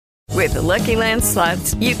With the Lucky Land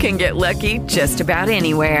Slots, you can get lucky just about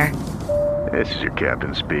anywhere. This is your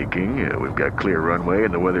captain speaking. We've got clear runway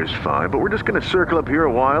and the weather's fine, but we're just going to circle up here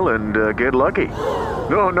a while and get lucky.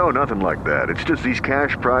 No, nothing like that. It's just these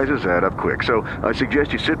cash prizes add up quick. So I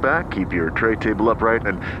suggest you sit back, keep your tray table upright,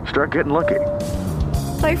 and start getting lucky.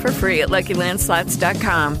 Play for free at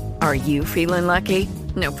LuckyLandSlots.com. Are you feeling lucky?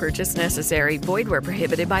 No purchase necessary. Void where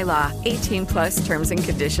prohibited by law. 18 plus terms and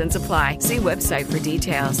conditions apply. See website for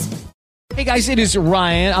details. Hey guys, it is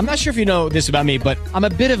Ryan. I'm not sure if you know this about me, but I'm a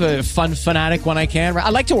bit of a fun fanatic when I can. I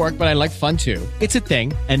like to work, but I like fun too. It's a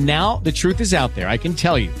thing. And now the truth is out there. I can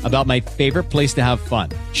tell you about my favorite place to have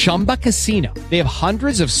fun. Chumba Casino. They have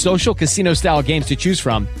hundreds of social casino style games to choose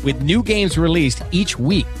from with new games released each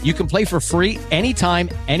week. You can play for free anytime,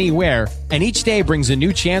 anywhere. And each day brings a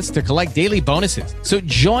new chance to collect daily bonuses. So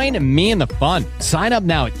join me in the fun. Sign up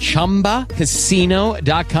now at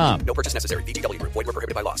ChumbaCasino.com. No purchase necessary. VGW Group. Void where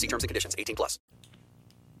prohibited by law. See terms and conditions. 18 plus.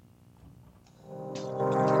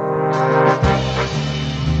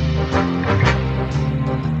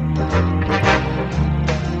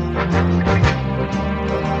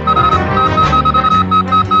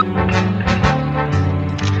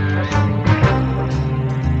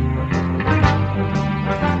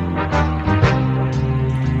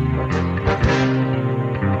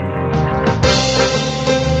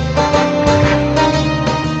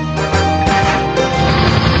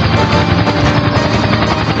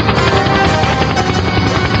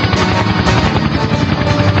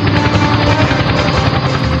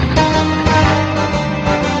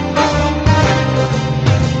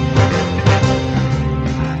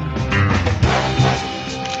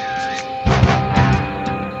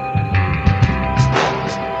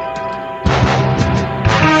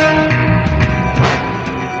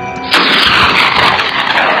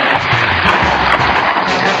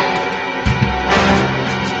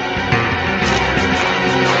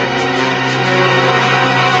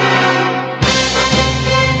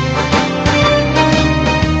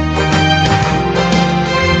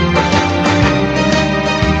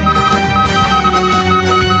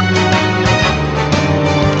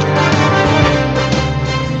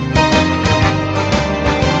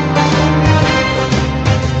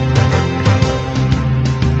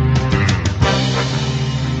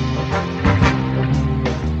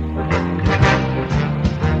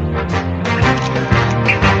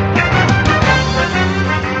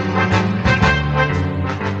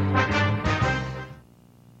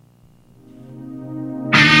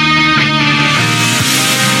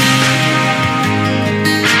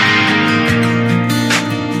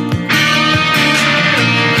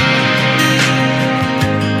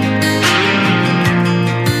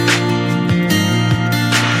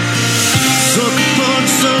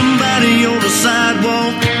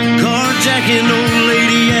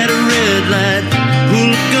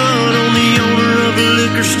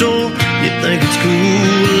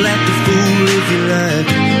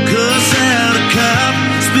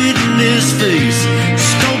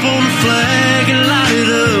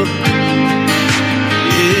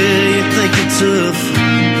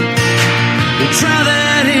 Try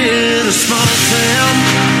that in a small town.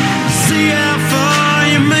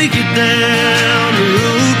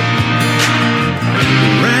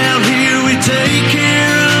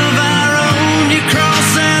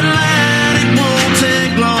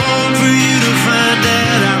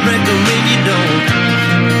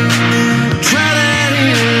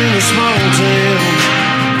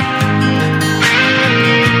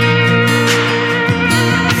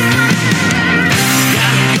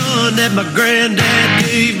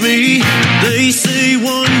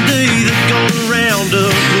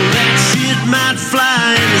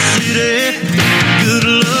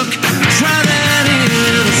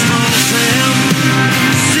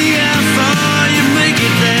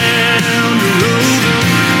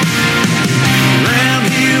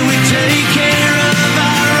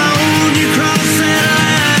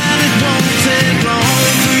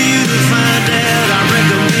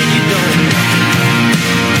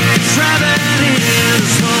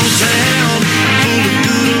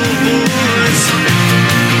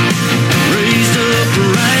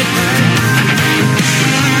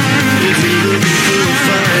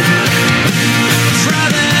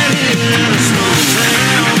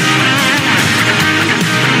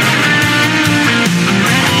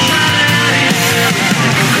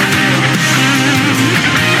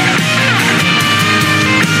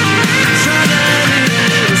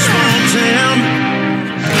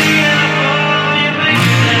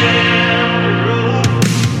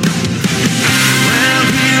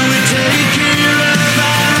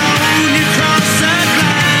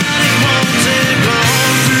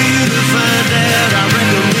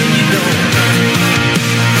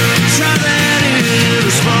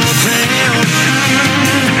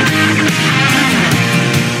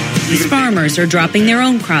 farmers are dropping their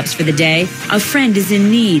own crops for the day. A friend is in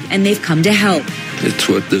need, and they've come to help. It's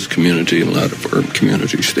what this community and a lot of our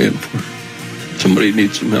communities stand for. Somebody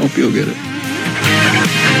needs some help, you'll get it.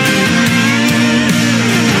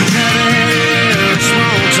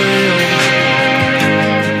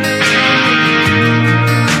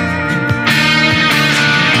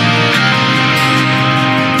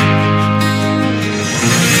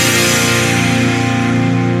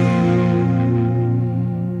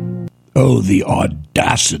 Oh, the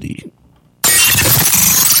audacity.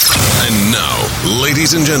 And now,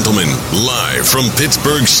 ladies and gentlemen, live from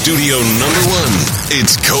Pittsburgh Studio number 1,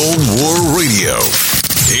 it's Cold War Radio.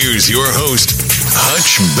 Here's your host,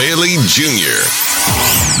 Hutch Bailey Jr.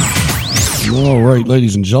 All right,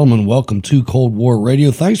 ladies and gentlemen, welcome to Cold War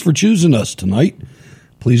Radio. Thanks for choosing us tonight.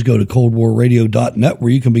 Please go to coldwarradio.net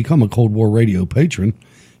where you can become a Cold War Radio patron,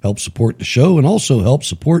 help support the show, and also help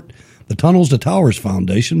support the Tunnels to Towers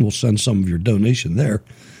Foundation. We'll send some of your donation there.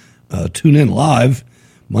 Tune in live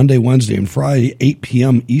Monday, Wednesday, and Friday, 8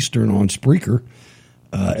 p.m. Eastern on Spreaker.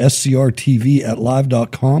 SCRTV at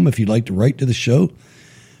live.com if you'd like to write to the show.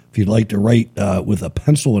 If you'd like to write with a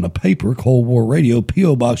pencil and a paper, Cold War Radio,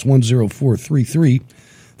 P.O. Box 10433,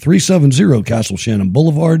 370 Castle Shannon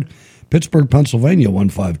Boulevard, Pittsburgh, Pennsylvania,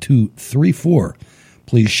 15234.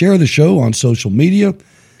 Please share the show on social media.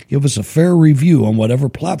 Give us a fair review on whatever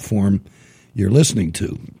platform you're listening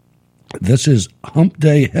to. This is Hump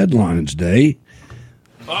Day Headlines Day.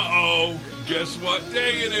 Uh-oh. Guess what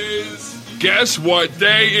day it is? Guess what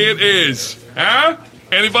day it is? Huh?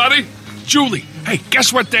 Anybody? Julie, hey,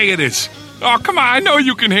 guess what day it is? Oh, come on, I know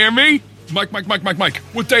you can hear me. Mike.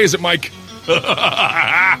 What day is it, Mike?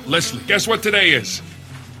 Leslie, guess what today is?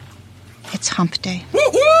 It's Hump Day.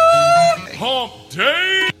 Woo-hoo! Hump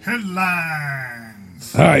Day Headlines.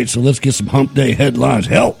 All right, so let's get some Hump Day headlines.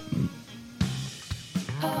 Help.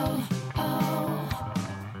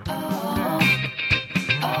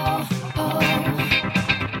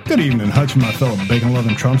 Good evening, Hutch and my fellow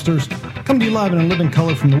bacon-loving Trumpsters. Coming to you live and in living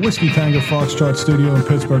color from the Whiskey Tango Foxtrot studio in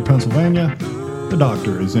Pittsburgh, Pennsylvania. The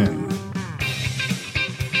doctor is in.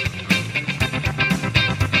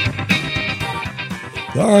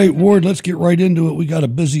 All right, Ward, let's get right into it. We got a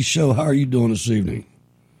busy show. How are you doing this evening?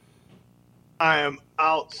 I am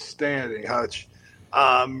outstanding, Hutch.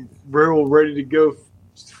 I'm real ready to go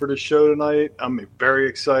for the show tonight. I'm very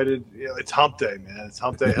excited. It's Hump Day, man. It's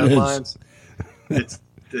Hump Day headlines.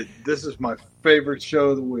 This is my favorite show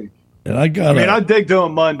of the week. And I dig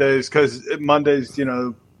doing Mondays because Mondays,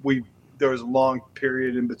 there was a long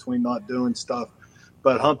period in between not doing stuff.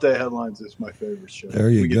 But Hump Day headlines is my favorite show. There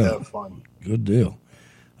you go. We get to have fun. Good deal.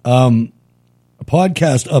 A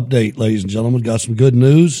podcast update, ladies and gentlemen. Got some good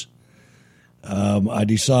news. I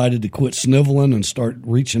decided to quit sniveling and start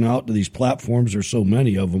reaching out to these platforms. There's so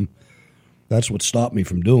many of them. That's what stopped me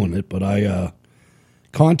from doing it. But I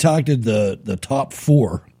contacted the top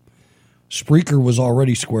 4. Spreaker was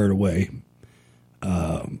already squared away.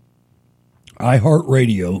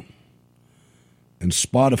 iHeartRadio and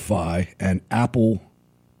Spotify and Apple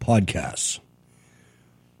Podcasts.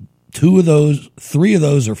 3 of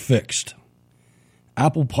those are fixed.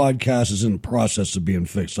 Apple Podcasts is in the process of being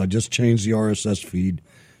fixed. I just changed the RSS feed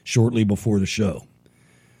shortly before the show.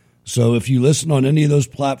 So if you listen on any of those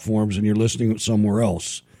platforms and you're listening somewhere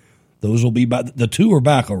else, those will be back. The 2 are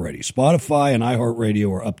back already. Spotify and iHeartRadio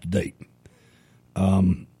are up to date.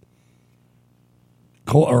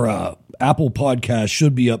 Apple Podcast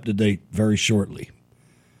should be up to date very shortly.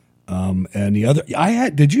 And the other,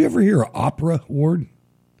 did you ever hear of Opera, Ward?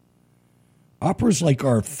 Opera's like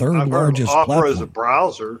our third largest platform. Opera is a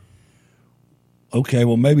browser. Okay,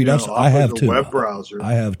 well maybe that's I have too. Web browser.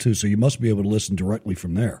 I have too. So you must be able to listen directly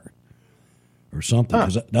from there, or something.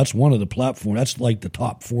 Because that's one of the platforms. That's like the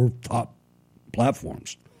top 4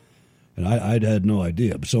 platforms, and I'd had no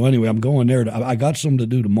idea. So anyway, I'm going there. I got some to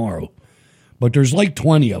do tomorrow, but there's like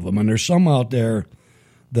 20 of them, and there's some out there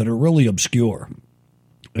that are really obscure,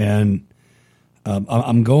 and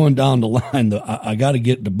I'm going down the line. I got to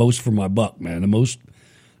get the most for my buck, man. The most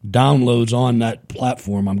downloads on that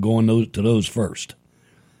platform, I'm going to those first.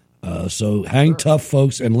 So hang tough,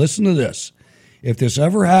 folks, and listen to this. If this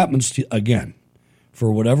ever happens again,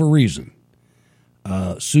 for whatever reason,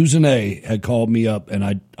 Susan A. had called me up,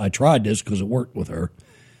 and I tried this because it worked with her.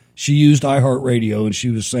 She used iHeartRadio, and she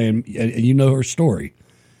was saying, and you know her story,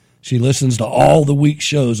 she listens to all the week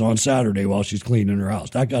shows on Saturday while she's cleaning her house.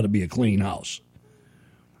 That got to be a clean house.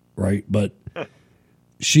 Right, but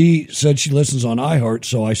she said she listens on iHeart,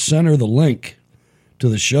 so I sent her the link to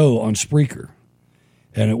the show on Spreaker,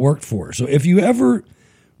 and it worked for her. So if you ever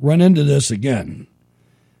run into this again,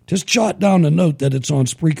 Just jot down the note that it's on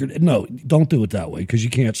Spreaker. No, don't do it that way because you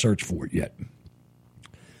can't search for it yet.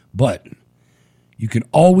 But you can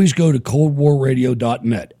always go to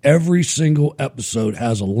coldwarradio.net. Every single episode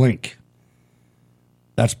has a link.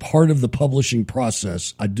 That's part of the publishing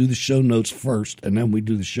process. I do the show notes first, and then we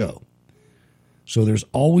do the show. So there's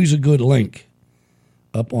always a good link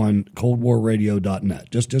up on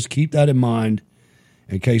coldwarradio.net. Just keep that in mind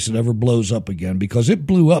in case it ever blows up again, because it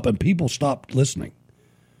blew up and people stopped listening.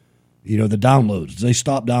 The downloads. They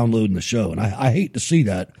stopped downloading the show, and I hate to see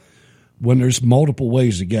that when there's multiple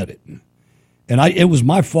ways to get it. And it was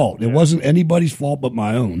my fault. It wasn't anybody's fault but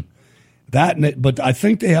my own. But I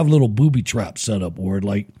think they have little booby traps set up where,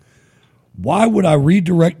 like, why would I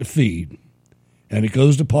redirect the feed and it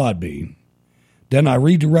goes to Podbean, then I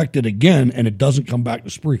redirect it again and it doesn't come back to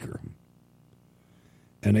Spreaker?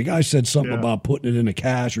 And the guy said something about putting it in a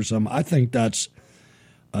cache or something. I think that's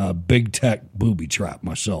a big tech booby trap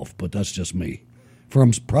myself, but that's just me.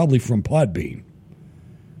 Probably from Podbean.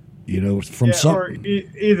 From something. Or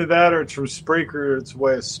either that or it's from Spreaker. It's a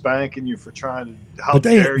way of spanking you for trying to. How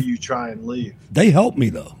dare you try and leave? They helped me,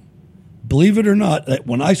 though. Believe it or not,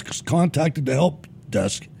 when I contacted the help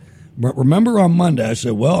desk, remember on Monday, I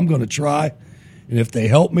said, well, I'm going to try. And if they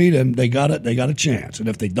help me, then they got a chance. And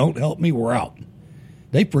if they don't help me, we're out.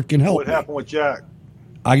 They freaking helped me. What happened with Jack?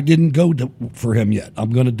 I didn't go for him yet.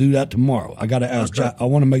 I'm going to do that tomorrow. I got to ask Jack. I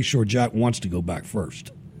want to make sure Jack wants to go back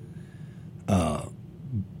first.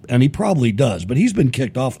 And he probably does, but he's been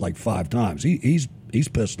kicked off like 5 times. He's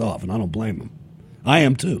pissed off, and I don't blame him. I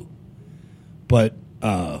am too. But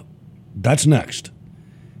that's next.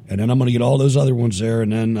 And then I'm going to get all those other ones there,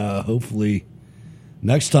 and then hopefully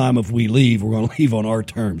next time if we leave, we're going to leave on our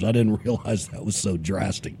terms. I didn't realize that was so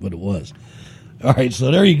drastic, but it was. All right,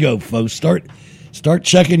 so there you go, folks. Start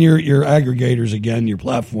checking your aggregators again, your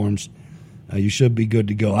platforms. You should be good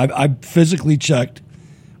to go. I physically checked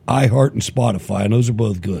iHeart and Spotify, and those are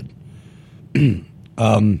both good. The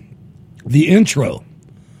intro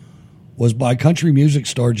was by country music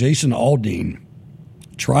star Jason Aldean.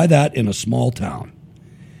 Try that in a small town.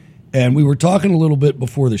 And we were talking a little bit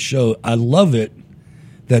before the show. I love it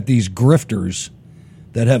that these grifters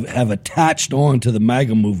that have attached on to the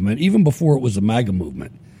MAGA movement, even before it was the MAGA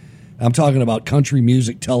movement. I'm talking about country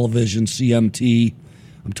music, television, CMT.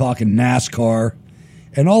 I'm talking NASCAR.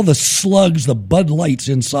 And all the slugs, the Bud Lights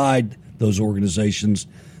inside those organizations,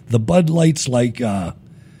 the Bud Lights like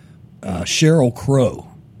Sheryl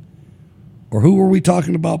Crow. Or who were we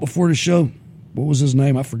talking about before the show? What was his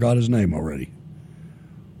name? I forgot his name already.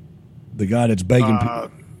 The guy that's begging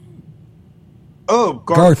people.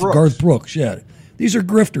 Garth Brooks, yeah. These are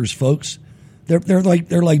grifters, folks. They're like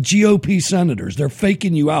GOP senators. They're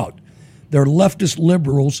faking you out. They're leftist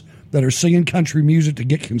liberals that are singing country music to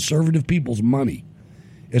get conservative people's money.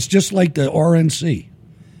 It's just like the RNC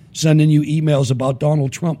sending you emails about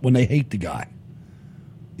Donald Trump when they hate the guy.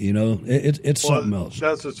 It's something else.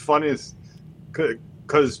 That's what's funny is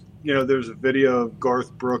because, there's a video of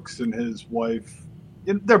Garth Brooks and his wife.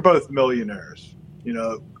 They're both millionaires,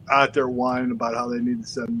 out there whining about how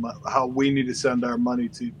how we need to send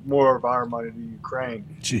more of our money to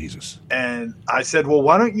Ukraine. Jesus. And I said, well,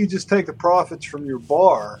 why don't you just take the profits from your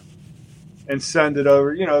bar and send it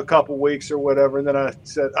over, a couple weeks or whatever. And then I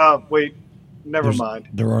said, wait, never mind.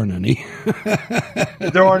 There aren't any.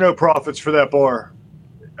 There are no profits for that bar.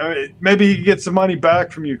 I mean, maybe he can get some money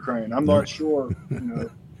back from Ukraine. I'm not sure. And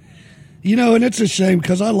it's a shame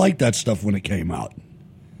because I liked that stuff when it came out.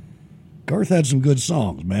 Garth had some good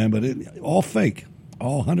songs, man, but all fake.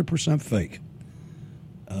 All 100% fake.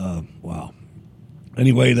 Wow.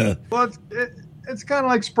 Anyway, it's kind of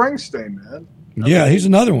like Springsteen, man. Yeah, he's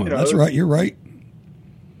another one. That's right. You're right.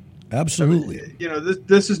 Absolutely.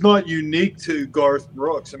 This is not unique to Garth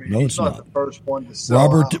Brooks. I mean, he's not the first one to sell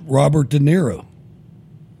out. Robert De Niro.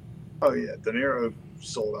 Oh yeah, De Niro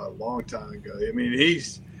sold out a long time ago. I mean,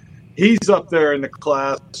 he's up there in the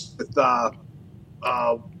class with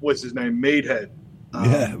what's his name, Maidhead.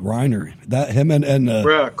 Reiner. That him and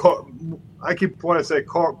I keep wanting to say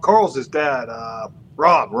Carl's his dad.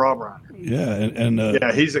 Rob Reiner. Yeah,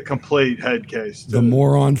 and he's a complete head case. The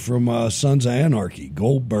moron from Sons of Anarchy,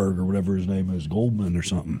 Goldberg or whatever his name is, Goldman or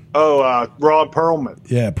something. Oh, Ron Perlman.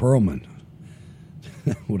 Yeah, Perlman.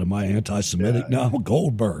 What am I, anti-Semitic? Yeah. No,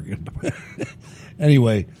 Goldberg.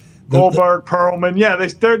 Anyway, Goldberg, Perlman. Yeah,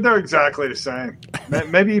 they're exactly the same.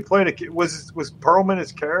 Maybe he played was Perlman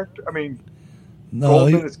his character? I mean,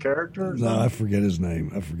 Goldman his character? No, I forget his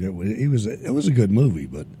name. I forget what he was. It was a good movie,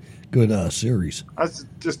 but good series. I was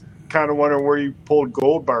just kind of wondering where you pulled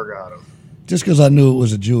Goldberg out of. Just because I knew it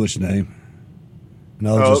was a Jewish name, and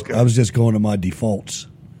I was just going to my defaults.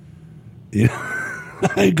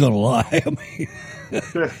 I ain't gonna lie. I mean,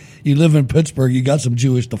 you live in Pittsburgh, you got some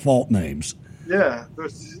Jewish default names. Yeah,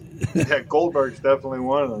 Goldberg's definitely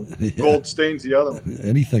one of them. Yeah. Goldstein's the other one.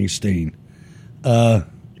 Anything Steen.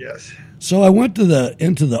 Yes. So I went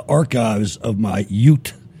into the archives of my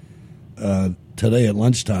Ute today at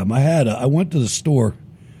lunchtime. I went to the store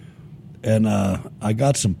and I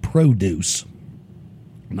got some produce.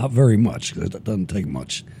 Not very much, because it doesn't take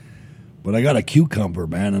much. But I got a cucumber,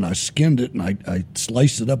 man, and I skinned it and I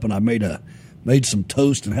sliced it up and I made some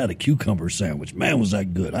toast and had a cucumber sandwich. Man, was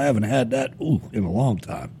that good! I haven't had that in a long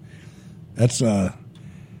time. That's an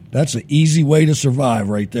easy way to survive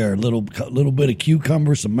right there. A little bit of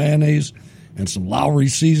cucumber, some mayonnaise, and some Lowry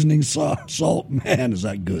seasoning salt. Man, is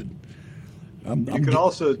that good! You can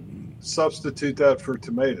also substitute that for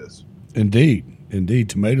tomatoes. Indeed,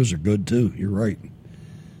 tomatoes are good too. You're right.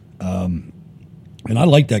 And I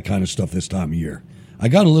like that kind of stuff this time of year. I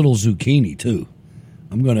got a little zucchini too.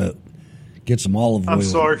 I'm gonna get some olive oil. I'm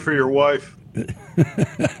sorry for your wife.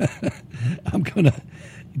 I'm gonna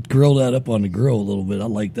grill that up on the grill a little bit. I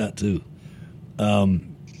like that too. I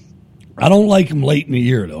don't like them late in the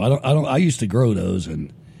year though. I used to grow those,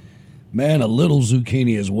 and man, a little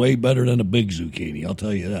zucchini is way better than a big zucchini. I'll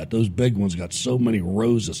tell you that. Those big ones got so many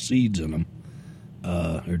rows of seeds in them.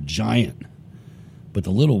 They're giant. But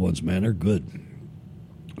the little ones, man, they're good.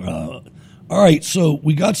 All right, so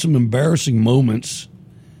we got some embarrassing moments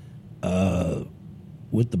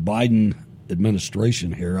with the Biden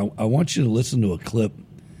administration here. I want you to listen to a clip.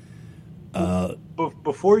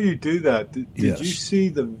 Before you do that, did Yes. you see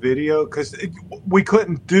the video? Because we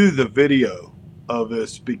couldn't do the video of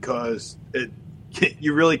this because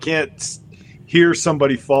you really can't hear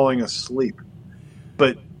somebody falling asleep.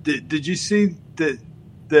 But did you see that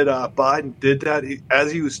Biden did that?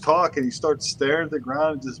 As he was talking, he started staring at the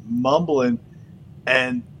ground and just mumbling.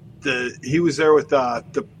 And he was there with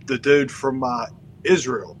the dude from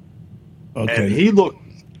Israel. Okay. And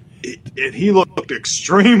he looked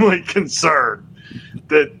extremely concerned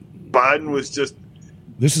that Biden was just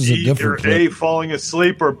This is a different either A, clip. falling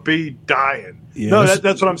asleep, or B, dying. Yeah, no, this-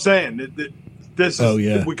 that's what I'm saying. This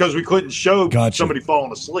is because we couldn't show somebody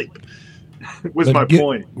falling asleep. Was But my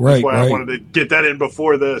point. right, That's why right. I wanted to get that in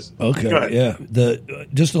before this. Go Okay, ahead. yeah.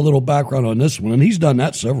 Just a little background on this one, and he's done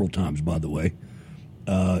that several times, by the way.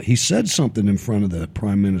 He said something in front of the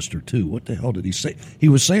prime minister too. What the hell did he say? He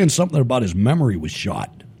was saying something about his memory was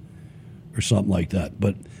shot, or something like that.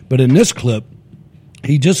 But in this clip,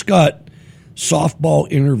 he just got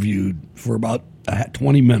softball interviewed for about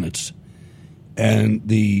 20 minutes, and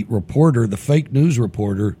the reporter, the fake news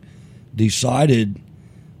reporter, decided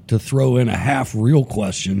to throw in a half real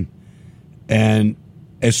question, and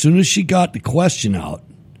as soon as she got the question out,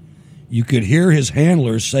 you could hear his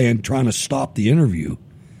handlers trying to stop the interview,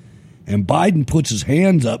 and Biden puts his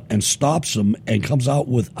hands up and stops him and comes out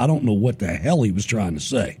with, I don't know what the hell he was trying to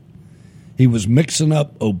say. He was mixing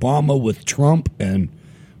up Obama with Trump and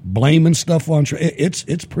blaming stuff on Trump.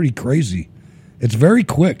 It's pretty crazy. It's very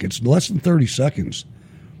quick. It's less than 30 seconds.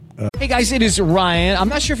 Hey guys, it is Ryan. I'm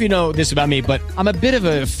not sure if you know this about me, but I'm a bit of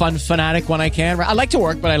a fun fanatic when I can. I like to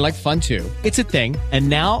work, but I like fun too. It's a thing. And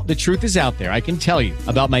now the truth is out there. I can tell you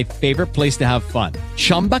about my favorite place to have fun.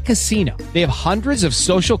 Chumba Casino. They have hundreds of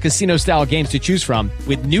social casino style games to choose from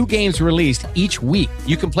with new games released each week.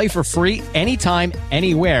 You can play for free anytime,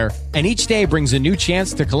 anywhere. And each day brings a new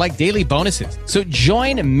chance to collect daily bonuses. So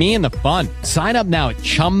join me in the fun. Sign up now at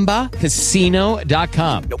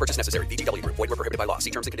ChumbaCasino.com. No purchase necessary. VGW Group. Void where prohibited by law.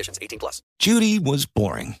 See terms and conditions. 18+. Judy was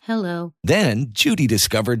boring. Hello. Then Judy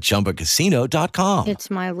discovered ChumbaCasino.com. It's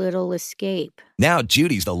my little escape. Now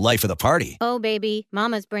Judy's the life of the party. Oh, baby,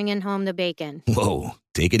 mama's bringing home the bacon. Whoa,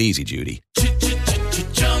 take it easy, Judy.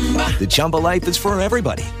 The Chumba life is for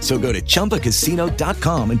everybody. So go to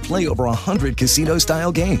ChumbaCasino.com and play over 100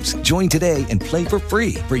 casino-style games. Join today and play for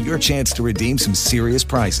free for your chance to redeem some serious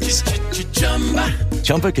prizes.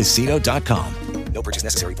 ChumbaCasino.com. No purchase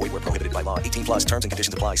necessary. Void where prohibited by law. 18+. Terms and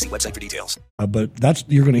conditions apply. See website for details. But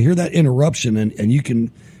you're going to hear that interruption, and you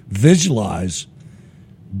can visualize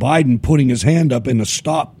Biden putting his hand up in a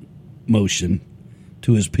stop motion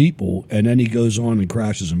to his people, and then he goes on and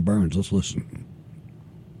crashes and burns. Let's listen.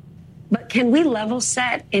 But can we level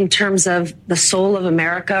set in terms of the soul of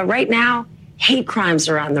America? Right now, hate crimes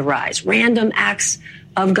are on the rise, random acts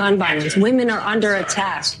of gun violence. Women are under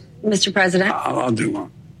attack. Mr. President? I'll do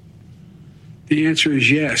one. The answer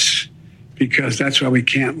is yes, because that's why we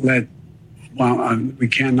cannot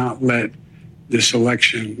let this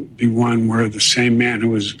election be one where the same man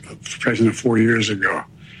who was president 4 years ago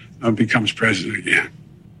becomes president again.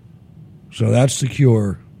 So that's the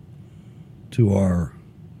cure to our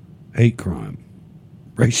hate crime,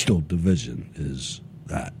 racial division is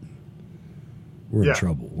that. We're in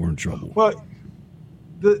trouble. We're in trouble. Well,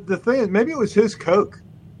 the thing is, maybe it was his coke.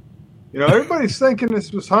 Everybody's thinking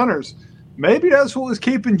this was Hunter's. Maybe that's what was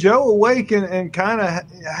keeping Joe awake and kind of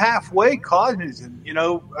halfway cognizant.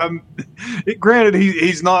 Granted,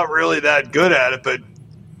 he's not really that good at it, but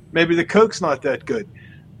maybe the coke's not that good.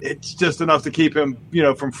 It's just enough to keep him,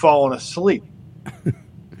 from falling asleep.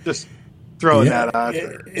 Just throwing that out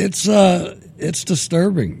there. It's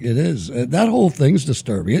disturbing. It is. That whole thing's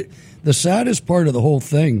disturbing. The saddest part of the whole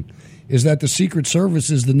thing is that the Secret Service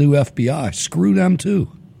is the new FBI. Screw them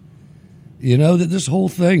too. That this whole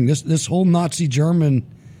thing, this whole Nazi German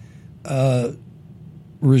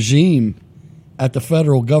regime at the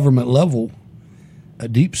federal government level, a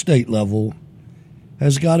deep state level,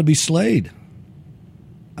 has got to be slayed.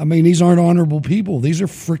 I mean, these aren't honorable people. These are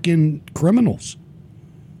freaking criminals.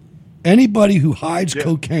 Anybody who hides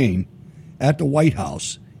cocaine at the White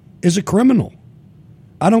House is a criminal.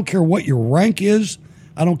 I don't care what your rank is.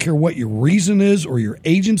 I don't care what your reason is or your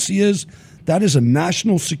agency is. That is a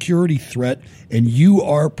national security threat, and you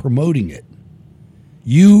are promoting it.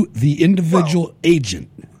 You, the individual agent.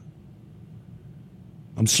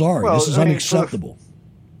 I'm sorry. This is unacceptable.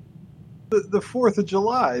 The 4th of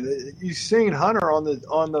July, you've seen Hunter on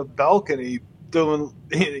the balcony doing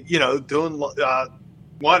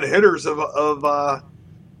one hitters of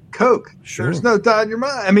coke. Sure. There's no doubt in your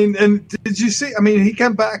mind. I mean, and did you see? I mean, he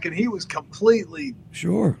came back and he was completely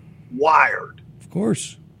wired. Of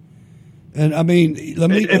course. And I mean, let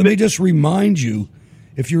me just remind you,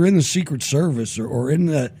 if you're in the Secret Service or in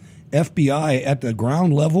the FBI at the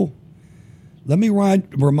ground level, let me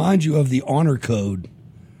remind you of the honor code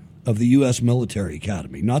of the U.S. Military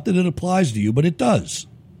Academy. Not that it applies to you, but it does.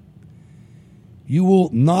 You will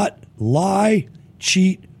not lie,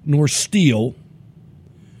 cheat, nor steal.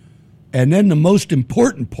 And then the most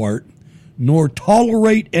important part, nor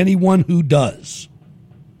tolerate anyone who does.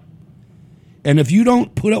 And if you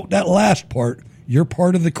don't put out that last part, you're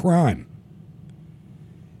part of the crime.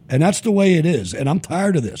 And that's the way it is. And I'm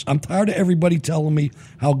tired of this. I'm tired of everybody telling me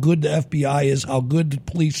how good the FBI is, how good the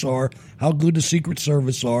police are, how good the Secret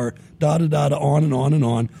Service are, da-da-da-da, on and on and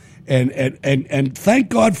on. And thank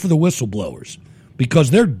God for the whistleblowers,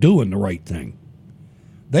 because they're doing the right thing.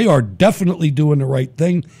 They are definitely doing the right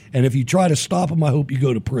thing. And if you try to stop them, I hope you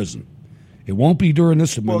go to prison. It won't be during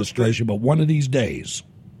this administration, but one of these days.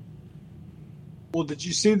 Well, did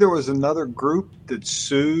you see there was another group that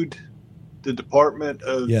sued the Department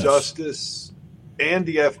of Justice and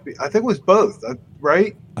the FBI? I think it was both,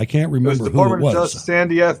 right? I can't remember who it was. Department of Justice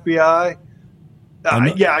and the FBI.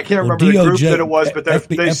 I can't remember the group that it was, but they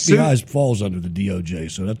FBI sued. falls under the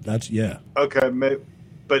DOJ, so that's Okay, maybe,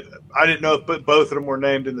 but I didn't know if both of them were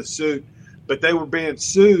named in the suit. But they were being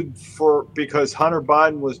sued because Hunter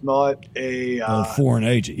Biden was not a foreign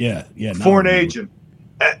agent. Foreign agent.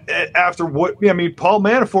 After what? I mean, Paul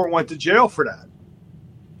Manafort went to jail for that.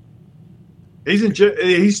 He's in jail.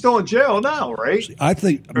 He's still in jail now, right? I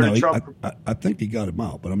think I think he got him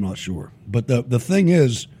out, but I'm not sure. But the thing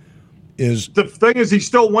is he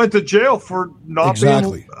still went to jail for not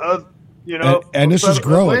being and this is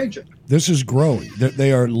growing. Agent. This is growing.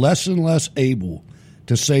 They are less and less able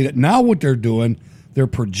to say that. Now what they're doing, they're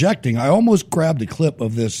projecting. I almost grabbed a clip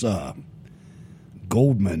of this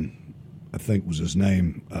Goldman, I think was his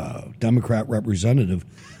name, Democrat representative,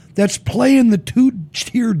 that's playing the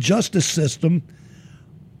two-tier justice system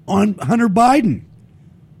on Hunter Biden.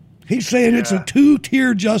 He's saying it's a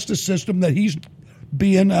two-tier justice system that he's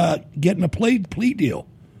getting a plea deal.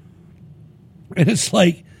 And it's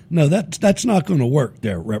like, no, that's not going to work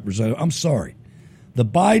there, Representative. I'm sorry. The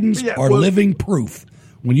Bidens are living proof.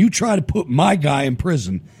 When you try to put my guy in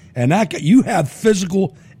prison, and that guy, you have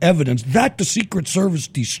physical evidence that the Secret Service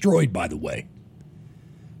destroyed, by the way.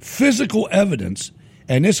 Physical evidence,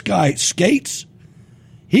 and this guy skates.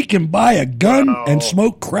 He can buy a gun and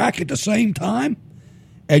smoke crack at the same time,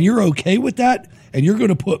 and you're okay with that, and you're going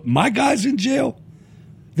to put my guys in jail?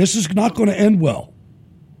 This is not going to end well.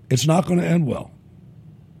 It's not going to end well.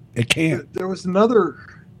 It can't. There was another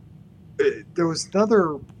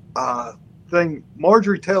thing.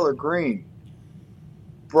 Marjorie Taylor Greene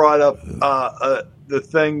brought up the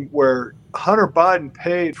thing where Hunter Biden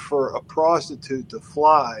paid for a prostitute to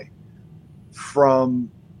fly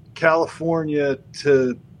from California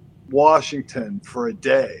to Washington for a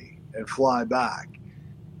day and fly back.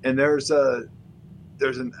 And there's an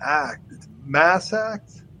act, mass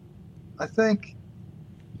act, I think,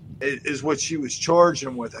 is what she was charged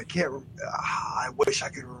him with. I wish I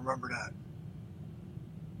could remember that.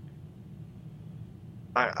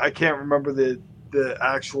 I can't remember the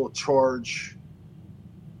actual charge,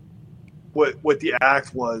 what the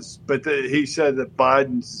act was, but he said that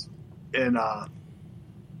Biden's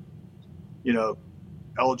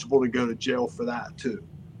eligible to go to jail for that too.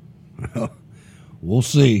 We'll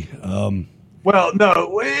see. Well,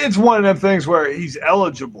 no, it's one of them things where he's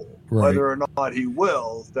eligible. Right. Whether or not he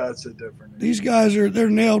will, that's a different issue. These guys they're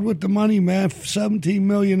nailed with the money, man. $17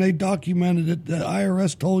 million. They documented it. The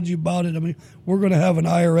IRS told you about it. I mean, we're going to have an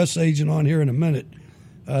IRS agent on here in a minute.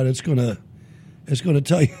 It's going to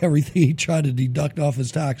tell you everything he tried to deduct off his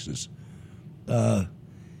taxes. And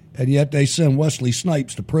yet they send Wesley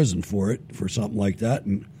Snipes to prison for something like that.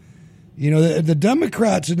 And the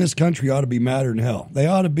Democrats in this country ought to be madder than hell. They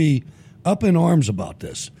ought to be up in arms about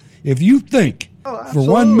this. If you think for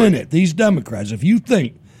 1 minute, these Democrats, if you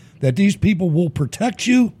think that these people will protect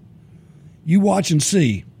you, you watch and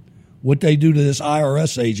see what they do to this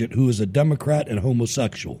IRS agent who is a Democrat and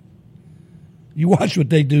homosexual. You watch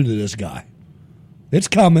what they do to this guy. It's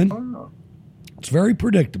coming. It's very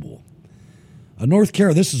predictable.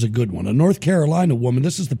 This is a good one. A North Carolina woman,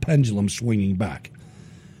 this is the pendulum swinging back.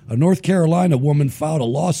 A North Carolina woman filed a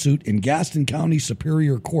lawsuit in Gaston County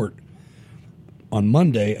Superior Court on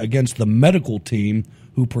Monday against the medical team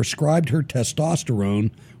who prescribed her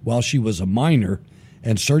testosterone while she was a minor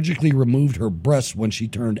and surgically removed her breasts when she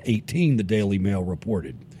turned 18, the Daily Mail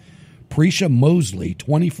reported. Prisha Mosley,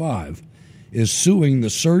 25, is suing the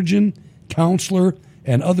surgeon, counselor,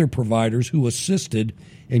 and other providers who assisted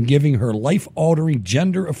in giving her life-altering,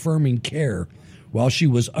 gender-affirming care while she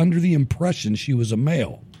was under the impression she was a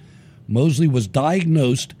male. Mosley was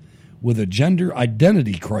diagnosed with a gender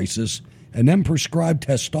identity crisis and then prescribed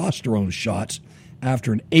testosterone shots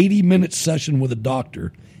after an 80-minute session with a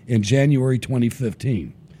doctor in January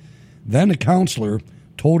 2015. Then a counselor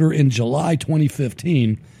told her in July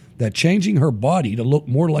 2015 that changing her body to look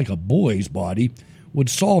more like a boy's body would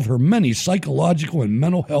solve her many psychological and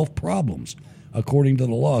mental health problems, according to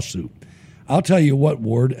the lawsuit. I'll tell you what,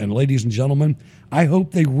 Ward, and ladies and gentlemen, I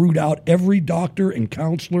hope they root out every doctor and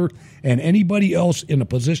counselor and anybody else in a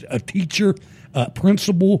position, a teacher, a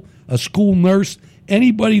principal, a school nurse,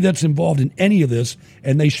 anybody that's involved in any of this,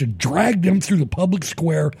 and they should drag them through the public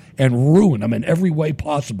square and ruin them in every way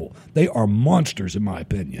possible. They are monsters, in my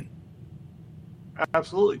opinion.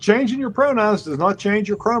 Absolutely. Changing your pronouns does not change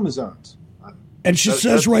your chromosomes. And she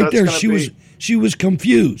says right there she was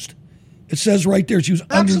confused. It says right there she was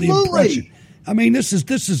under the impression. I mean, this is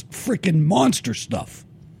freaking monster stuff.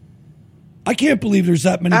 I can't believe there's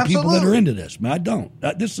that many people that are into this, man. I don't.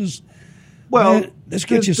 This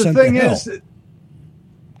gets you sent to hell. The thing is,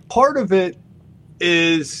 part of it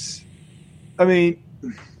is, I mean,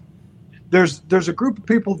 there's a group of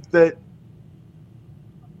people that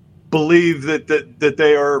believe that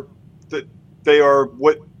they are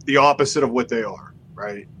what the opposite of what they are,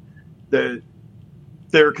 right? That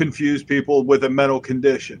they're confused people with a mental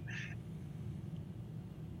condition.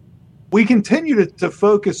 We continue to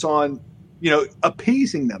focus on,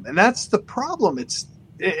 appeasing them. And that's the problem. It's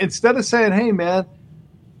instead of saying, hey, man,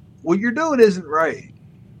 what you're doing isn't right.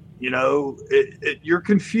 You're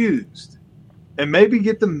confused. And maybe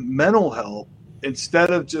get them mental help instead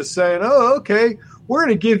of just saying, oh, okay, we're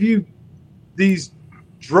going to give you these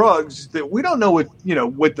drugs that we don't know what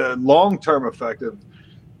the long-term effect of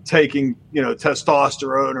taking,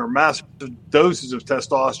 testosterone or massive doses of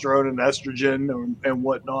testosterone and estrogen and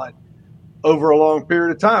whatnot over a long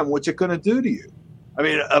period of time. What's it going to do to you? I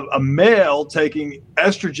mean, a male taking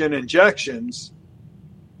estrogen injections,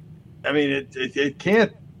 I mean, it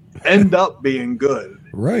can't end up being good.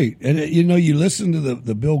 Right. And, you listen to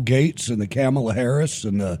the Bill Gates and the Kamala Harris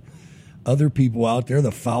and the other people out there,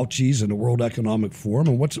 the Faucis and the World Economic Forum,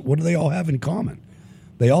 and what do they all have in common?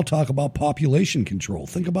 They all talk about population control.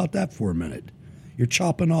 Think about that for a minute. You're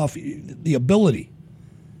chopping off the ability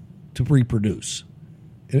to reproduce.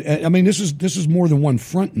 I mean, this is more than one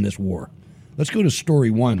front in this war. Let's go to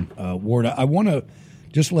story one, Ward. I want to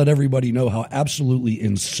just let everybody know how absolutely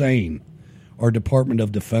insane our Department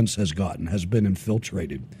of Defense has been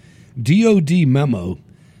infiltrated. DOD memo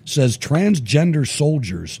says transgender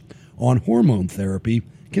soldiers on hormone therapy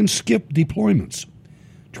can skip deployments.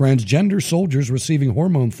 Transgender soldiers receiving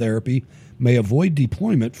hormone therapy may avoid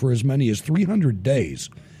deployment for as many as 300 days,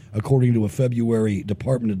 according to a February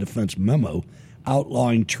Department of Defense memo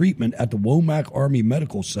outlawing treatment at the Womack Army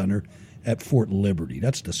Medical Center at Fort Liberty.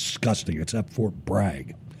 That's disgusting. It's at Fort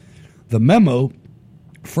Bragg. The memo,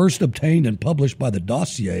 first obtained and published by the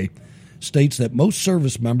dossier, states that most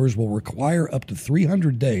service members will require up to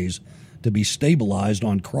 300 days to be stabilized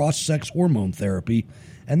on cross-sex hormone therapy,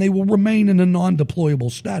 and they will remain in a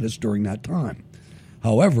non-deployable status during that time.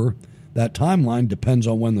 However, That timeline depends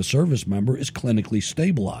on when the service member is clinically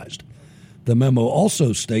stabilized. The memo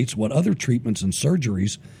also states what other treatments and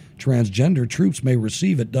surgeries transgender troops may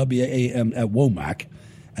receive at WOMAC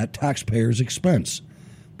at taxpayers' expense.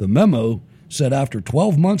 The memo said after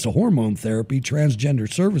 12 months of hormone therapy,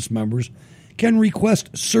 transgender service members can request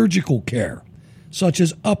surgical care, such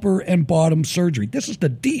as upper and bottom surgery. This is the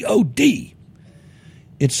DOD.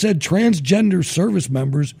 It said transgender service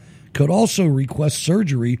members could also request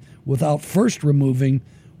surgery without first receiving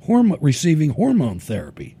hormone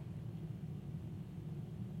therapy.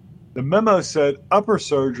 The memo said upper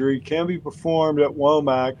surgery can be performed at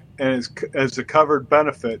WOMAC and as a covered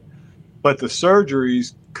benefit, but the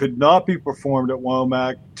surgeries could not be performed at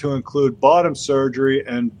WOMAC to include bottom surgery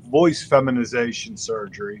and voice feminization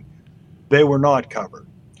surgery. They were not covered.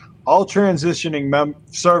 All transitioning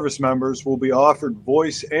service members will be offered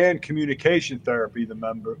voice and communication therapy,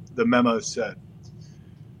 the memo said.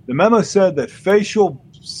 The memo said that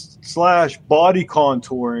facial/body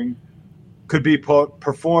contouring could be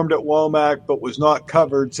performed at WOMAC but was not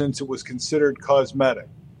covered since it was considered cosmetic.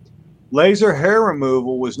 Laser hair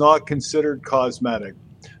removal was not considered cosmetic,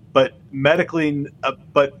 but medically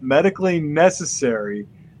necessary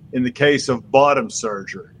in the case of bottom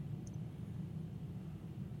surgery.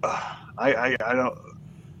 I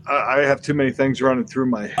have too many things running through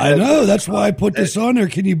my head. I know. That's why I put this on there.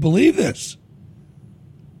 Can you believe this?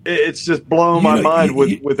 It's just blowing my mind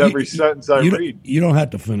with every sentence I read. You don't have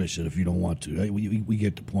to finish it if you don't want to. We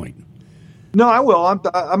get the point. No, I will.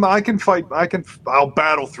 I can fight. I'll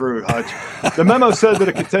battle through it, Hutch. The memo said that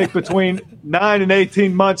it could take between 9 and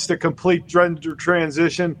 18 months to complete gender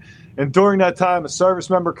transition, and during that time, a service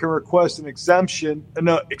member can request an exception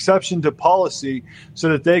to policy so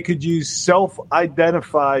that they could use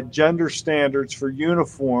self-identified gender standards for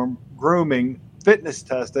uniform, grooming, fitness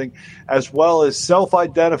testing, as well as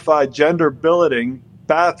self-identified gender billeting,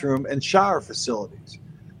 bathroom, and shower facilities.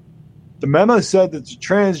 The memo said that the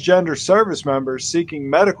transgender service members seeking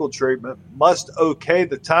medical treatment must okay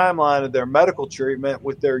the timeline of their medical treatment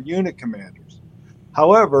with their unit commanders.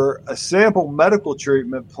 However, a sample medical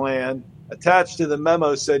treatment plan attached to the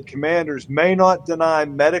memo said commanders may not deny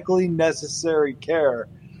medically necessary care,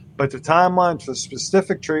 but the timeline for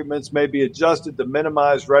specific treatments may be adjusted to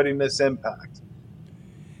minimize readiness impact.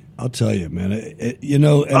 I'll tell you, man. And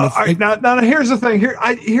now here's the thing.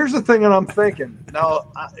 Here's the thing that I'm thinking.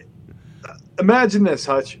 Now, imagine this,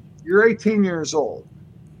 Hutch. You're 18 years old.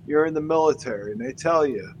 You're in the military, and they tell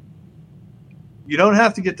you you don't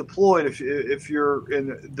have to get deployed if you're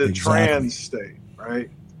in the trans state,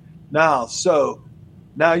 right? Now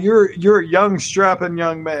you're a young, strapping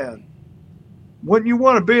young man. Wouldn't you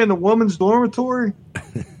want to be in the women's dormitory?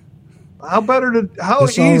 How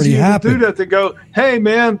easy to do that to go, hey,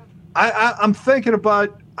 man, I'm thinking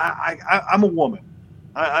about I'm a woman.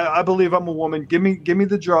 I believe I'm a woman. Give me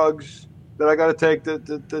the drugs that I got to take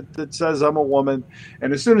that says I'm a woman.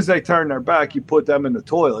 And as soon as they turn their back, you put them in the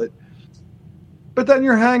toilet. But then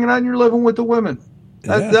you're hanging out and you're living with the women.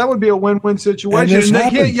 That would be a win-win situation. And they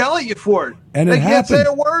can't yell at you for it. And they can't say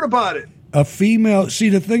a word about it. A female. See,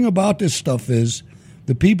 the thing about this stuff is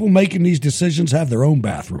the people making these decisions have their own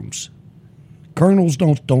bathrooms. Colonels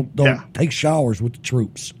don't take showers with the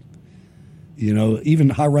troops. You know, even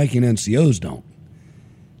high-ranking NCOs don't.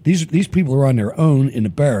 These people are on their own in the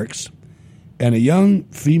barracks, and a young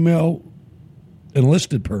female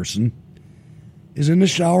enlisted person is in the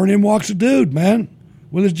shower, and in walks a dude, man,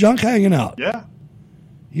 with his junk hanging out. Yeah.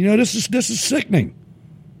 You know, this is sickening.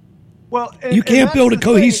 Well, you can't build a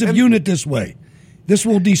cohesive unit this way. This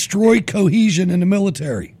will destroy cohesion in the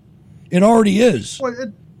military. It already is. Well,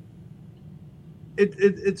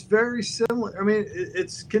 it's very similar. I mean,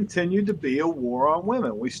 it's continued to be a war on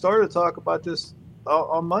women. We started to talk about this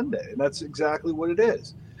on Monday, and that's exactly what it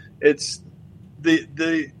is. It's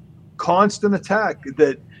the constant attack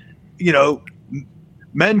that, you know,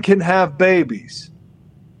 men can have babies.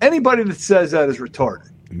 Anybody that says that is retarded.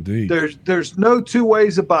 Indeed. There's no two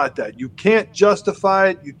ways about that. You can't justify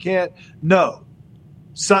it. You can't. No.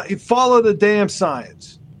 You follow the damn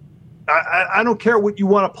science. I don't care what you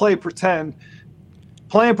want to play pretend.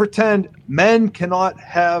 Play and pretend men cannot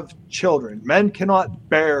have children. Men cannot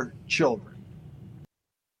bear children.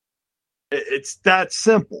 It's that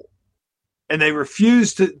simple. And they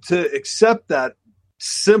refuse to accept that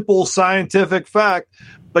simple scientific fact,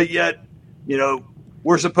 but yet, you know,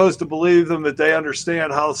 we're supposed to believe them that they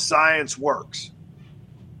understand how science works.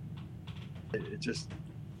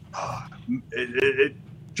 It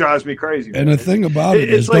drives me crazy. And the thing about it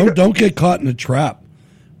is, don't get caught in the trap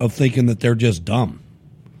of thinking that they're just dumb.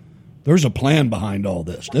 There's a plan behind all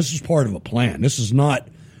this. This is part of a plan. This is not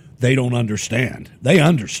they don't understand. They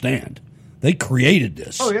understand. They created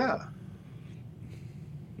this. Oh, yeah.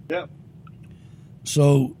 Yeah.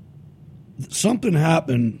 So something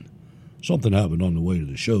happened. Something happened on the way to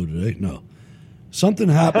the show today. No. Something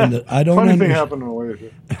happened that I don't Funny thing happened on the way to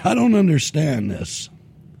here. I don't understand this.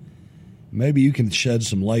 Maybe you can shed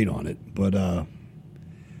some light on it. But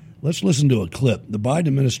let's listen to a clip. The Biden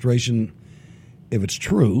administration, if it's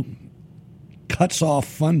true, cuts off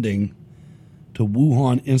funding to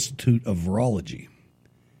Wuhan Institute of Virology.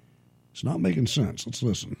 It's not making sense. Let's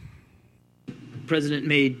listen. The president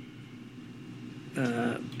made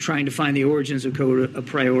trying to find the origins of COVID a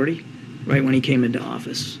priority right when he came into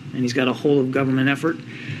office. And he's got a whole of government effort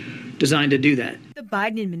designed to do that. The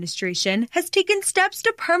Biden administration has taken steps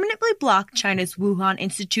to permanently block China's Wuhan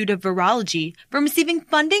Institute of Virology from receiving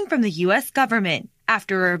funding from the U.S. government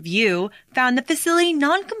after a review found the facility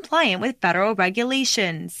non-compliant with federal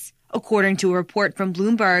regulations. According to a report from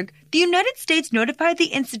Bloomberg, the United States notified the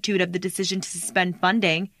institute of the decision to suspend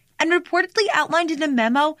funding and reportedly outlined in a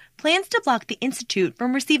memo plans to block the institute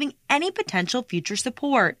from receiving any potential future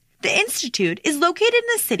support. The institute is located in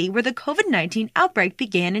the city where the COVID-19 outbreak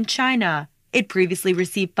began in China. It previously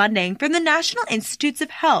received funding from the National Institutes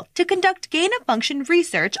of Health to conduct gain-of-function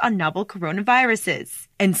research on novel coronaviruses,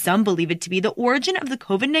 and some believe it to be the origin of the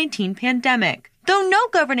COVID-19 pandemic, though no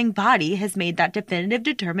governing body has made that definitive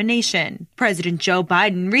determination. President Joe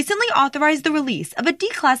Biden recently authorized the release of a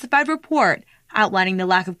declassified report outlining the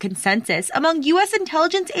lack of consensus among U.S.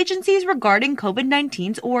 intelligence agencies regarding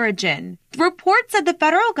COVID-19's origin. The report said the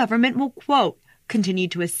federal government will, quote, continue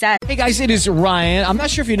to assess. Hey guys, it is Ryan. I'm not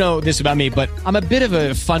sure if you know this about me, but I'm a bit of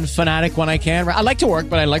a fun fanatic when I can. I like to work,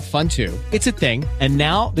 but I like fun too. It's a thing. And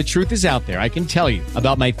now the truth is out there. I can tell you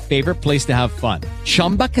about my favorite place to have fun.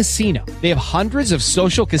 Chumba Casino. They have hundreds of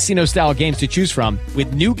social casino style games to choose from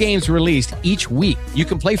with new games released each week. You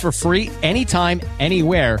can play for free anytime,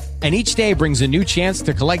 anywhere. And each day brings a new chance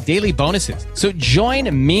to collect daily bonuses. So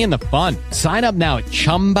join me in the fun. Sign up now at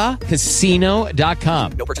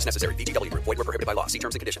ChumbaCasino.com. No purchase necessary. VGW Group. Void where prohibited by law. See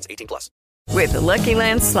terms and conditions. 18+. With the Lucky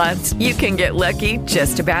Land Slots, you can get lucky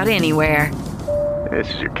just about anywhere.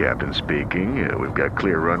 This is your captain speaking. We've got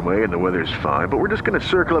clear runway and the weather's fine, but we're just going to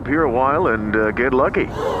circle up here a while and get lucky.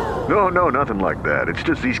 No, nothing like that. It's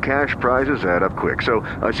just these cash prizes add up quick. So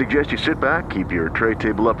I suggest you sit back, keep your tray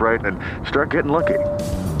table upright, and start getting lucky.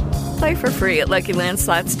 Play for free at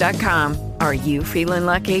LuckyLandSlots.com. Are you feeling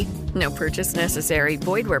lucky? No purchase necessary.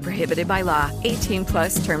 Void where prohibited by law.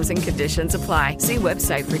 18+ terms and conditions apply. See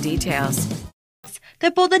website for details.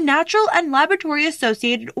 That both the natural and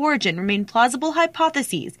laboratory-associated origin remain plausible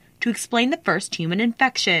hypotheses to explain the first human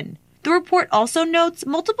infection. The report also notes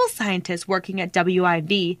multiple scientists working at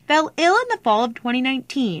WIV fell ill in the fall of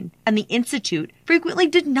 2019, and the institute frequently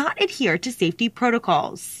did not adhere to safety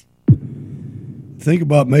protocols. Think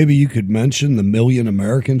about maybe you could mention the 1 million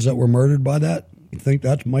Americans that were murdered by that. You think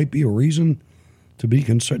that might be a reason to be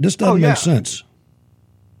concerned? This doesn't make sense.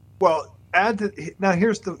 Well, now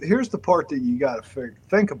here's the part that you got to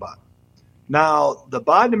think about. Now, the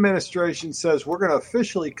Biden administration says we're going to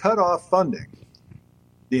officially cut off funding.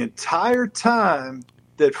 The entire time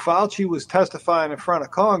that Fauci was testifying in front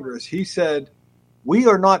of Congress, he said, we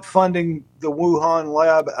are not funding the Wuhan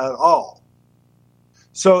lab at all.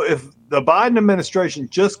 So if the Biden administration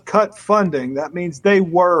just cut funding, that means they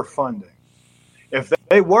were funding. If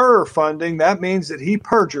they were funding, that means that he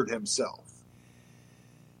perjured himself.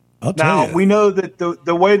 Now, we know that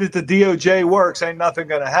the way that the DOJ works, ain't nothing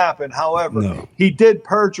going to happen. However, he did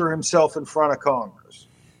perjure himself in front of Congress.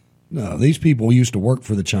 No, these people used to work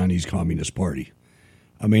for the Chinese Communist Party.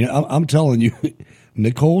 I mean, I'm telling you,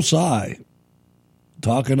 Nicole Tsai,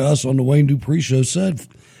 talking to us on the Wayne Dupree show, said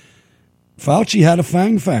Fauci had a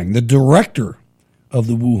fang, the director of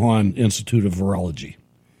the Wuhan Institute of Virology.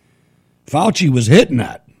 Fauci was hitting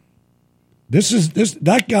that.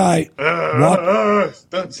 That guy.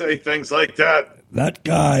 Don't say things like that. That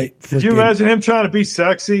guy. Could you imagine him trying to be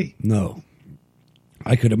sexy? No.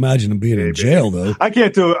 I could imagine him being in jail, though. I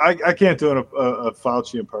can't do it. I can't do a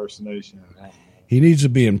Fauci impersonation. He needs to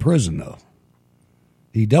be in prison, though.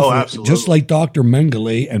 He definitely, absolutely. Just like Dr.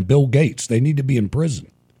 Mengele and Bill Gates, they need to be in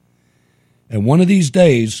prison. And one of these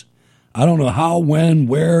days, I don't know how, when,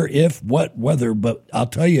 where, if, what, whether, but I'll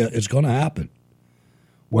tell you, it's going to happen.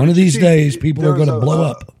 One of these days, people are going to blow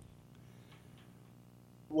up.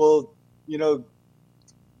 Well,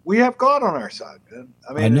 we have God on our side, man.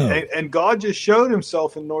 I mean, and God just showed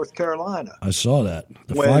himself in North Carolina. I saw that.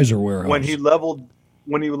 The Pfizer warehouse. When he leveled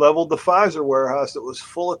the Pfizer warehouse that was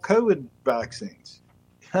full of COVID vaccines.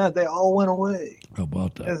 They all went away. How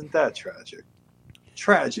about that? Isn't that tragic?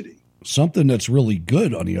 Tragedy. Something that's really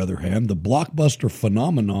good, on the other hand, the blockbuster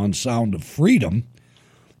phenomenon Sound of Freedom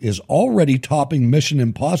is already topping Mission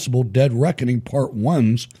Impossible Dead Reckoning Part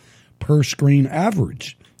 1's per-screen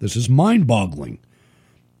average. This is mind-boggling.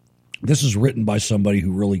 This is written by somebody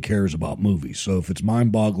who really cares about movies, so if it's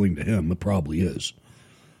mind-boggling to him, it probably is.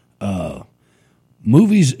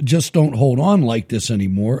 Movies just don't hold on like this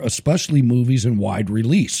anymore, especially movies in wide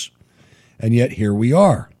release. And yet here we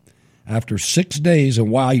are. After 6 days in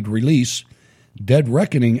wide release, Dead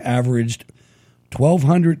Reckoning averaged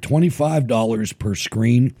 $1,225 per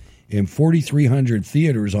screen in 4,300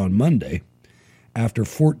 theaters on Monday. After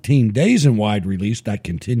 14 days in wide release, that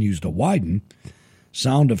continues to widen.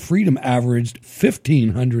 Sound of Freedom averaged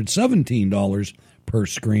 $1,517 per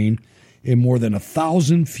screen in more than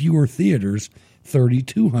 1,000 fewer theaters,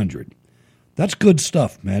 3,200. That's good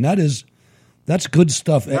stuff, man. That's good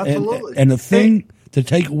stuff. Absolutely. And the thing to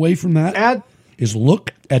take away from that is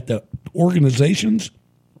look at the organizations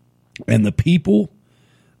and the people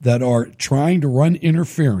that are trying to run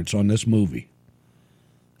interference on this movie.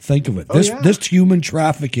 Think of it. This human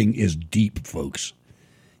trafficking is deep, folks.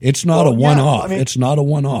 It's not a one-off. It's not a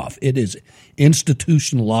one-off. It is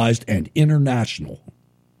institutionalized and international.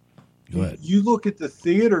 Go ahead. You look at the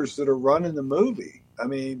theaters that are running the movie. I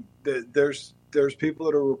mean, there's people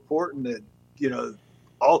that are reporting that,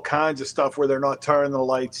 all kinds of stuff where they're not turning the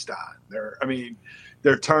lights down.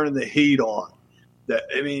 They're turning the heat on.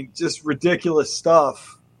 Just ridiculous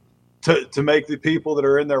stuff to make the people that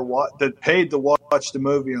are in there that paid to watch the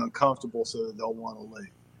movie uncomfortable, so that they'll want to leave.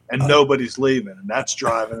 And nobody's leaving, and that's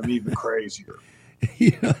driving them even crazier.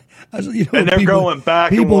 And they're going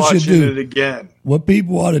back and watching it again. What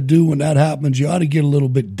people ought to do when that happens, you ought to get a little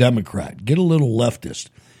bit Democrat, get a little leftist.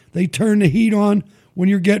 They turn the heat on when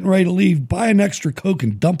you're getting ready to leave. Buy an extra Coke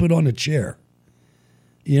and dump it on a chair.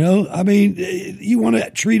 You want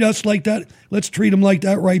to treat us like that? Let's treat them like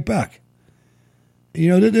that right back.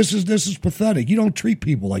 This is pathetic. You don't treat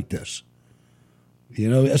people like this.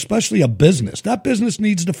 Especially a business. That business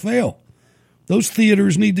needs to fail. Those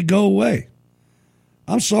theaters need to go away.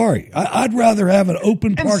 I'm sorry. I'd rather have an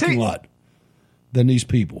open parking lot than these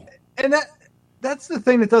people. And that's the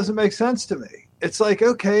thing that doesn't make sense to me. It's like,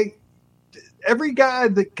 okay, every guy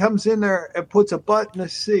that comes in there and puts a butt in a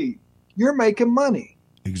seat, you're making money.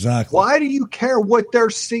 Exactly. Why do you care what they're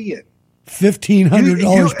seeing?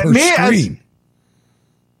 $1,500 per screen.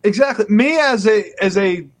 Exactly. Me as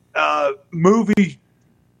a movie,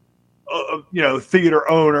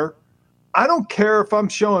 theater owner, I don't care if I'm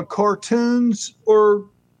showing cartoons or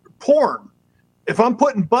porn. If I'm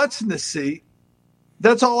putting butts in the seat,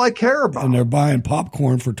 that's all I care about. And they're buying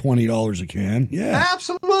popcorn for $20 a can. Yeah,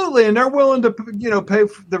 absolutely. And they're willing to, pay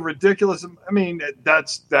for the ridiculous.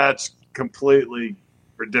 That's completely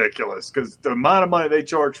ridiculous, because the amount of money they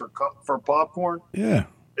charge for popcorn. Yeah,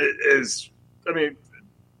 is.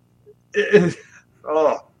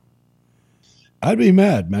 I'd be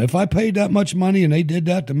mad, man. If I paid that much money and they did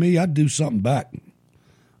that to me, I'd do something back.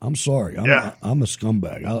 I'm sorry. I'm a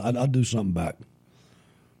scumbag. I'll do something back.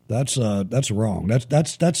 That's wrong.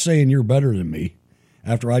 That's saying you're better than me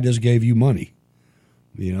after I just gave you money.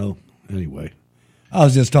 Anyway. I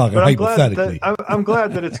was just talking hypothetically. I'm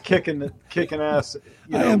glad that it's kicking ass.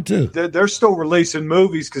 I am too. They're still releasing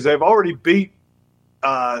movies because they've already beat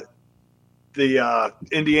the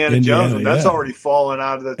Indiana Jones, and that's already fallen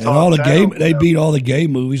out of the top. And all the gay, they beat all the gay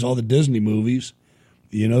movies, all the Disney movies.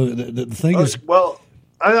 The thing is, well,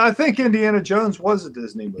 I think Indiana Jones was a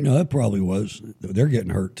Disney movie. No, it probably was. They're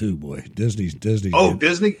getting hurt too, boy. Disney. Oh,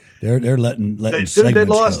 Disney. They're letting. They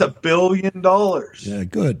lost $1 billion. Yeah,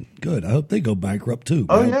 good. I hope they go bankrupt too.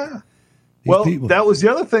 Oh yeah. That was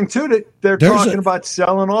the other thing too. That they're talking about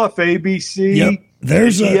selling off ABC. Yep.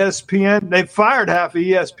 There's ESPN. They fired half of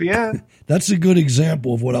ESPN. That's a good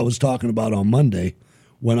example of what I was talking about on Monday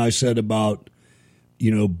when I said about,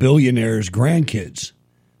 billionaires' grandkids.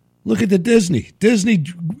 Look at the Disney. Disney,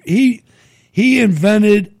 he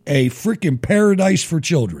invented a freaking paradise for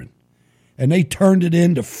children, and they turned it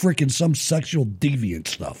into freaking some sexual deviant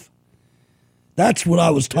stuff. That's what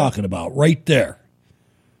I was talking about right there.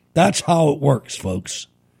 That's how it works, folks.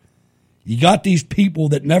 You got these people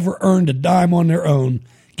that never earned a dime on their own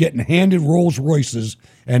getting handed Rolls Royces,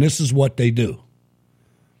 and this is what they do.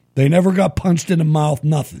 They never got punched in the mouth,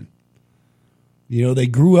 nothing. They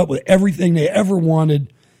grew up with everything they ever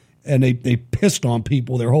wanted, and they pissed on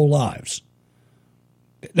people their whole lives.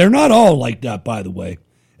 They're not all like that, by the way.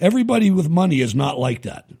 Everybody with money is not like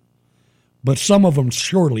that. But some of them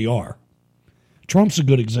surely are. Trump's a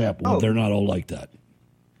good example. They're not all like that.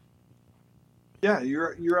 Yeah,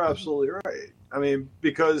 you're absolutely right.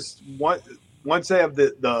 Because once they have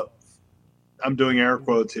the I'm doing air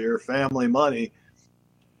quotes here, family money.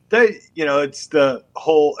 They, it's the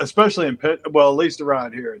whole, especially in Pitt. Well, at least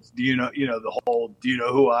around here, it's do you know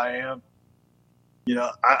who I am?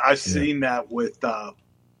 I've seen that with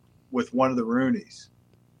one of the Roonies.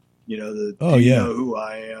 Do you know who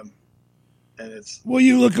I am? And it's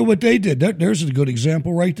you look at what they did. There's a good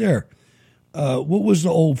example right there. What was the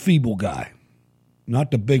old feeble guy?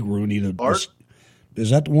 Not the big Rooney. Is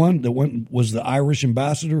that the one? The one was the Irish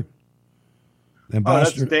ambassador. Oh,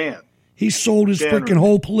 that's Dan. He sold his freaking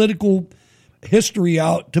whole political history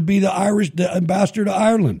out to be the ambassador to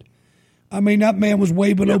Ireland. I mean, that man was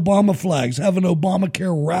waving Obama flags, having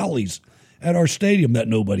Obamacare rallies at our stadium that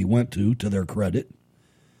nobody went to their credit.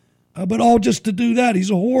 But all just to do that.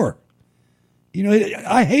 He's a whore.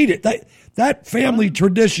 I hate it. That family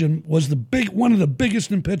tradition was one of the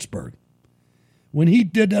biggest in Pittsburgh. When he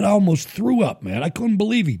did that, I almost threw up, man. I couldn't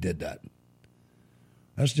believe he did that.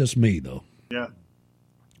 That's just me, though. Yeah.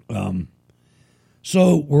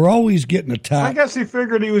 So we're always getting attacked. I guess he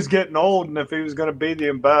figured he was getting old, and if he was going to be the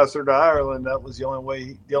ambassador to Ireland, that was the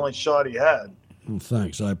only shot he had. Well,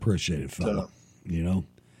 thanks. I appreciate it, fella. Yeah.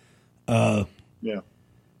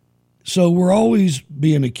 So we're always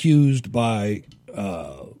being accused by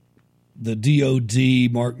the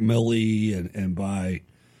DOD, Mark Milley, and by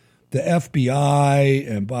the FBI,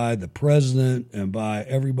 and by the president, and by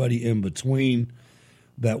everybody in between,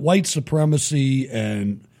 that white supremacy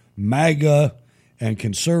and MAGA and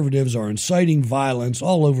conservatives are inciting violence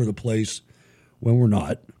all over the place when we're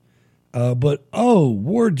not. But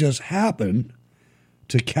war just happened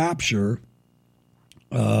to capture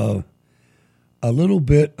a little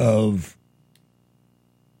bit of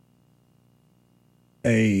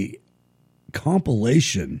a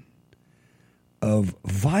compilation of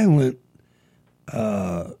violent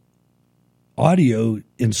audio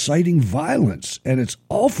inciting violence, and it's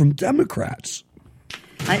all from Democrats.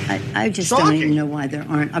 I just don't even know why there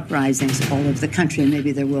aren't uprisings all over the country, and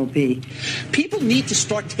maybe there will be. People need to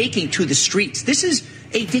start taking to the streets. This is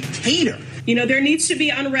a dictator. There needs to be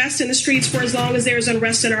unrest in the streets for as long as there's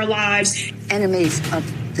unrest in our lives. Enemies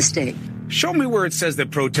of the state. Show me where it says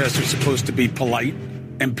that protests are supposed to be polite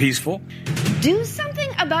and peaceful. Do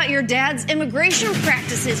something about your dad's immigration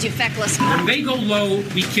practices, you feckless. When they go low,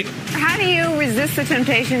 we kick. How do you resist the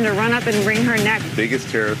temptation to run up and wring her neck? The biggest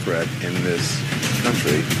terror threat in this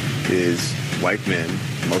country is white men,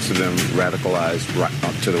 most of them radicalized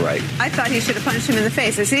up to the right. I thought he should have punched him in the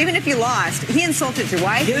face. I said, even if you lost, he insulted your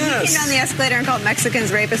wife. Yes. He came down the escalator and called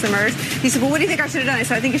Mexicans rapists and murderers. He said, well, what do you think I should have done? I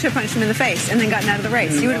said, I think you should have punched him in the face and then gotten out of the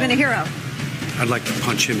race. You would have been a hero. I'd like to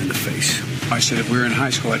punch him in the face. I said if we were in high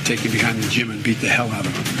school, I'd take him behind the gym and beat the hell out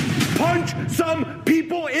of him. Punch some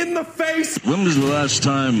people in the face! When was the last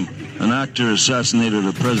time an actor assassinated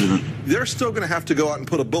a president? They're still going to have to go out and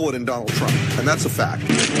put a bullet in Donald Trump, and that's a fact.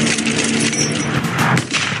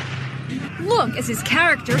 Look as his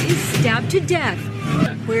character is stabbed to death.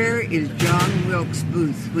 Where is John Wilkes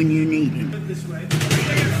Booth when you need him?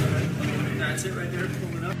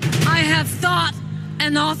 I have thought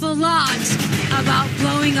an awful lot about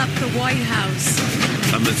blowing up the White House.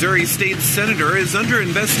 A Missouri state senator is under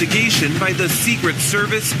investigation by the Secret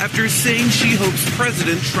Service after saying she hopes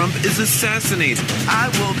President Trump is assassinated. I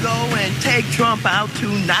will go and take Trump out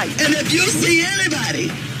tonight. And if you see anybody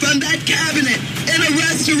from that cabinet in a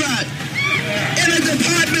restaurant, in a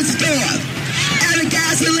department store, at a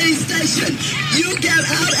gasoline station, you get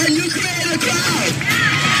out and you create a crowd.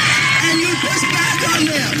 And you push back on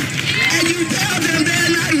them. And you tell them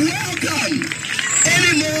they're not welcome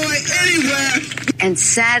anymore, anywhere. And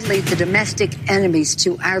sadly, the domestic enemies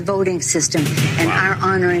to our voting system and our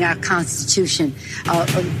honoring our Constitution are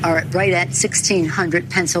right at 1600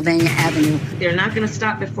 Pennsylvania Avenue. They're not going to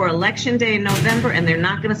stop before Election Day in November, and they're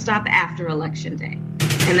not going to stop after Election Day.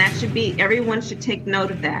 And that should be, everyone should take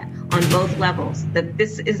note of that on both levels, that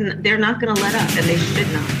this isn't, they're not going to let up, and they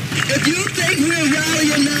should not. If you think we're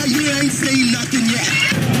rallying now, you ain't seen nothing yet.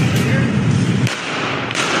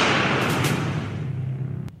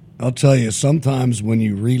 I'll tell you, sometimes when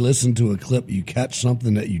you re-listen to a clip, you catch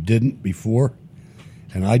something that you didn't before,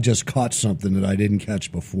 and I just caught something that I didn't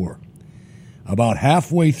catch before. About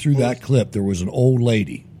halfway through that clip, there was an old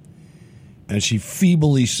lady, and she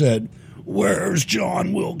feebly said, "Where's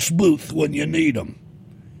John Wilkes Booth when you need him?"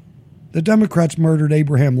 The Democrats murdered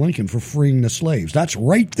Abraham Lincoln for freeing the slaves. That's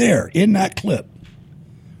right there in that clip.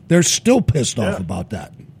 They're still pissed off about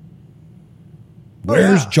that.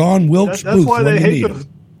 Where's John Wilkes Booth when you need him?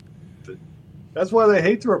 That's why they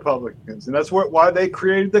hate the Republicans, and that's why they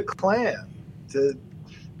created the Klan,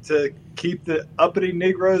 to keep the uppity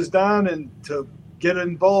Negroes down and to get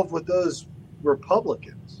involved with those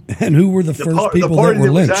Republicans. And who were the first people the party that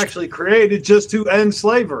were lynched? Was actually created just to end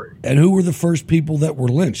slavery. And who were the first people that were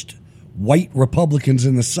lynched? White Republicans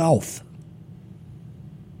in the South.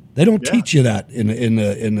 They don't teach you that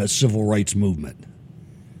in the civil rights movement.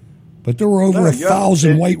 But there were over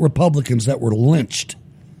 1,000 white Republicans that were lynched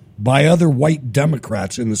by other white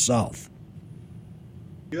Democrats in the South.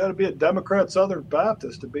 You got to be a Democrat Southern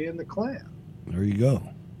Baptist to be in the Klan. There you go.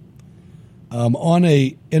 On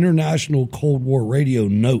a international Cold War radio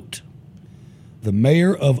note, the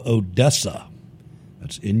mayor of Odessa,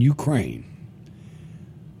 that's in Ukraine,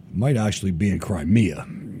 might actually be in Crimea,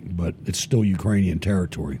 but it's still Ukrainian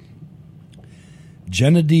territory.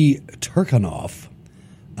 Gennady Turkhanov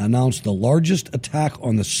announced the largest attack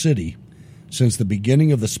on the city since the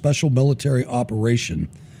beginning of the special military operation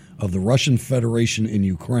of the Russian Federation in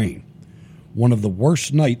Ukraine. One of the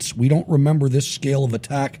worst nights. We don't remember this scale of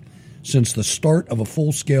attack since the start of a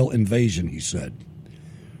full-scale invasion, he said.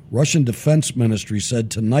 Russian Defense Ministry said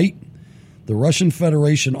tonight the Russian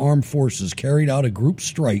Federation Armed Forces carried out a group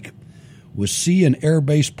strike with sea and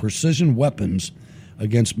air-based precision weapons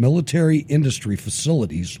against military industry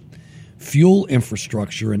facilities, fuel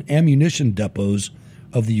infrastructure, and ammunition depots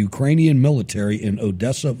of the Ukrainian military in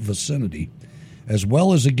Odessa vicinity, as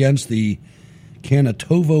well as against the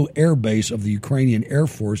Kanatovo Air Base of the Ukrainian Air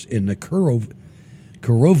Force in the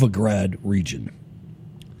Kirovograd region.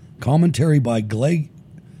 Commentary by Gleg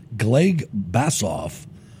Basov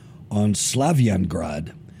on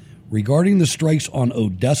Slavyangrad regarding the strikes on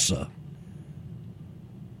Odessa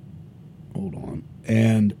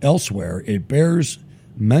and elsewhere, it bears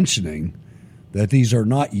mentioning that these are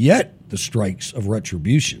not yet the strikes of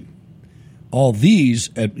retribution. All these,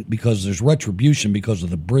 because there's retribution because of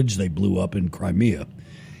the bridge they blew up in Crimea,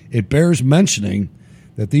 it bears mentioning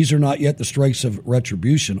that these are not yet the strikes of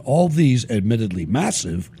retribution. All these, admittedly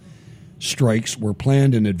massive, strikes were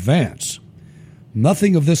planned in advance.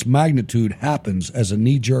 Nothing of this magnitude happens as a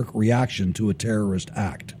knee-jerk reaction to a terrorist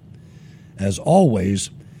act. As always,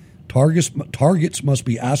 targets must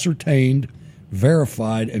be ascertained,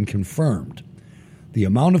 verified, and confirmed. The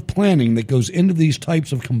amount of planning that goes into these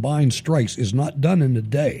types of combined strikes is not done in a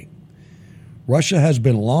day. Russia has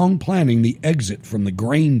been long planning the exit from the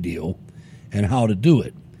grain deal and how to do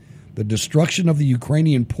it. The destruction of the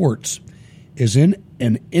Ukrainian ports is an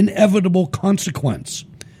inevitable consequence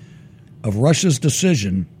of Russia's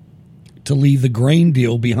decision to leave the grain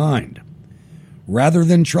deal behind. Rather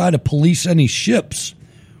than try to police any ships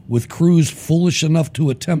with crews foolish enough to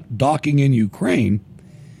attempt docking in Ukraine,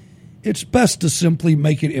 it's best to simply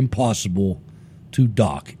make it impossible to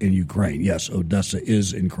dock in Ukraine. Yes, Odessa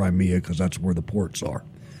is in Crimea because that's where the ports are.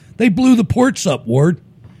 They blew the ports up, Ward.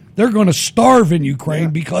 They're going to starve in Ukraine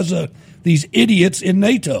because of these idiots in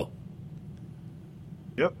NATO.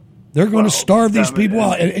 Yep. They're going to starve these people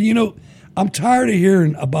out. And, you know, I'm tired of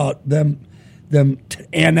hearing about them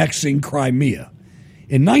annexing Crimea.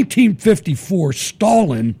 In 1954,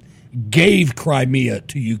 Stalin gave Crimea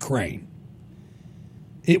to Ukraine.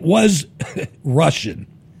 It was Russian.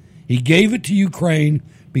 He gave it to Ukraine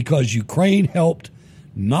because Ukraine helped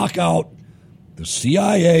knock out the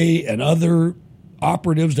CIA and other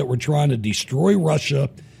operatives that were trying to destroy Russia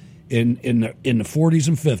in the 40s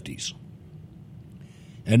and 50s.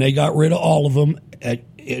 And they got rid of all of them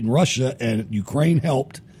in Russia, and Ukraine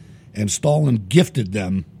helped, and Stalin gifted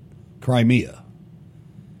them Crimea.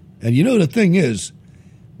 And you know, the thing is,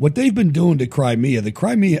 what they've been doing to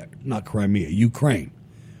Ukraine,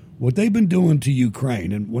 what they've been doing to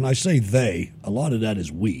Ukraine, and when I say they, a lot of that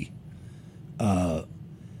is we.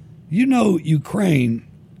 You know, Ukraine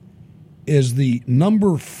is the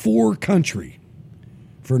number 4 country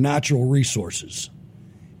for natural resources.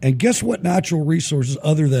 And guess what natural resources,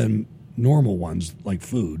 other than normal ones like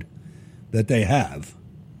food, that they have?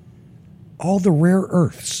 All the rare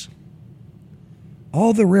earths.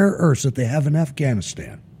 All the rare earths that they have in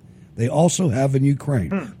Afghanistan, they also have in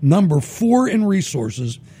Ukraine. Number 4 in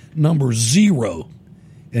resources, number 0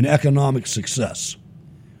 in economic success.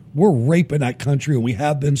 We're raping that country, and we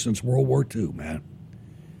have been since World War II, man.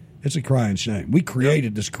 It's a crying shame. We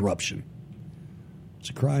created this corruption. It's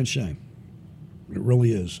a crying shame. It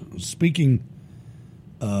really is. Speaking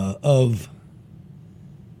of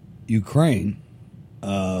Ukraine,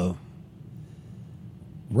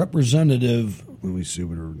 Representative, let me see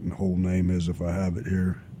what her whole name is if I have it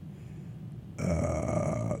here.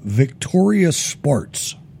 Victoria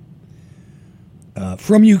Spartz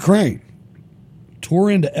from Ukraine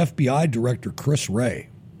tore into FBI Director Chris Wray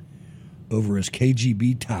over his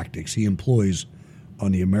KGB tactics he employs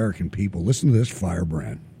on the American people. Listen to this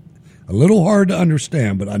firebrand. A little hard to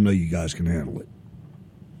understand, but I know you guys can handle it.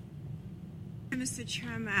 Mr.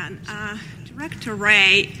 Chairman. Director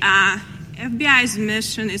Wray, FBI's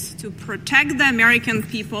mission is to protect the American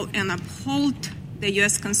people and uphold the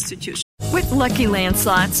U.S. Constitution. With Lucky Land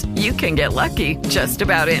Slots, you can get lucky just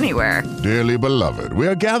about anywhere. Dearly beloved, we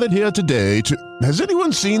are gathered here today to... Has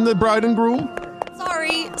anyone seen the bride and groom?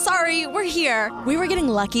 Sorry, we're here. We were getting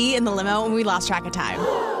lucky in the limo and we lost track of time.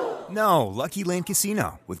 No, Lucky Land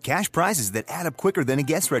Casino, with cash prizes that add up quicker than a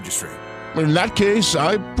guest registry. In that case,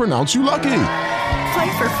 I pronounce you lucky.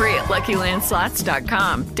 Play for free at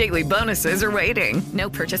LuckyLandSlots.com. Daily bonuses are waiting. No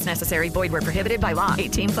purchase necessary. Void where prohibited by law.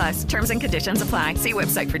 18+. Terms and conditions apply. See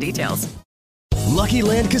website for details. Lucky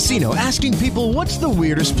Land Casino, asking people, what's the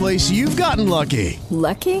weirdest place you've gotten lucky?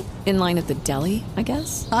 Lucky? In line at the deli, I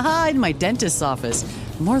guess? Aha, in my dentist's office.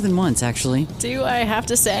 More than once, actually. Do I have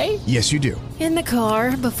to say? Yes, you do. In the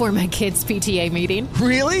car before my kids' PTA meeting.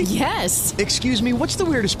 Really? Yes. Excuse me, what's the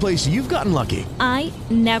weirdest place you've gotten lucky? I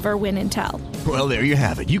never win and tell. Well, there you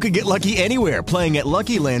have it. You can get lucky anywhere, playing at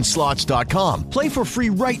LuckyLandSlots.com. Play for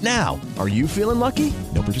free right now. Are you feeling lucky?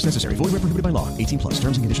 No purchase necessary. Void where prohibited by law. 18+.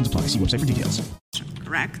 Terms and conditions apply. See website for details.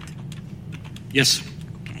 Correct? Yes.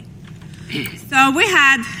 So we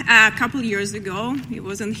had a couple years ago, it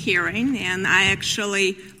was a hearing, and I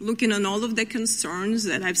actually, looking on all of the concerns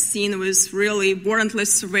that I've seen with really warrantless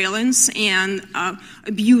surveillance and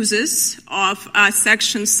abuses of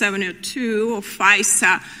Section 702 of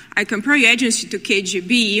FISA, I compare your agency to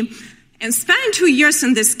KGB, and spending 2 years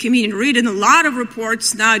in this committee, reading a lot of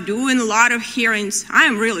reports now, doing a lot of hearings, I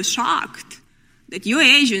am really shocked that your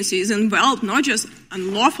agency is involved not just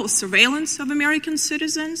unlawful surveillance of American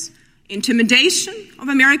citizens, intimidation of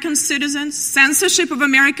American citizens, censorship of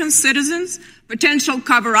American citizens, potential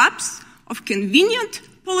cover-ups of convenient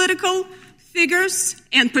political figures,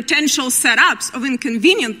 and potential setups of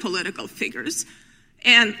inconvenient political figures.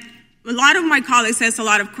 And a lot of my colleagues asked a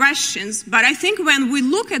lot of questions, but I think when we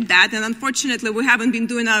look at that, and unfortunately we haven't been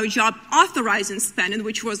doing our job authorizing spending,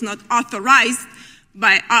 which was not authorized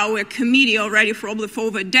by our committee already for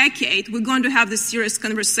over a decade, we're going to have this serious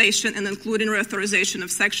conversation and including reauthorization of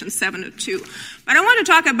Section 702. But I want to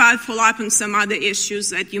talk about, follow up on some other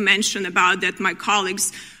issues that you mentioned about that my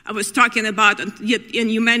colleagues was talking about, and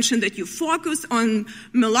you mentioned that you focus on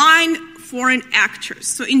malign foreign actors.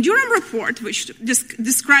 So in Durham report, which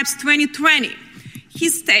describes 2020, he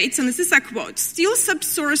states, and this is a quote, "Steele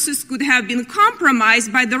subsources could have been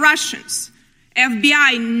compromised by the Russians.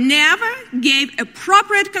 FBI never gave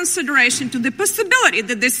appropriate consideration to the possibility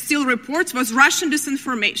that the Steele reports was Russian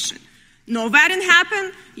disinformation. No vetting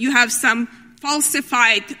happened. You have some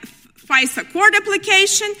falsified FISA court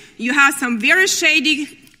application. You have some very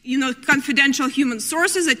shady, confidential human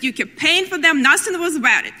sources that you kept paying for them. Nothing was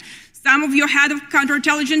vetted. Some of your head of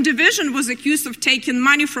counterintelligence division was accused of taking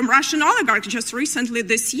money from Russian oligarchs just recently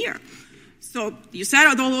this year. So you said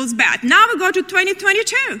it all was bad. Now we go to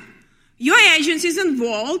 2022. Your agency is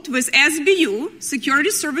involved with SBU,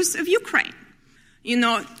 Security Service of Ukraine,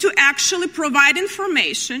 to actually provide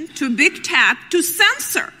information to big tech to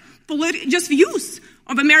censor just views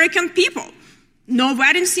of American people. No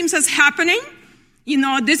vetting seems as happening.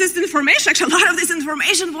 This is information. Actually, a lot of this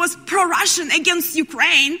information was pro-Russian against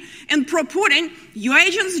Ukraine and pro-Putin. Your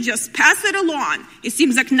agency just passed it along. It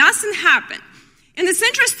seems like nothing happened. And it's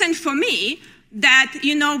interesting for me that,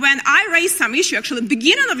 when I raised some issue, actually,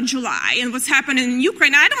 beginning of July, and what's happening in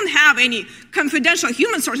Ukraine, I don't have any confidential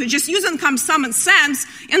human sources, just using common sense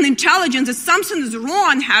and intelligence that something is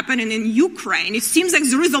wrong happening in Ukraine. It seems like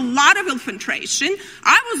there is a lot of infiltration.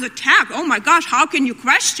 I was attacked. Oh my gosh, how can you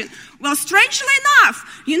question? Well, strangely enough,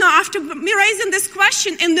 after me raising this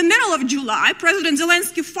question in the middle of July, President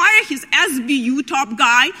Zelensky fired his SBU top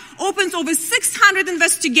guy, opens over 600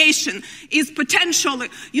 investigation is potential,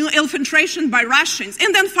 infiltration by Russians,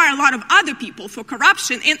 and then fire a lot of other people for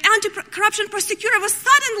corruption, and anti-corruption prosecutor was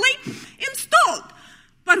suddenly installed.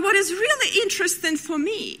 But what is really interesting for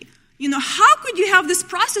me, how could you have these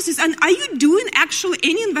processes, and are you doing actually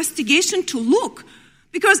any investigation to look?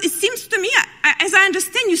 Because it seems to me, as I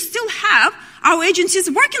understand, you still have our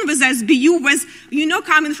agencies working with SBU, with,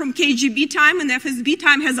 coming from KGB time and FSB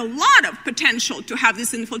time has a lot of potential to have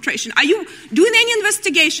this infiltration. Are you doing any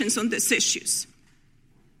investigations on these issues?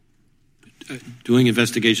 Doing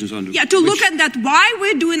investigations on... Yeah, to look at that, why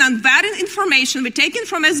we're doing unvetted information we're taking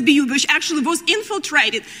from SBU, which actually was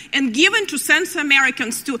infiltrated and given to censor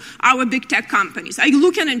Americans to our big tech companies. Are you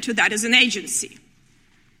looking into that as an agency?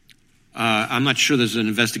 I'm not sure there's an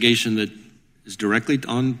investigation that is directly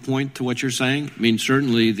on point to what you're saying. I mean,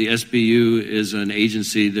 certainly the SBU is an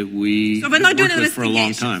agency that we we're not doing with for a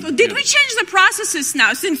long time. So did we change the processes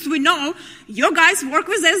now, since we know your guys work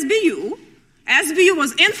with SBU, SBU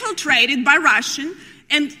was infiltrated by Russian,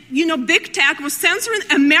 and, big tech was censoring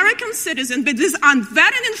American citizens with this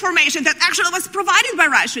unvetted information that actually was provided by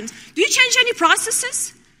Russians. Do you change any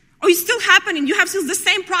processes? Or is it still happening? You have still the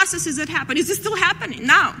same processes that happen. Is it still happening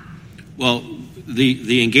now? Well,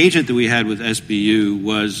 the engagement that we had with SBU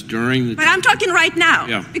was during the... But I'm talking right now.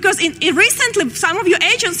 Yeah. Because recently, some of your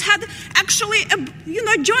agents had actually a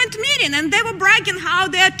joint meeting, and they were bragging how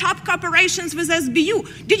they had top cooperations with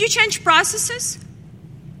SBU. Did you change processes?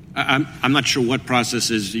 I'm not sure what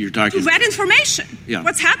processes you're talking about. To vet information. Yeah.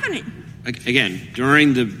 What's happening? Again,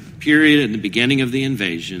 during the period at the beginning of the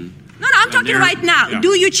invasion... No, I'm talking right now. Yeah.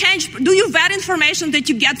 Do you vet information that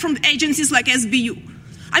you get from agencies like SBU?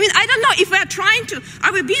 I mean, I don't know if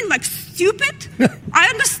are we being stupid? I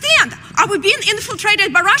understand. Are we being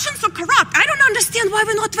infiltrated by Russians or corrupt? I don't understand why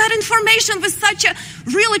we not vet information with such a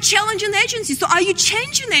really challenging agency. So are you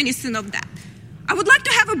changing anything of that? I would like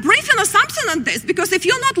to have a briefing or something on this, because if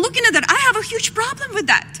you're not looking at that, I have a huge problem with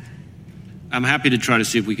that. I'm happy to try to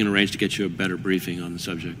see if we can arrange to get you a better briefing on the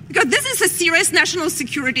subject. Because this is a serious national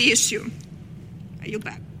security issue. Are you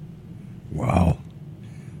back? Wow.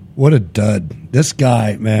 What a dud. This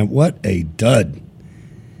guy, man, what a dud.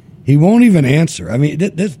 He won't even answer. I mean,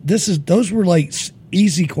 those were like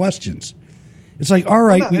easy questions. It's like, all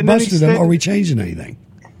right, we busted him. Are we changing anything?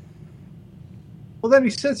 Well, then he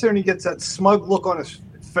sits there and he gets that smug look on his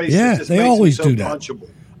face. Yeah, that just they makes always him so do that. punchable.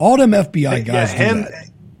 All them FBI guys do that.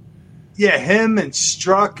 Yeah, him and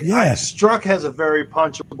Strzok. Yeah. Strzok has a very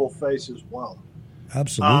punchable face as well.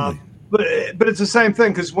 Absolutely. But it's the same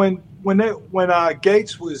thing, because when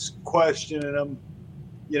Gates was questioning him,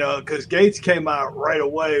 because Gates came out right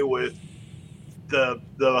away with the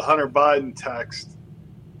Hunter Biden text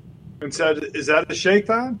and said, "Is that a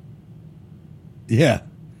shakedown?" Yeah.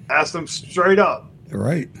 Asked him straight up.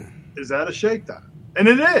 Right. Is that a shakedown? And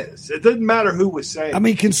it is. It doesn't matter who was saying. I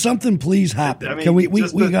mean, can something please happen? I mean, can we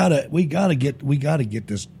gotta get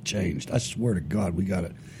this changed. I swear to God, we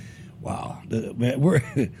gotta. Wow, man,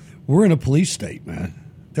 we're in a police state, man.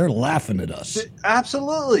 They're laughing at us.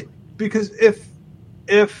 Absolutely, because if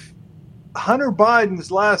Hunter Biden's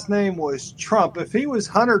last name was Trump, if he was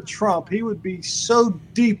Hunter Trump, he would be so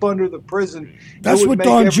deep under the prison. That's what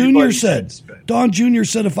Don Jr. said. Don Jr.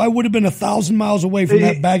 said, if I would have been 1,000 miles away from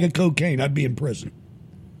that bag of cocaine, I'd be in prison.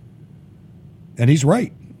 And he's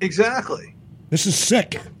right. Exactly. This is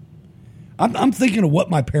sick. I'm thinking of what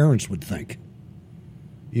my parents would think.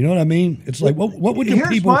 You know what I mean? It's like, what would the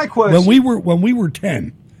people when we were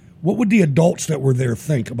 10? What would the adults that were there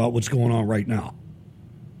think about what's going on right now?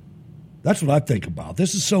 That's what I think about.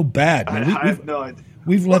 This is so bad. I have no idea.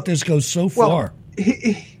 We've let this go so far.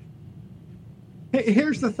 Here's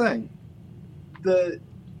the thing.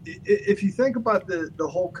 If you think about the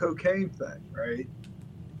whole cocaine thing, right?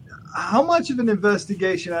 How much of an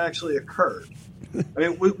investigation actually occurred? I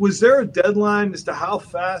mean, was there a deadline as to how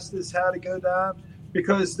fast this had to go down?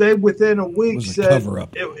 Because they, within a week, said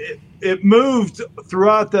it moved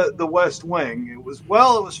throughout the West Wing. It was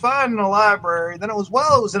fine in the library. Then it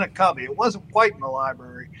was in a cubby. It wasn't quite in the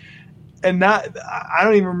library. And I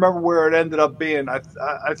don't even remember where it ended up being. I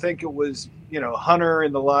think it was, Hunter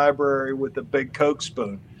in the library with the big Coke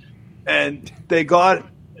spoon. And they got,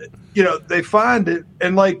 they find it.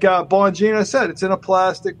 And like Bongino said, it's in a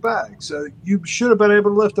plastic bag. So you should have been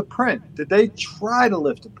able to lift a print. Did they try to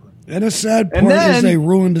lift a print? And the sad part is they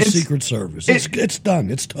ruined the Secret Service. It's done.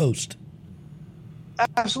 It's toast.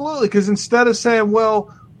 Absolutely, because instead of saying,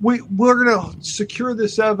 well, we're going to secure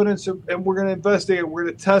this evidence and we're going to investigate, we're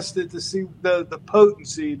going to test it to see the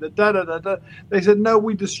potency, the da-da-da-da, they said, no,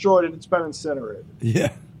 we destroyed it. It's been incinerated.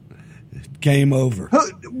 Yeah. Game over.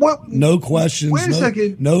 What? No questions. Wait a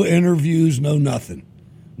second. No interviews, no nothing.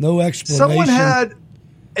 No explanation. Someone had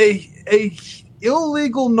a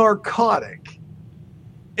illegal narcotic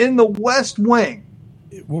in the West Wing.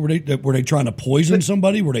 What were they trying to poison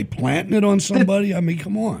somebody? Were they planting it on somebody? I mean,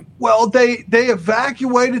 come on. Well, they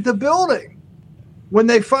evacuated the building. When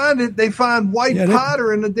they find it, they find white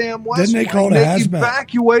powder in the damn West Wing. Didn't they call it a hazmat?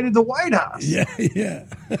 Evacuated the White House. Yeah.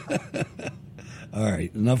 All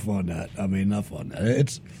right, enough on that. Enough on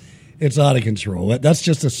that. It's out of control. That's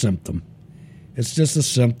just a symptom. It's just a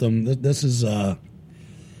symptom. This is, and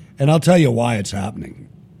I'll tell you why it's happening.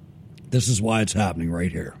 This is why it's happening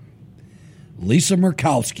right here. Lisa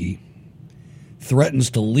Murkowski threatens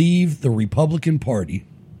to leave the Republican Party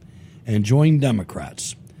and join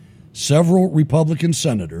Democrats. Several Republican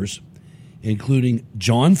senators, including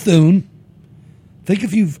John Thune. Think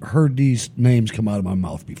if you've heard these names come out of my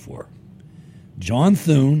mouth before. John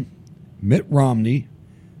Thune, Mitt Romney,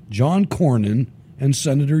 John Cornyn, and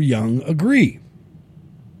Senator Young agree.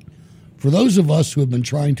 For those of us who have been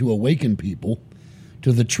trying to awaken people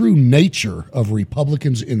to the true nature of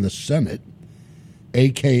Republicans in the Senate,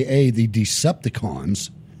 a.k.a. the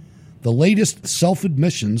Decepticons, the latest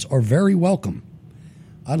self-admissions are very welcome.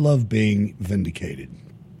 I love being vindicated.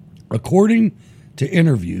 According to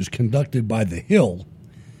interviews conducted by The Hill,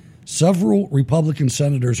 several Republican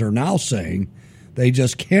senators are now saying they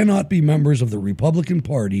just cannot be members of the Republican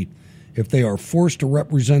Party if they are forced to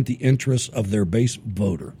represent the interests of their base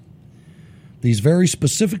voter. These very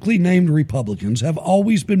specifically named Republicans have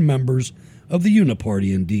always been members of the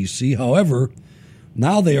Uniparty in D.C. However,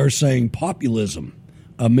 now they are saying populism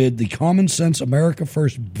amid the common sense America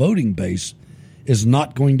First voting base is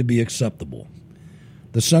not going to be acceptable.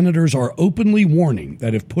 The senators are openly warning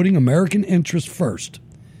that if putting American interests first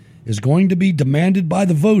is going to be demanded by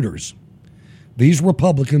the voters, these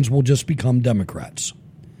Republicans will just become Democrats.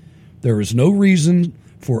 There is no reason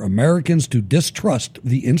for Americans to distrust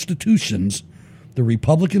the institutions the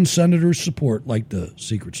Republican senators support, like the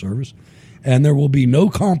Secret Service, and there will be no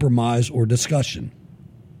compromise or discussion.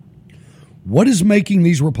 What is making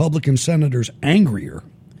these Republican senators angrier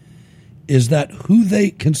is that who they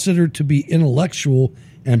consider to be intellectual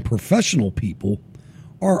and professional people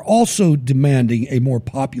are also demanding a more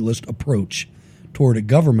populist approach toward a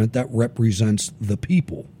government that represents the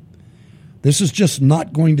people. This is just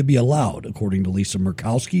not going to be allowed, according to Lisa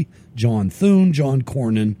Murkowski, John Thune, John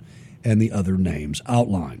Cornyn, and the other names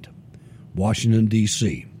outlined. Washington,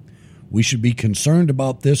 D.C. We should be concerned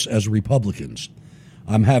about this as Republicans.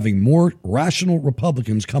 I'm having more rational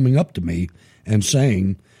Republicans coming up to me and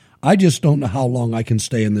saying, I just don't know how long I can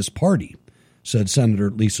stay in this party, said Senator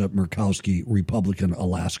Lisa Murkowski, Republican,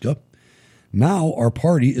 Alaska. Now our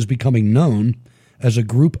party is becoming known as a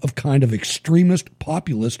group of kind of extremist,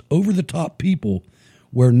 populist, over-the-top people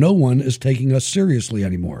where no one is taking us seriously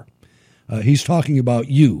anymore. He's talking about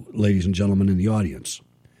you, ladies and gentlemen, in the audience.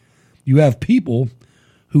 You have people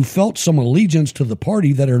who felt some allegiance to the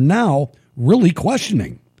party that are now really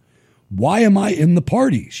questioning, why am I in the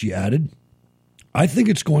party, she added. I think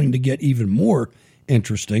it's going to get even more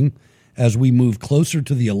interesting as we move closer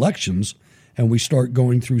to the elections and we start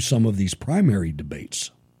going through some of these primary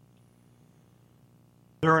debates.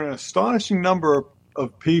 There are an astonishing number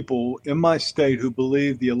of people in my state who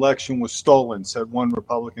believe the election was stolen, said one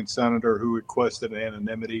Republican senator who requested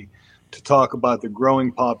anonymity to talk about the growing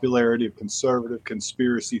popularity of conservative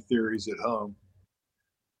conspiracy theories at home.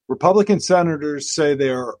 Republican senators say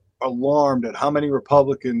they are alarmed at how many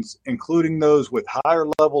Republicans, including those with higher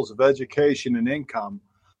levels of education and income,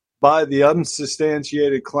 buy the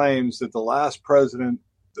unsubstantiated claims that the last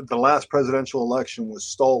presidential election was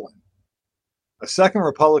stolen. A second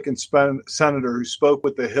Republican senator who spoke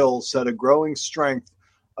with The Hill said a growing strength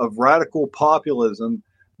of radical populism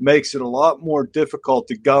makes it a lot more difficult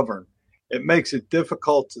to govern. It makes it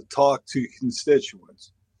difficult to talk to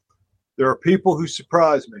constituents. There are people who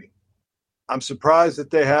surprise me. I'm surprised that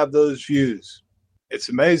they have those views. It's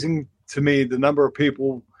amazing to me the number of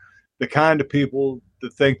people, the kind of people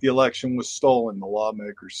that think the election was stolen, the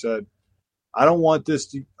lawmaker said. I don't want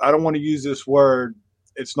to use this word.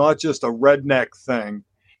 It's not just a redneck thing.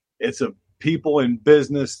 It's a people in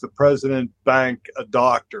business, the president, bank, a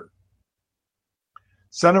doctor.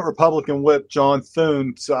 Senate Republican Whip John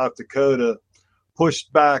Thune, South Dakota,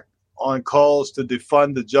 pushed back on calls to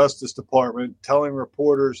defund the Justice Department, telling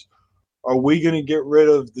reporters, are we going to get rid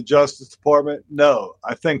of the Justice Department? No,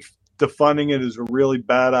 I think defunding it is a really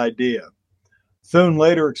bad idea. Thune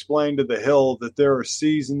later explained to The Hill that there are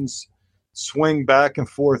seasons swing back and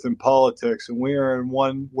forth in politics, and we are in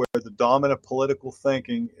one where the dominant political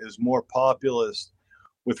thinking is more populist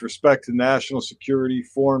with respect to national security,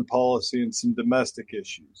 foreign policy, and some domestic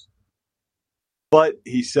issues. But,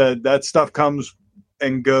 he said, that stuff comes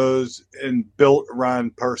and goes and built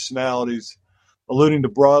around personalities, alluding to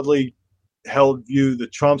broadly held view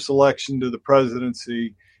that Trump's election to the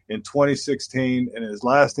presidency in 2016 and his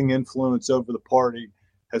lasting influence over the party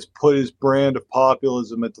has put his brand of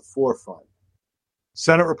populism at the forefront.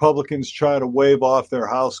 Senate Republicans try to wave off their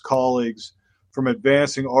House colleagues from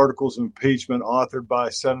advancing articles of impeachment authored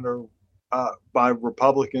by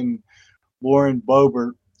Republican Lauren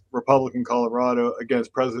Boebert, Republican Colorado,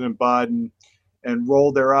 against President Biden, and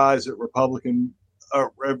roll their eyes at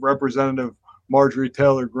Representative Marjorie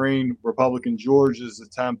Taylor Greene, Republican Georgia's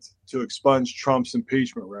attempt to expunge Trump's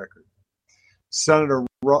impeachment record. Senator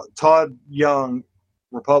Todd Young,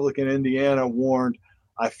 Republican Indiana, warned,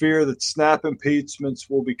 I fear that snap impeachments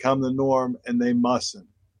will become the norm, and they mustn't.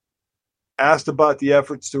 Asked about the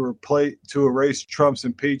efforts to erase Trump's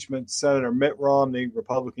impeachment, Senator Mitt Romney,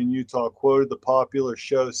 Republican Utah, quoted the popular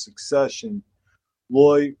show Succession,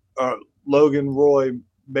 Logan Roy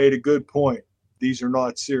made a good point. These are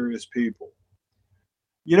not serious people.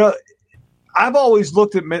 You know, I've always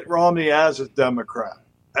looked at Mitt Romney as a Democrat,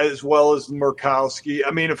 as well as Murkowski.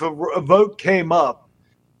 I mean, if a vote came up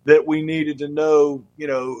that we needed to know,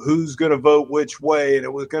 who's going to vote which way, and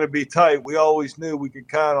it was going to be tight, we always knew we could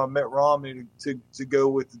count on Mitt Romney to go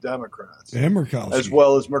with the Democrats. And Murkowski. As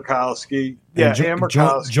well as Murkowski. And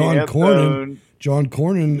Murkowski. John Cornyn. John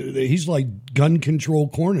Cornyn, he's like gun control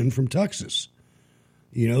Cornyn from Texas.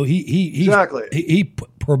 Exactly. He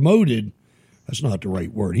promoted, that's not the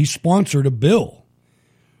right word, he sponsored a bill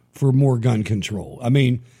for more gun control. I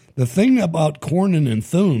mean, the thing about Cornyn and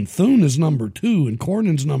Thune is number 2 and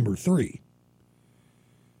Cornyn's number 3.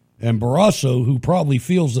 And Barrasso, who probably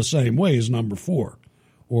feels the same way, is number 4,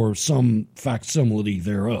 or some facsimile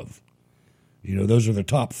thereof. Those are the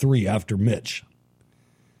top 3 after Mitch.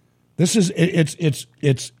 This is,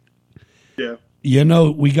 it's yeah.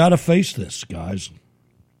 We got to face this, guys.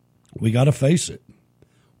 We got to face it.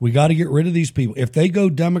 We got to get rid of these people. If they go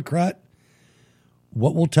Democrat,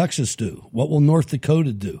 what will Texas do? What will North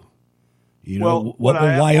Dakota do? What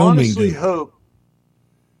will Wyoming do?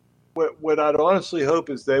 What I'd honestly hope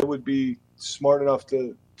is they would be smart enough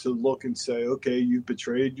to look and say, okay, you've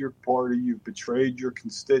betrayed your party, you've betrayed your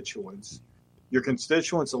constituents. Your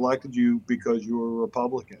constituents elected you because you were a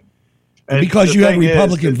Republican. And because you had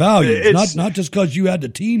Republican values, not just because you had the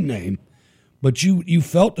team name, but you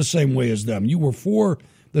felt the same way as them. You were for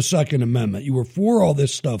the Second Amendment. You were for all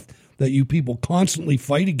this stuff that you people constantly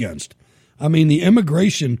fight against. I mean, the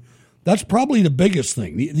immigration, that's probably the biggest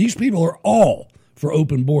thing. These people are all for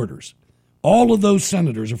open borders. All of those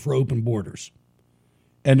senators are for open borders.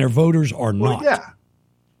 And their voters are not. Yeah.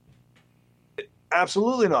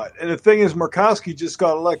 Absolutely not. And the thing is, Murkowski just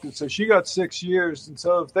got elected, so she got 6 years. And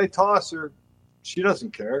so if they toss her, she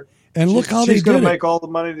doesn't care. And look how they did it. She's going to make all the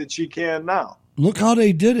money that she can now. Look how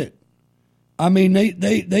they did it. I mean,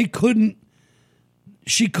 they couldn't.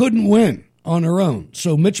 She couldn't win on her own.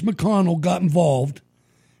 So Mitch McConnell got involved,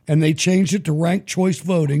 and they changed it to ranked choice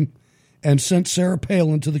voting, and sent Sarah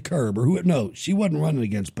Palin to the curb. No, she wasn't running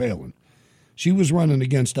against Palin. She was running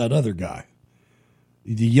against that other guy,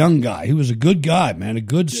 the young guy. He was a good guy, man, a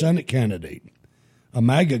good Senate candidate, a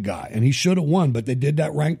MAGA guy, and he should have won. But they did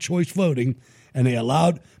that ranked choice voting, and they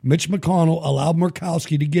allowed Mitch McConnell, allowed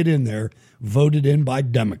Murkowski to get in there, voted in by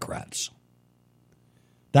Democrats.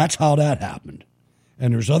 That's how that happened.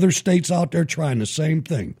 And there's other states out there trying the same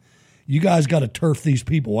thing. You guys got to turf these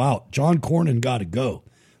people out. John Cornyn got to go.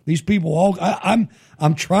 These people all.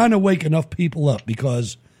 I'm trying to wake enough people up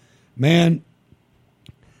because, man,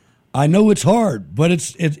 I know it's hard, but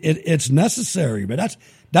it's necessary. But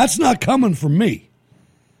that's not coming from me.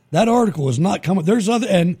 That article is not coming. There's other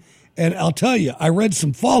and I'll tell you, I read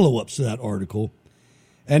some follow-ups to that article,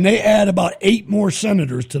 and they add about 8 more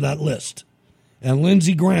senators to that list, and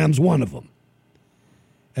Lindsey Graham's one of them.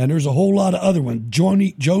 And there's a whole lot of other ones.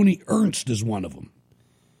 Joni Ernst is one of them.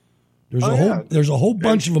 There's a whole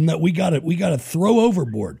bunch of them that we gotta throw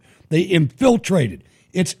overboard. They infiltrated.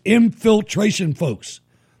 It's infiltration, folks.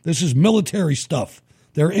 This is military stuff.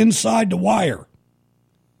 They're inside the wire.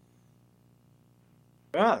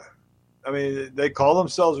 Yeah. I mean, they call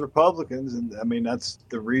themselves Republicans, and I mean that's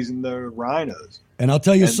the reason they're rhinos. And I'll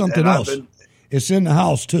tell you something else. It's in the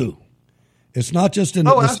House too. It's not just in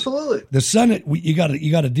absolutely. The Senate. You got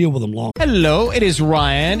to deal with them long. Hello, it is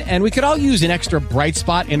Ryan, and we could all use an extra bright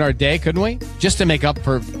spot in our day, couldn't we? Just to make up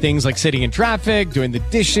for things like sitting in traffic, doing the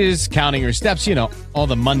dishes, counting your steps, all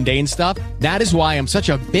the mundane stuff. That is why I'm such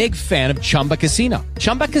a big fan of Chumba Casino.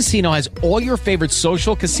 Chumba Casino has all your favorite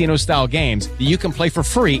social casino-style games that you can play for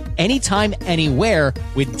free anytime, anywhere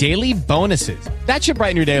with daily bonuses. That should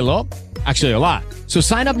brighten your day a little. Actually, a lot. So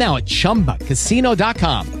sign up now at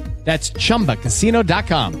ChumbaCasino.com. That's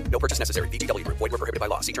ChumbaCasino.com. No purchase necessary. VGW Group. Void where prohibited by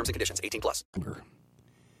law. See terms and conditions. 18+.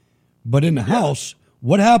 But in the House,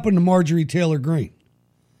 what happened to Marjorie Taylor Greene?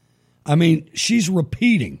 I mean, she's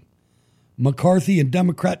repeating McCarthy and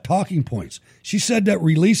Democrat talking points. She said that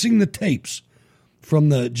releasing the tapes from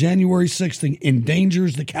the January 6th thing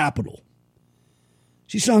endangers the Capitol.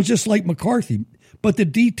 She sounds just like McCarthy, but the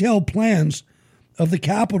detailed plans of the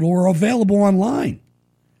Capitol are available online.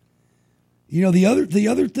 The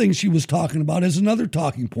other thing she was talking about is another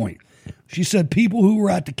talking point. She said people who were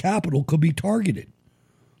at the Capitol could be targeted.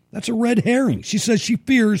 That's a red herring. She says she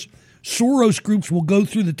fears Soros groups will go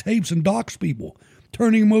through the tapes and dox people,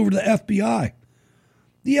 turning them over to the FBI.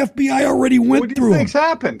 The FBI already went through them. What do you think's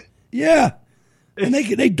happened? Yeah. And they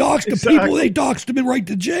doxed the people. They doxed them right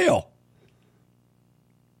to jail.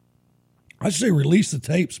 I say release the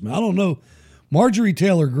tapes, man. I don't know. Marjorie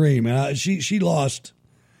Taylor Greene, man, she lost.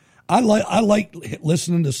 I like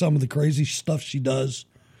listening to some of the crazy stuff she does,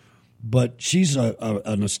 but she's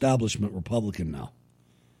an establishment Republican now.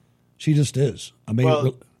 She just is. I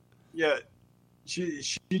mean, yeah, she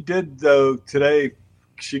did though today.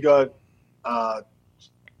 She got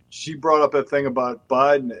she brought up a thing about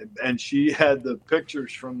Biden, and she had the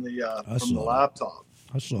pictures from the laptop.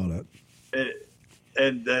 I saw that.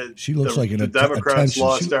 And she looks like the Democrats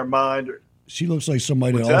lost their mind. She looks like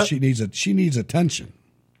somebody What's she needs attention.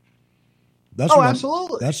 That's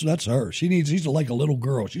absolutely. That's her. She's like a little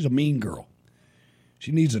girl. She's a mean girl.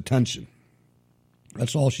 She needs attention.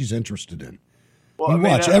 That's all she's interested in. Well,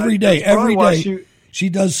 watch every day. Every day she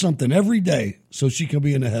does something every day so she can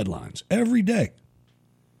be in the headlines every day.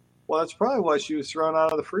 Well, that's probably why she was thrown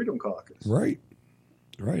out of the Freedom Caucus. Right.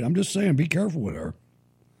 I'm just saying, be careful with her.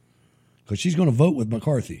 Because she's going to vote with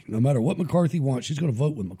McCarthy. No matter what McCarthy wants, she's going to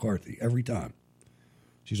vote with McCarthy every time.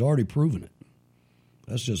 She's already proven it.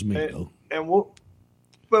 That's just me, though.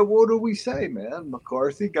 But what do we say, man?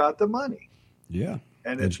 McCarthy got the money. Yeah.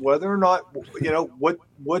 And it's whether or not, what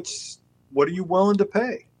are you willing to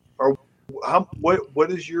pay? Or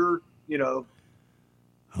what is your,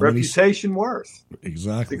 reputation worth?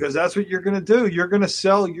 Exactly. Because that's what you're going to do. You're going to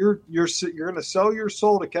sell you're going to sell your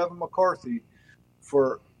soul to Kevin McCarthy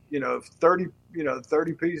for 30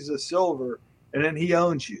 pieces of silver, and then he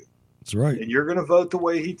owns you. That's right. And you're going to vote the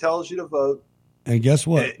way he tells you to vote. And guess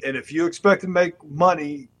what? And if you expect to make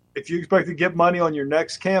money, if you expect to get money on your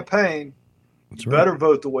next campaign, you better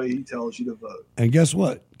vote the way he tells you to vote. And guess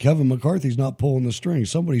what? Kevin McCarthy's not pulling the strings.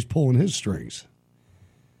 Somebody's pulling his strings.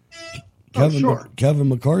 Kevin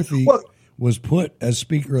McCarthy was put as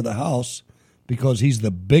Speaker of the House because he's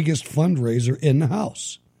the biggest fundraiser in the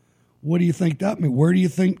House. What do you think that means? Where do you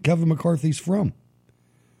think Kevin McCarthy's from?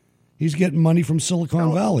 He's getting money from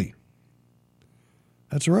Silicon Valley.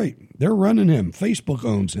 That's right. They're running him. Facebook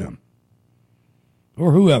owns him.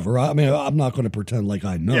 Or whoever. I mean, I'm not going to pretend like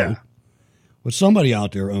I know. Yeah. But somebody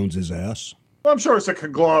out there owns his ass. Well, I'm sure it's a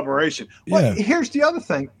conglomeration. Well, here's the other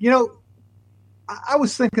thing. I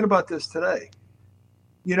was thinking about this today.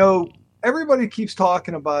 Everybody keeps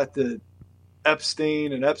talking about the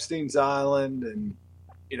Epstein and Epstein's Island and,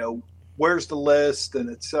 where's the list and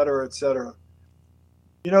et cetera, et cetera.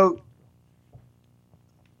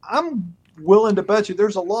 I'm willing to bet you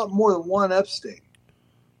there's a lot more than one Epstein.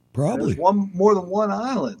 Probably. There's more than one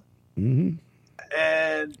island. Mm-hmm.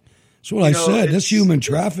 And that's what I said. This human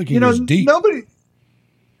trafficking is deep.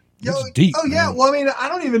 It's deep. Oh, yeah. Man. Well, I mean, I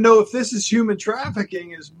don't even know if this is human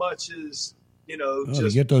trafficking as much as, just to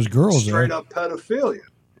get those girls straight up pedophilia.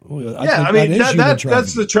 Well, I mean,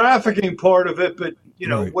 that's the trafficking part of it, but,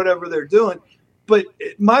 whatever they're doing. But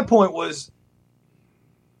my point was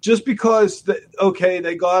just because,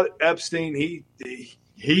 they got Epstein,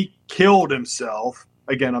 he killed himself.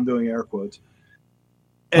 Again, I'm doing air quotes.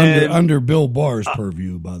 Under Bill Barr's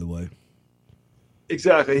purview, by the way.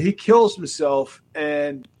 Exactly. He kills himself,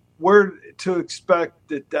 and we're to expect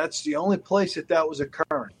that that's the only place that was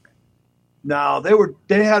occurring. Now,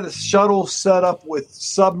 they had a shuttle set up with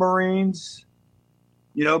submarines,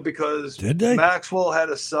 because Maxwell had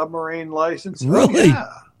a submarine license. Really? Oh,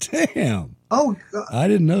 yeah. Damn. Oh, God. I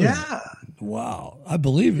didn't know that. Yeah. Wow. I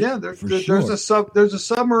believe it. Yeah, there's a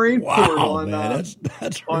submarine port on that's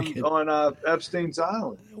on Epstein's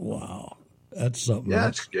Island. Wow. That's something.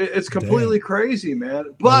 Yeah, it's completely crazy,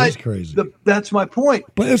 man. But it's crazy. That's my point.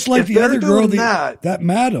 But it's like the other girl, that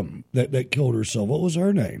madam that killed herself. What was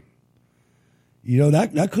her name?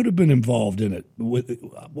 That could have been involved in it.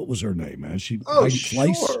 What was her name, man?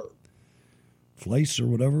 Fleiss or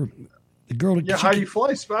whatever. The girl. Heidi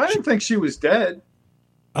Fleiss. But I didn't think she was dead.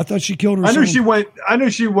 I thought she killed herself. I knew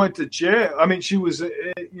she went to jail. I mean, she was.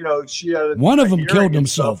 She had. One of them killed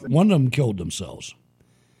himself. One of them killed themselves.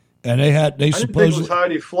 And they supposedly. I think it was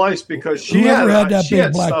Heidi Fleiss because she had that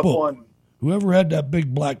big black book. Whoever had that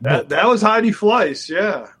big black book. That was Heidi Fleiss,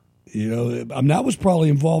 yeah. That was probably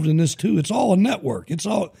involved in this too. It's all a network. It's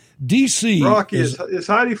all DC. Rocky, is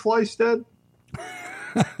Heidi Fleiss dead?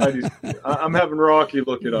 I'm having Rocky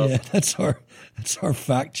look it up. Yeah, that's our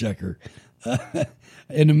fact checker.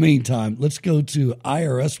 In the meantime, let's go to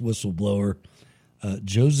IRS whistleblower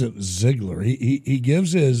Joseph Ziegler. He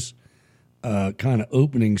gives his kind of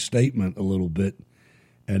opening statement a little bit,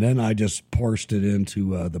 and then I just parsed it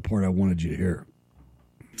into the part I wanted you to hear.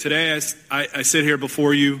 Today, I sit here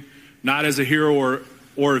before you not as a hero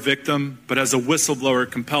or a victim, but as a whistleblower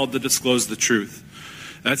compelled to disclose the truth.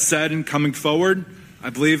 That said, in coming forward, I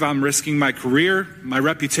believe I'm risking my career, my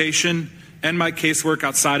reputation, and my casework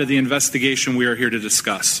outside of the investigation we are here to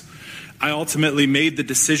discuss. I ultimately made the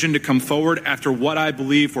decision to come forward after what I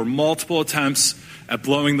believe were multiple attempts at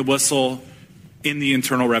blowing the whistle in the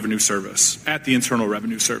Internal Revenue Service, at the Internal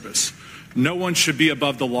Revenue Service. No one should be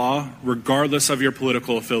above the law, regardless of your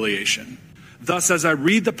political affiliation. Thus, as I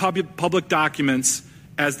read the public documents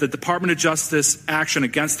as the Department of Justice action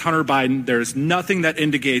against Hunter Biden, there is nothing that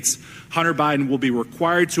indicates Hunter Biden will be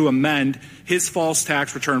required to amend his false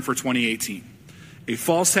tax return for 2018. A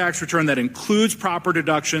false tax return that includes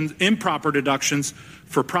improper deductions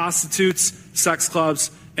for prostitutes, sex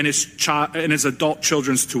clubs, and his adult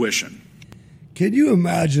children's tuition. Can you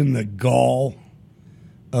imagine the gall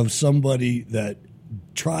of somebody that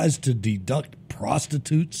tries to deduct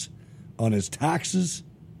prostitutes on his taxes?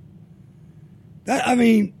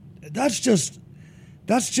 That's just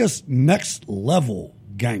next level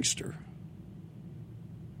gangster.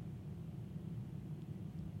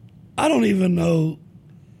 I don't even know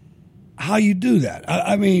how you do that.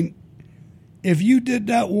 I mean, if you did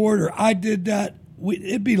that, Ward, or I did that,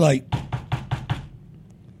 it'd be like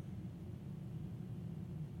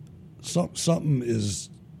something is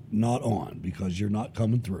not on because you're not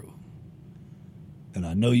coming through. And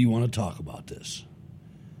I know you want to talk about this.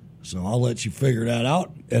 So I'll let you figure that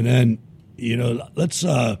out. And then, let's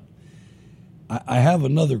I have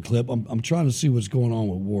another clip. I'm trying to see what's going on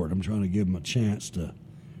with Ward. I'm trying to give him a chance to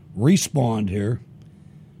respond here.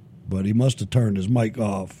 But he must have turned his mic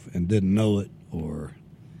off and didn't know it, or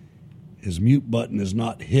his mute button is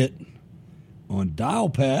not hit on dial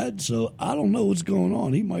pad, so I don't know what's going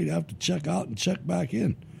on. He might have to check out and check back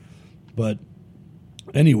in. But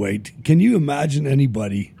anyway, can you imagine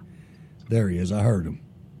anybody? There he is. I heard him.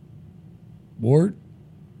 Ward?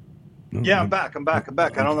 No, yeah, I'm back.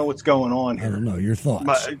 I don't know what's going on here. I don't know. Your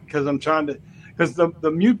thoughts? Because I'm trying to, because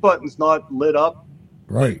the mute button's not lit up.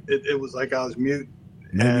 Right. It was like I was mute.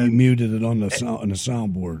 Maybe you muted it on the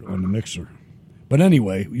soundboard on the mixer. But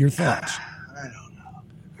anyway, your thoughts? I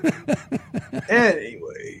don't know.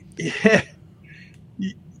 Anyway, yeah.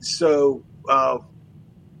 So I'm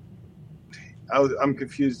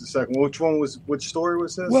confused a second. Which story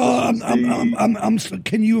was this? Well,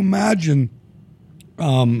 can you imagine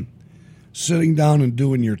sitting down and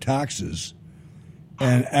doing your taxes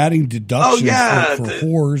and adding deductions for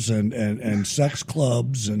whores and sex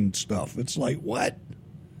clubs and stuff? It's like, what?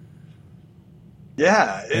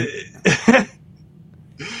 Yeah.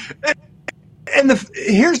 And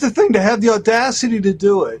here's the thing, to have the audacity to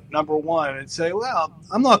do it, number one, and say, well,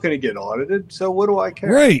 I'm not going to get audited, so what do I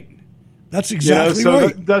care? Right. That's exactly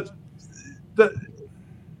right. I'm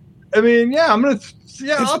going to...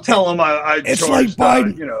 Yeah, I'll tell them I it's charged, like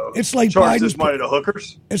Biden. It's like charged Biden's this money to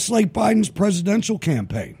hookers. It's like Biden's presidential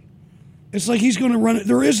campaign. It's like he's going to run it.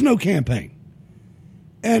 There is no campaign.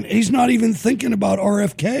 And he's not even thinking about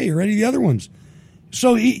RFK or any of the other ones.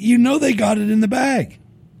 So they got it in the bag.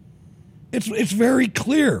 It's very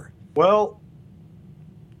clear. Well,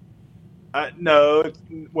 no.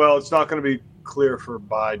 It's not going to be clear for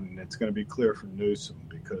Biden. It's going to be clear for Newsom,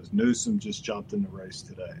 because Newsom just jumped in the race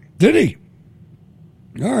today. Did he?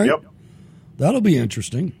 All right. Yep. That'll be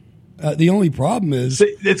interesting. The only problem is...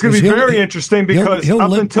 it's going to be very interesting because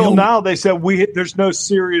up until now they said there's no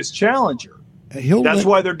serious challenger. That's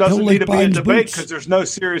why there doesn't need to be a debate, because there's no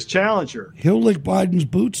serious challenger. He'll lick Biden's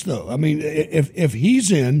boots, though. I mean, if he's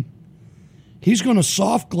in, he's going to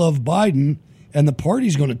soft glove Biden, and the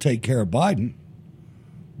party's going to take care of Biden.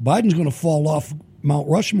 Biden's going to fall off Mount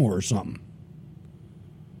Rushmore or something.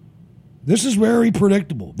 This is very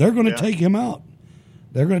predictable. They're going to take him out.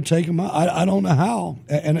 They're going to take him out. I don't know how.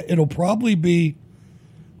 And it'll probably be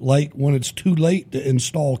like when it's too late to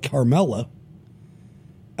install Carmella.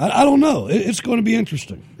 I don't know. It's going to be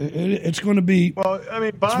interesting. It's going to be... Well, I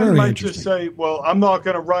mean, Biden might just say, well, I'm not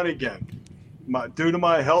going to run again. Due to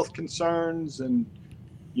my health concerns and,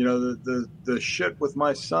 the shit with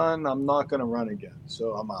my son, I'm not going to run again.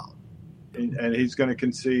 So I'm out. And he's going to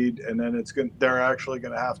concede, and then they're actually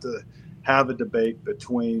going to have a debate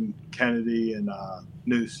between Kennedy and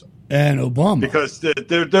Newsom. And Obama. Because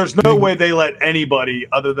there's no way they let anybody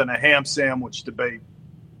other than a ham sandwich debate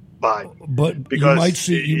Biden. But because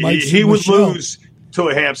you might see he would Michelle lose to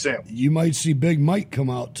a ham sandwich. You might see Big Mike come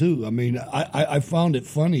out, too. I mean, I found it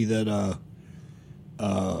funny that,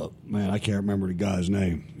 I can't remember the guy's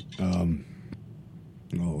name.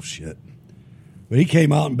 Shit. But he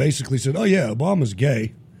came out and basically said, oh, yeah, Obama's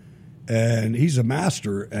gay. And he's a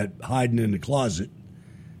master at hiding in the closet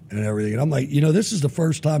and everything. And I'm like, this is the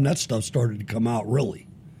first time that stuff started to come out, really.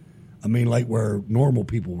 I mean, like where normal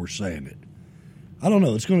people were saying it. I don't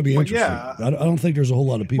know. It's going to be interesting. Yeah. I don't think there's a whole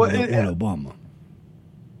lot of people that want Obama.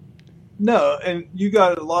 No, and you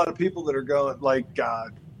got a lot of people that are going, like, I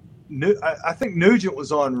think Nugent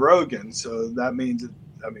was on Rogan, so that means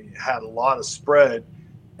had a lot of spread.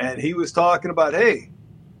 And he was talking about, hey,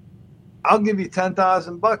 I'll give you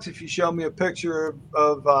 $10,000 if you show me a picture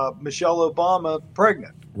of Michelle Obama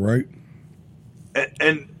pregnant. Right.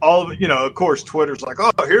 And all of it, of course, Twitter's like,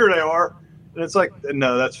 oh, here they are. And it's like,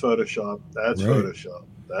 no, that's Photoshop. That's right. Photoshop.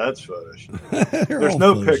 That's Photoshop. There's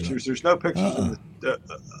no Photoshop. pictures. There's no pictures.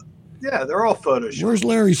 Yeah, they're all Photoshop. Where's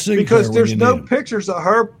Larry Sinclair? Because there's no pictures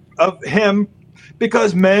of him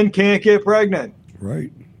because men can't get pregnant.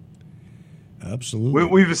 Right. Absolutely.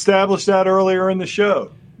 We've established that earlier in the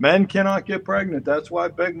show. Men cannot get pregnant. That's why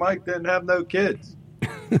Big Mike didn't have no kids.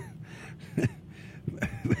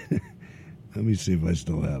 Let me see if I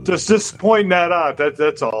still have it. Just pointing that out.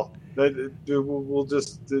 That's all. We'll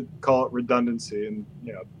just call it redundancy, and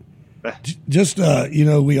just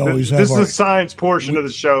we always have. This is the science portion of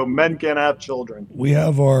the show. Men can't have children. We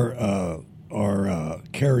have our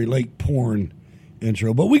Carrie Lake porn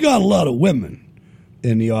intro, but we got a lot of women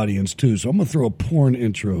in the audience too. So I'm gonna throw a porn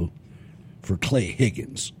intro for Clay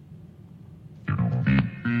Higgins.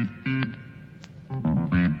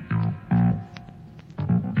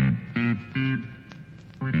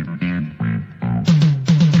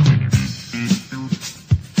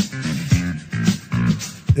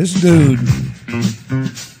 This dude,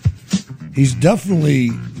 he's definitely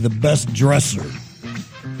the best dresser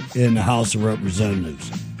in the House of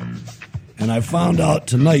Representatives. And I found out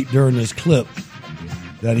tonight during this clip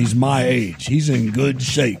that he's my age. He's in good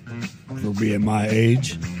shape for being my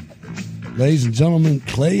age. Ladies and gentlemen,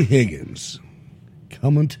 Clay Higgins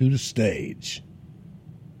coming to the stage.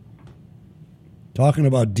 Talking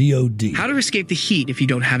about DOD. How to escape the heat if you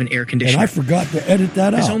don't have an air conditioner. And I forgot to edit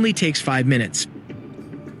that out. This only takes 5 minutes.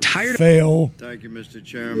 Fail. Thank you, Mr.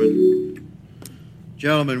 Chairman.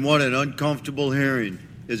 Gentlemen, what an uncomfortable hearing,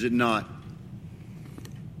 is it not?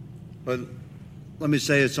 But let me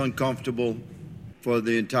say it's uncomfortable for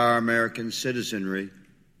the entire American citizenry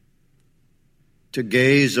to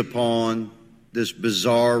gaze upon this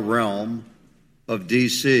bizarre realm of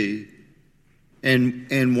D.C.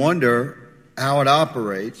 and wonder how it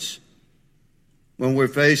operates when we're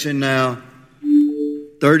facing now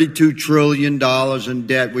 $32 trillion in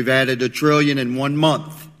debt. We've added $1 trillion in 1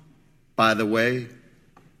 month, by the way.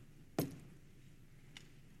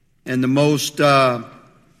 And the most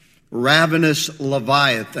ravenous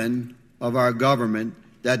leviathan of our government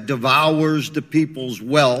that devours the people's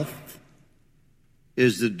wealth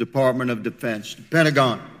is the Department of Defense, the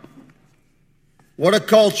Pentagon. What a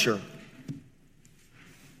culture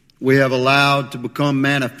we have allowed to become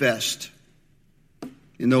manifest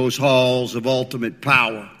in those halls of ultimate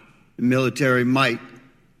power, and military might,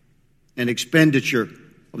 and expenditure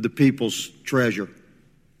of the people's treasure.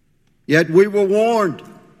 Yet we were warned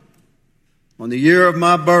on the year of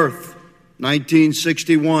my birth,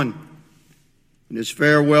 1961, in his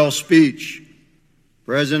farewell speech,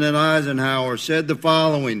 President Eisenhower said the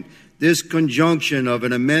following: this conjunction of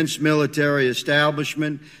an immense military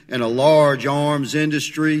establishment and a large arms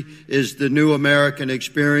industry is the new American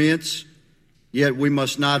experience. Yet we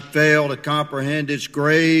must not fail to comprehend its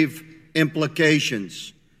grave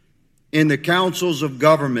implications. In the councils of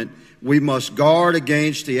government, we must guard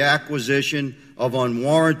against the acquisition of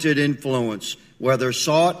unwarranted influence, whether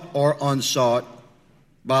sought or unsought,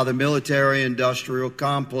 by the military-industrial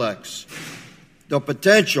complex. The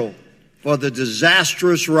potential for the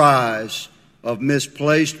disastrous rise of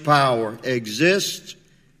misplaced power exists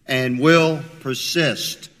and will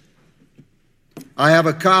persist. I have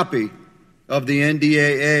a copy of the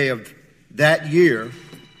NDAA of that year,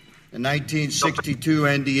 the 1962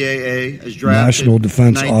 NDAA, as drafted National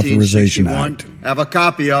Defense Authorization Act. I have a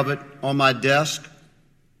copy of it on my desk.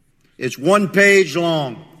 It's 1 page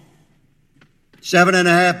long,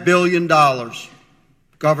 $7.5 billion,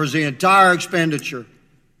 covers the entire expenditure.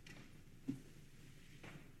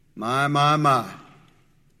 My,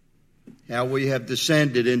 how we have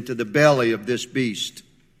descended into the belly of this beast.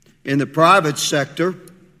 In the private sector,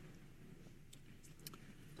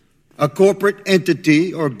 a corporate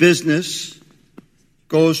entity or business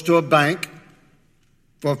goes to a bank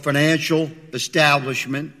for financial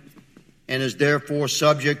establishment and is therefore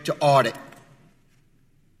subject to audit.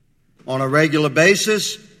 On a regular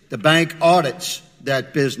basis, the bank audits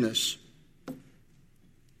that business.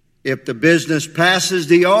 If the business passes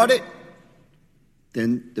the audit,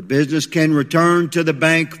 then the business can return to the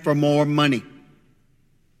bank for more money.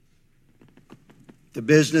 If the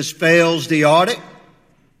business fails the audit,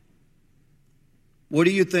 what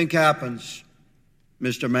do you think happens,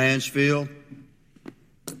 Mr. Mansfield?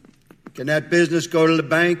 Can that business go to the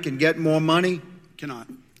bank and get more money? Cannot.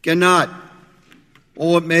 Cannot.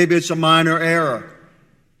 Or maybe it's a minor error.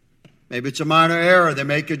 Maybe it's a minor error. They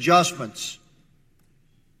make adjustments.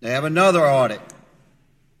 They have another audit.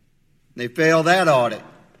 They fail that audit.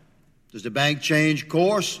 Does the bank change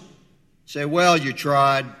course? Say, well, you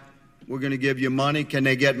tried. We're going to give you money. Can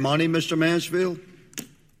they get money, Mr. Mansfield?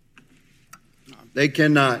 They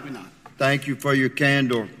cannot. Thank you for your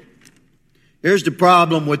candor. Here's the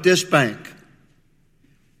problem with this bank.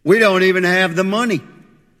 We don't even have the money.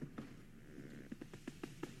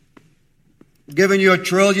 We're giving you $1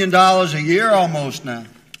 trillion a year almost now.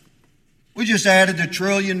 We just added $1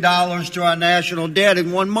 trillion to our national debt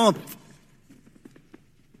in 1 month.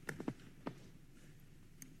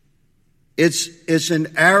 It's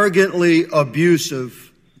an arrogantly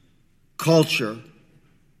abusive culture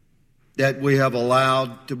that we have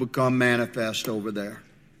allowed to become manifest over there,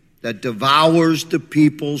 that devours the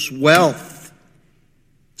people's wealth.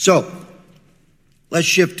 So, let's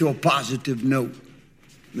shift to a positive note,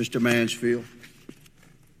 Mr. Mansfield.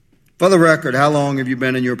 For the record, how long have you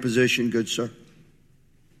been in your position, good sir?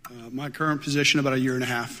 My current position, about 1.5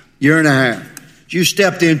 years. Year and a half. You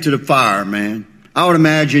stepped into the fire, man. I would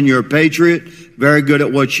imagine you're a patriot, very good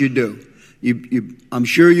at what you do. I'm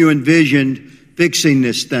sure you envisioned fixing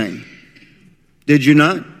this thing. Did you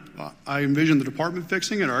not? I envisioned the department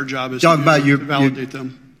fixing it. Our job is to validate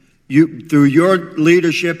them. Through your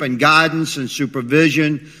leadership and guidance and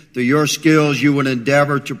supervision, through your skills, you would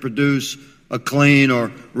endeavor to produce a clean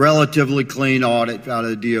or relatively clean audit out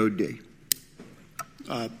of the DOD.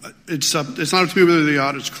 It's not up to me whether the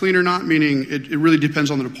audit's clean or not, meaning it really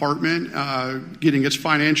depends on the department getting its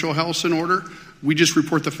financial health in order. We just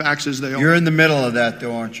report the facts as they are. You're in the middle of that,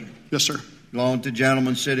 though, aren't you? Yes, sir. Along with the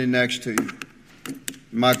gentleman sitting next to you.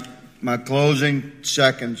 My closing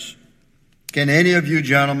seconds. Can any of you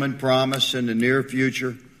gentlemen promise in the near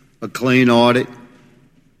future a clean audit?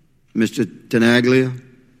 Mr. Tenaglia?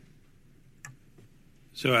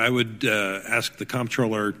 So I would ask the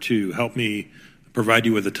comptroller to help me provide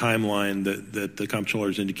you with a timeline that the comptroller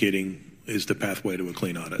is indicating is the pathway to a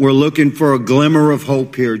clean audit. We're looking for a glimmer of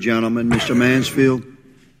hope here, gentlemen. Mr. Mansfield?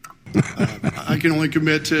 I can only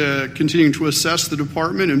commit to continuing to assess the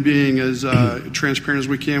department and being as transparent as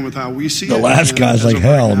we can with how we see it. The last guy's like,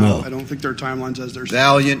 hell no. I don't think there are timelines as they're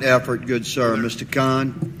Valiant effort, good sir. Mr.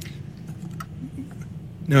 Khan?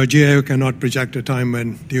 No, GAO cannot project a time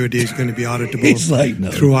when DOD is going to be auditable. He's like,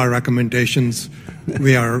 no. Through our recommendations,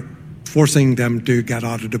 we are forcing them to get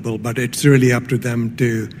auditable, but it's really up to them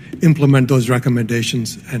to implement those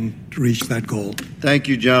recommendations and reach that goal. Thank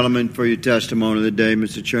you, gentlemen, for your testimony today.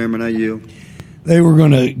 Mr. Chairman, I yield. They were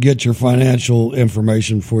going to get your financial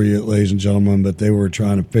information for you, ladies and gentlemen, but they were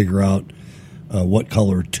trying to figure out what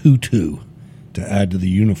color tutu to add to the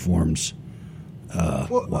uniforms.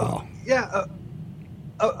 Wow. Yeah.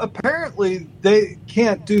 Apparently, they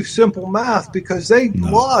can't do simple math because they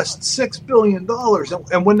lost $6 billion.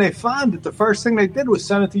 And when they found it, the first thing they did was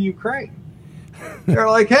send it to Ukraine. They're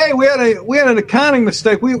like, hey, we had an accounting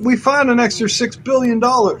mistake. We found an extra $6 billion.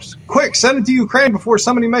 Quick, send it to Ukraine before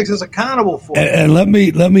somebody makes us accountable for it. And let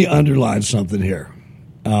me underline something here.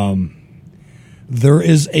 There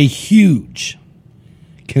is a huge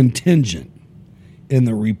contingent in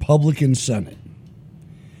the Republican Senate.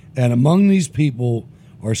 And among these people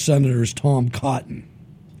are Senators Tom Cotton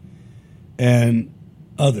and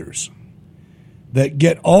others that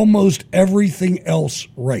get almost everything else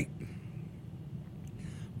right.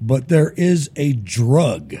 But there is a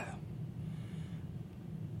drug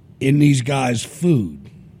in these guys'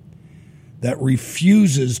 food that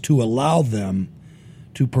refuses to allow them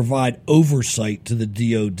to provide oversight to the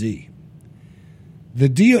DOD.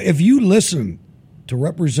 If you listen to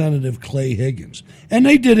Representative Clay Higgins, and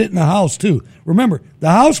they did it in the House too. Remember,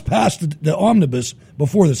 the House passed the omnibus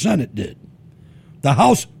before the Senate did. The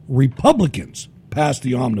House Republicans passed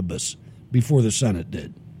the omnibus before the Senate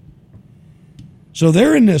did. So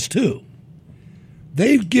they're in this too.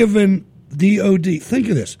 They've given DOD, think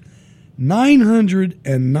of this,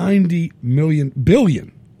 $990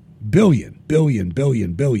 billion.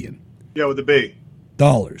 Yeah, with a B.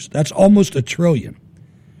 Dollars. That's almost $1 trillion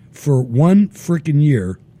for one freaking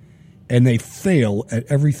year, and they fail at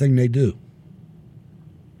everything they do.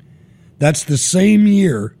 That's the same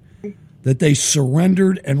year that they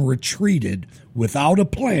surrendered and retreated without a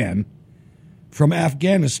plan from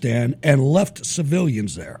Afghanistan and left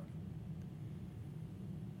civilians there.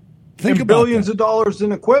 Think and about billions that. of dollars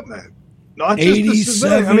in equipment. Not just the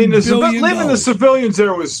civilians. I mean, leaving the civilians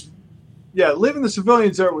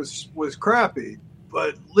there was crappy,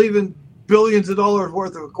 but leaving billions of dollars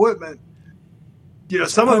worth of equipment,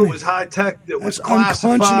 some of it was high tech that was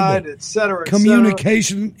classified, et cetera,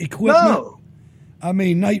 communication equipment. No. I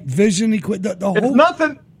mean, night vision equipment.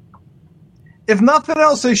 if nothing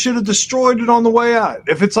else, they should have destroyed it on the way out.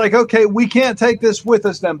 If it's like, okay, we can't take this with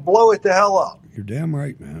us, then blow it the hell up. You're damn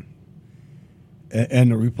right, man.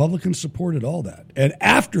 And the Republicans supported all that. And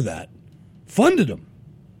after that, funded them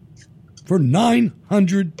for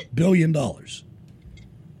 $900 billion.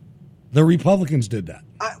 The Republicans did that.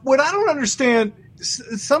 What I don't understand,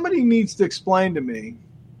 somebody needs to explain to me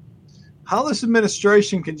how this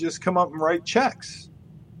administration can just come up and write checks.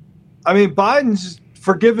 I mean, Biden's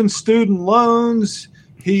forgiving student loans.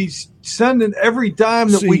 He's sending every dime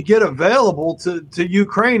that we get available to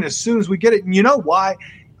Ukraine as soon as we get it. And you know why?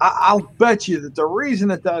 I'll bet you that the reason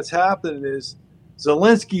that that's happening is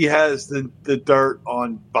Zelensky has the dirt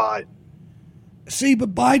on Biden. See,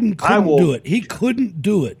 but Biden couldn't do it. He couldn't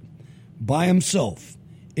do it by himself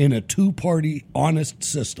in a two-party honest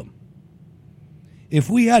system. If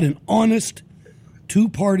we had an honest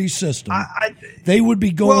two-party system, they would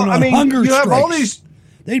be going on hunger strikes.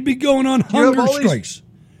 They'd be going on hunger strikes.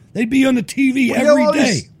 They'd be on the TV every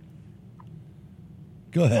day.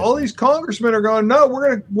 Go ahead. All these congressmen are going,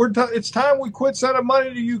 no, it's time we quit sending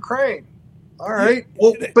money to Ukraine. All right.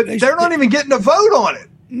 Well, but they're not even getting a vote on it.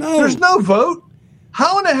 No. There's no vote.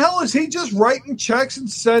 How in the hell is he just writing checks and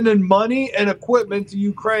sending money and equipment to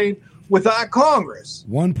Ukraine without Congress?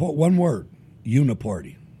 One word,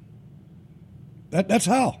 uniparty. That's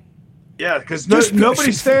how. Yeah, because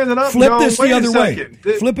nobody's standing up. Flip this the other way.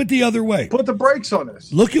 Flip it the other way. Put the brakes on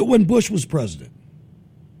this. Look at when Bush was president.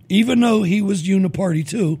 Even though he was uniparty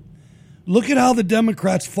too, look at how the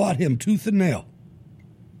Democrats fought him tooth and nail.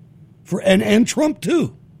 And Trump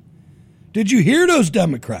too. Did you hear those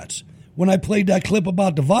Democrats when I played that clip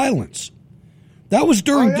about the violence? That was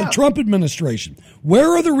during the Trump administration.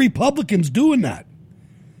 Where are the Republicans doing that?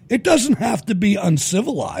 It doesn't have to be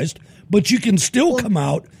uncivilized, but you can still come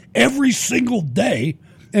out every single day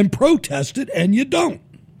and protest it, and you don't.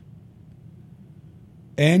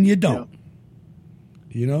 And you don't. Yeah.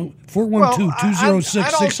 You know,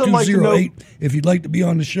 412-206-6208. If you'd like to be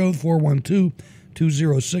on the show,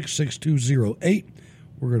 412-206-6208.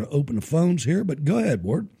 We're going to open the phones here, but go ahead,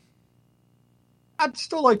 Ward. I'd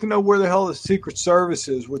still like to know where the hell the Secret Service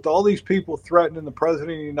is with all these people threatening the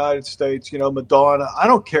President of the United States, Madonna. I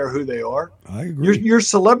don't care who they are. I agree. Your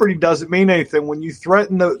celebrity doesn't mean anything when you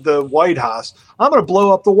threaten the White House. I'm going to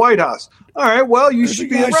blow up the White House. All right, well, you should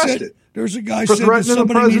be arrested. There's a guy for said that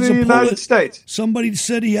somebody needs a bullet. States. Somebody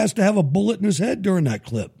said he has to have a bullet in his head during that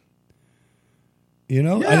clip.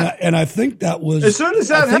 Yeah. And I think that was as soon as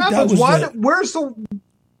that happens. Where's the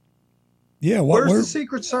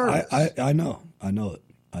Secret Service? I know it.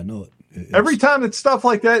 Every time that stuff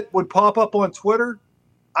like that would pop up on Twitter,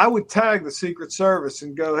 I would tag the Secret Service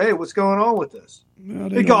and go, "Hey, what's going on with this?"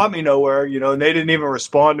 It got me nowhere, and they didn't even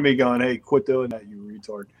respond to me going, "Hey, quit doing that, you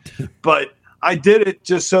retard." But I did it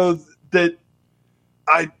just so that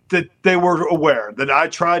they were aware, that I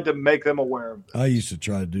tried to make them aware of this. I used to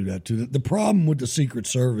try to do that too. The problem with the Secret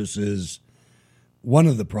Service is, one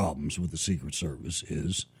of the problems with the Secret Service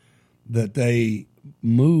is that they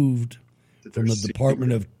moved from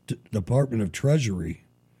the Department of Treasury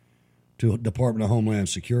to Department of Homeland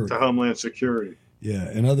Security. To Homeland Security.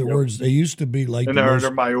 Yeah. In other words, they used to be like and they're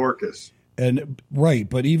under Mayorkas. And right,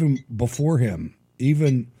 but even before him,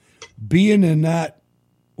 even being in that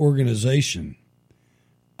organization,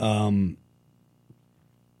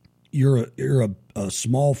 you're a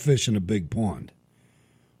small fish in a big pond.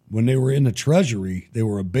 When they were in the Treasury, they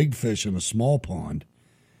were a big fish in a small pond,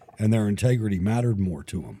 and their integrity mattered more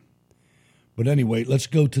to them. But anyway, let's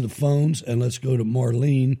go to the phones, and let's go to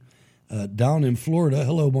Marlene down in Florida.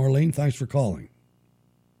 Hello, Marlene. Thanks for calling.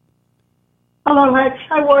 Hello, Rich.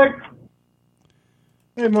 Hi, Ward.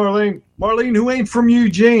 Hey, Marlene. Marlene, who ain't from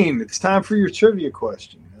Eugene? It's time for your trivia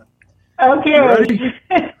question. Okay. Ready?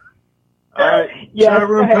 All right. Chat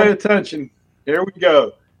room, pay attention. Here we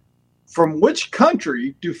go. From which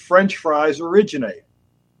country do French fries originate?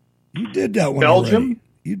 You did that one Belgium? already.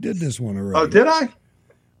 You did this one already. Oh, did I?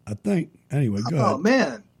 I think. Anyway, go ahead. Oh,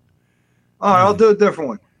 man. All right, I'll do a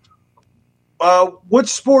different one. Which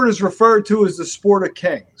sport is referred to as the sport of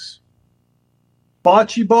kings?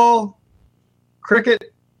 Bocce ball,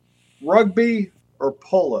 cricket, rugby, or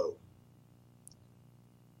polo?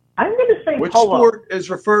 I'm going to say which polo. Which sport is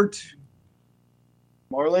referred to?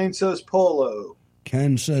 Marlene says polo.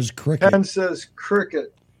 Ken says cricket. Ken says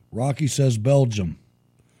cricket. Rocky says Belgium.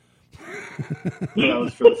 That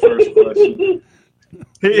was for the first question.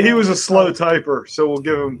 He was a slow typer, so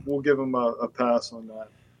we'll give him a pass on that.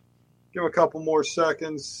 Give him a couple more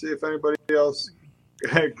seconds, see if anybody else.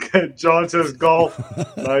 John says golf.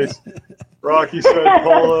 Nice. Rocky said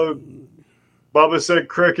polo. Bubba said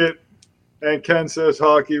cricket. And Ken says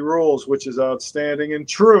hockey rules, which is outstanding and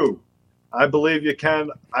true. I believe you can.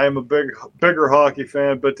 I am a bigger hockey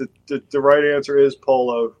fan, but the right answer is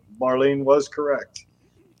polo. Marlene was correct.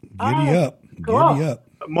 Giddy up. cool. Giddy up.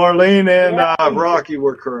 Marlene and Rocky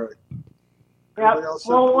were correct. Yeah.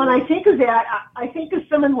 Well, when I think of that, I think of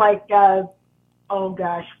someone like,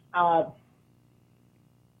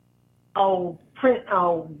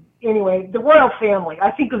 anyway, the royal family.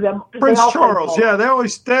 I think of them. Prince Charles. Yeah, they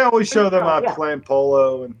always show them out playing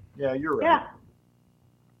polo, and yeah, you're right. Yeah.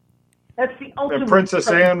 That's the ultimate. And Princess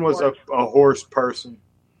Anne was a horse person.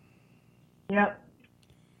 Yep.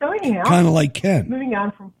 So anyhow, kind of like Ken. Moving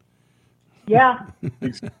on from. Yeah.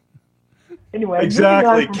 Anyway,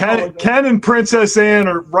 exactly. Ken and Princess Anne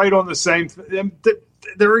are right on the same.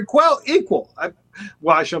 They're equal.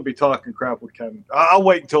 I shouldn't be talking crap with Ken. I'll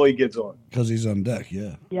wait until he gets on. Because he's on deck,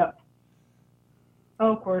 yeah. Yep.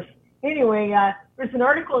 Oh, of course. Anyway, there's an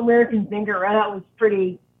article in American Thinker. I thought was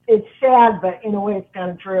pretty. It's sad, but in a way, it's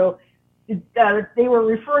kind of true. They were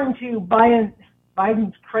referring to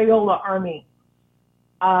Biden's Crayola Army.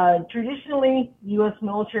 Traditionally, U.S.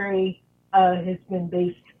 military has been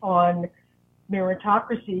based on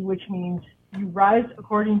meritocracy, which means you rise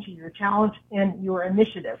according to your talent and your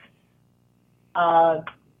initiative,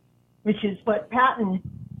 which is what Patton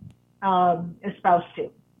espoused to.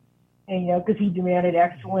 And, because he demanded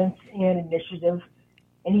excellence and initiative,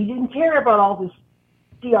 and he didn't care about all this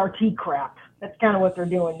CRT crap. That's kind of what they're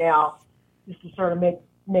doing now, just to sort of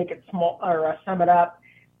make it small or sum it up.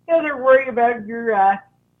 They're worried about your.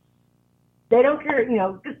 They don't care,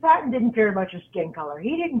 because Patton didn't care about your skin color.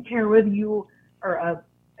 He didn't care whether you are a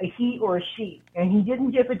he or a she, and he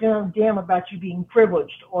didn't give a damn about you being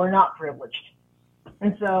privileged or not privileged.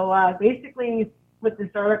 And so basically, with this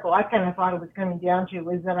article, I kind of thought it was coming down to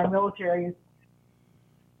is that our military is,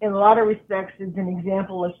 in a lot of respects, is an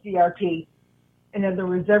example of CRT. In other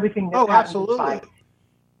words, everything that absolutely.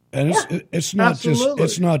 And it's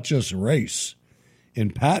not just race. In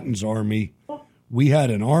Patton's army, we had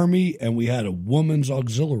an army and we had a women's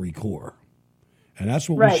auxiliary corps, and that's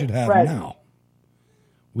what we should have now.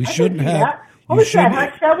 We shouldn't have. That. What was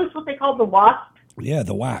that? That was what they called the WASP. Yeah,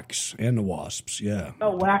 the WACs and the WASPs. Yeah.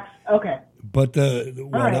 Oh, WACs. Okay. But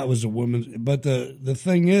that was a women's. But the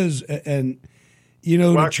thing is, and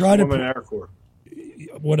to try to Women Air Corps,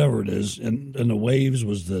 whatever it is, and the Waves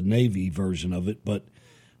was the Navy version of it, but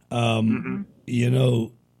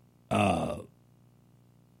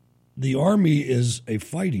the Army is a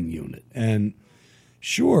fighting unit, and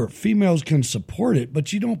sure, females can support it,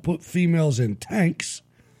 but you don't put females in tanks,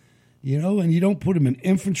 and you don't put them in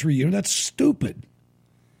infantry. That's stupid.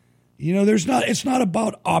 It's not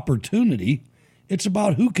about opportunity. It's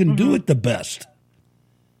about who can do it the best.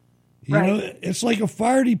 It's like a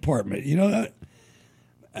fire department.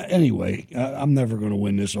 Anyway, I'm never going to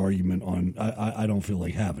win this argument on. I don't feel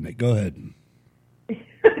like having it. Go ahead.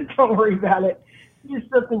 Don't worry about it. Just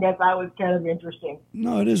something I thought was kind of interesting.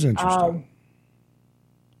 No, it is interesting.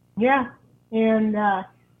 Yeah, and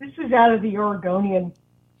this was out of the Oregonian.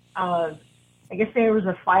 I guess there was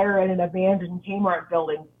a fire at an abandoned Kmart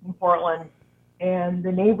building in Portland, and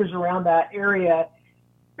the neighbors around that area,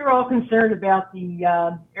 they're all concerned about the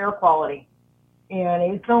air quality.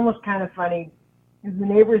 And it's almost kind of funny, because the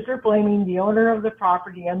neighbors are blaming the owner of the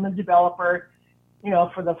property and the developer,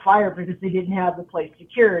 for the fire because they didn't have the place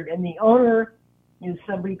secured. And the owner is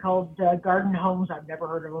somebody called Garden Homes. I've never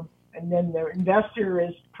heard of them. And then the investor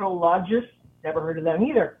is Prologis. Never heard of them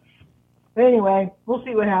either. But anyway, we'll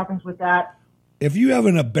see what happens with that. If you have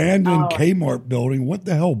an abandoned Kmart building, what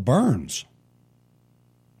the hell burns?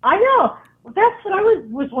 I know. Well, that's what I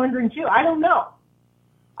was wondering too. I don't know.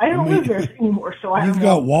 I don't live there anymore, so I don't know. You've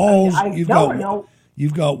got walls. I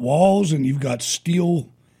You've got walls, and you've got steel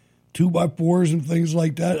 2x4s and things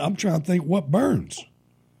like that. I'm trying to think what burns.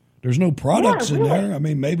 There's no products in there. I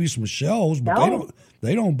mean, maybe some shells, but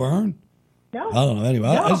they don't burn. No. I don't know. Anyway,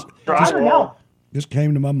 I don't know. This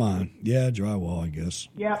came to my mind. Yeah, drywall, I guess.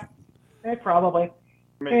 Yeah, probably.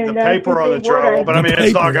 I mean, the paper on the drywall, but I mean,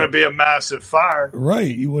 it's not going to be a massive fire.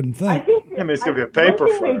 Right, you wouldn't think. I think it's going to be a paper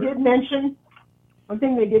fire. One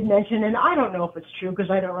thing they did mention, and I don't know if it's true because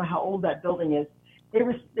I don't know how old that building is. There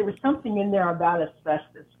was something in there about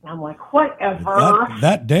asbestos. And I'm like, whatever.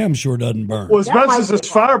 That damn sure doesn't burn. Well, asbestos is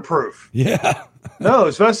fireproof. Yeah. No,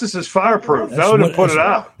 asbestos is fireproof. That wouldn't put it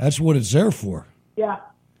out. That's what it's there for. Yeah,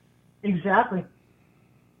 exactly.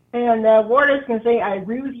 And Ward is going to say, I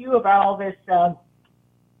agree with you about all this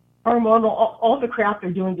hormonal, all the crap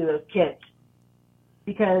they're doing to those kids.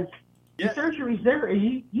 Because the surgeries there,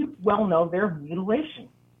 you well know, they're mutilation.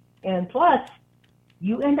 And plus,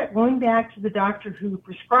 you end up going back to the doctor who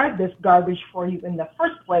prescribed this garbage for you in the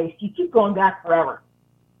first place. You keep going back forever.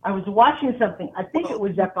 I was watching something, I think it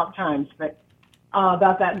was Epoch Times, but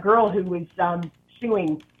about that girl who was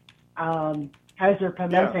suing Kaiser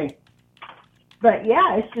Permanente. Yeah. But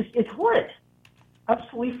yeah, it's horrid.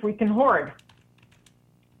 Absolutely freaking horrid.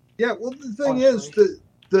 Yeah, well, the thing is,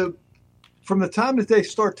 the from the time that they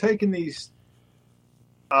start taking these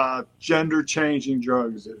gender-changing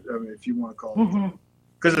drugs, I mean, if you want to call it,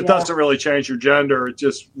 because it doesn't really change your gender, it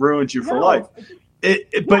just ruins you for life.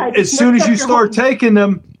 But as soon as you start taking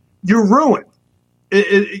them, you're ruined.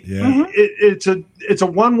 It's a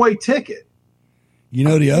one-way ticket. You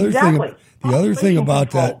know, the other thing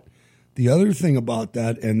about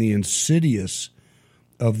that, and the insidious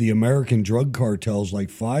of the American drug cartels like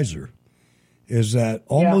Pfizer is that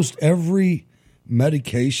almost every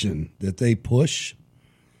medication that they push,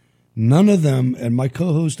 none of them, and my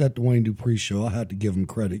co-host at the Wayne Dupree show, I had to give him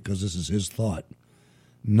credit because this is his thought,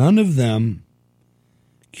 none of them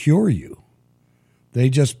cure you. They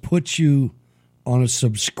just put you on a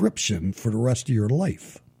subscription for the rest of your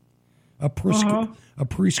life, a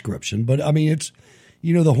prescription. But, I mean, it's,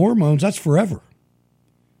 you know, the hormones, that's forever.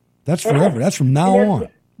 That's forever. That's from now on.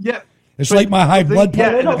 Yeah. It's like my high blood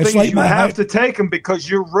pressure. It's like you have to take them because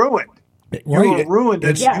you're ruined. You're ruined,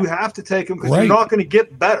 and you have to take them because you're not going to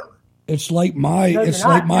get better. It's like my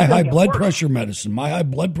high blood pressure medicine. My high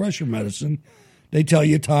blood pressure medicine, they tell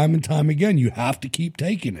you time and time again, you have to keep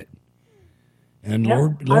taking it. And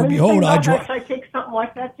Lord behold, I take something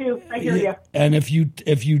like that too. I hear you. And if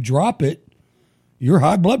you drop it, your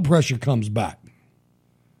high blood pressure comes back.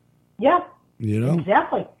 Yeah. You know?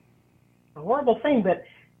 Exactly. A horrible thing, but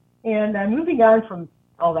moving on from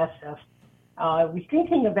all that stuff, I was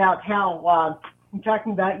thinking about how I'm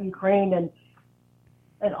talking about Ukraine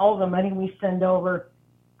and all the money we send over.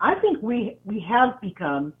 I think we have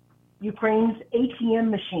become Ukraine's ATM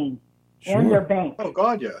machine and their bank. Oh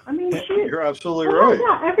God, yeah. I mean, you're absolutely right.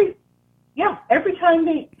 Every time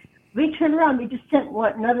they turn around, they just sent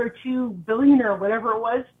another $2 billion or whatever it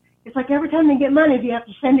was. It's like every time they get money, they have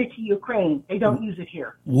to send it to Ukraine. They don't use it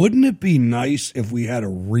here. Wouldn't it be nice if we had a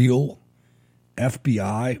real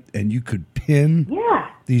FBI and you could pin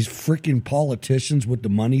these freaking politicians with the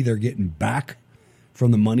money they're getting back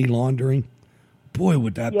from the money laundering? Boy,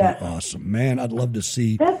 would that be awesome. Man, I'd love to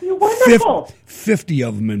see 50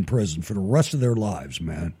 of them in prison for the rest of their lives,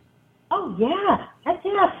 man. Oh, yeah. That's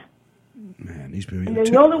it. Man, these people. And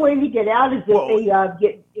the only way to get out is if they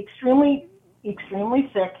get extremely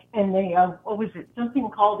sick, and they what was it? Something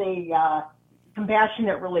called a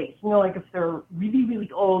compassionate release. You know, like if they're really,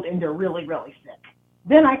 really old and they're really, really sick,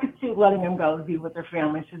 then I could see letting them go to be with their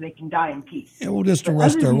families so they can die in peace. Yeah, we'll just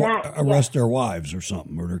arrest their wives or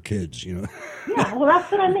something, or their kids. You know. Yeah, well,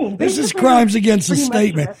 that's what I mean. This is crimes against the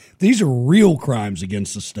state, man. These are real crimes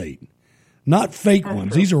against the state, not fake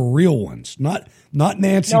ones. True. These are real ones, not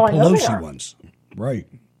Nancy Pelosi ones. Right.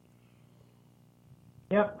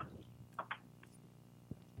 Yep.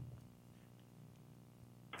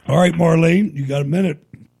 All right, Marlene, you got a minute.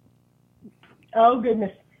 Oh,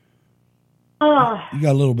 goodness. You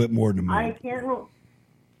got a little bit more than a minute. I can't.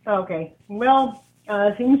 Okay. Well,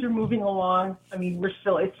 things are moving along. I mean, it's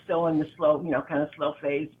still in the slow, kind of slow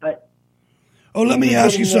phase, but. Oh, let me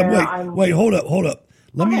ask you something. Wait, hold up.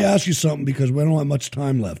 Let me ask you something because we don't have much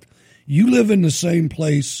time left. You live in the same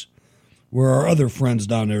place where our other friends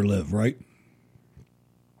down there live, right?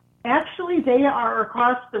 Actually, they are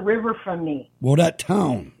across the river from me. Well, that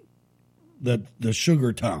town, the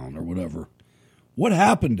sugar town or whatever, what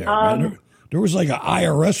happened there, man? There was like an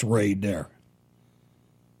IRS raid there.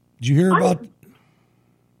 Did you hear about?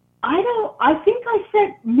 I think I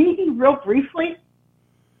said maybe real briefly.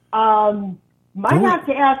 Might have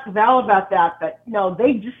to ask Val about that, but no,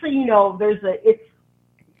 they just so you know,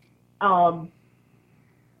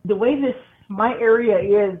 the way my area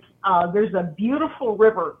is, there's a beautiful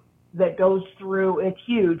river that goes through. It's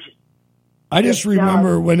huge. I just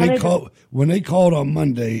remember when they called on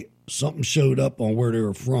Monday, something showed up on where they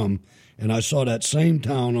were from, and I saw that same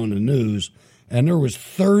town on the news, and there was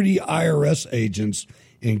 30 IRS agents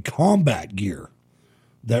in combat gear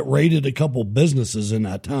that raided a couple businesses in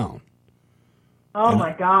that town. Oh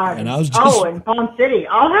my God! And I was just in Palm City.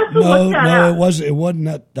 I'll have to look that up. It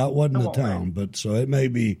wasn't that wasn't the town, but so it may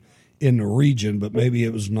be in the region, but maybe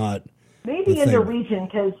it was not. Maybe in the region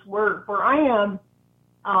because where I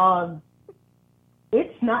am,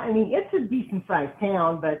 it's not. I mean, it's a decent sized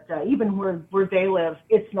town, but even where they live,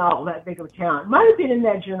 it's not all that big of a town. It might have been in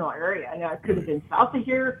that general area. Now it could have been south of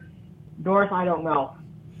here, north. I don't know.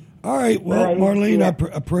 All right. Well, Right, Marlene, yeah.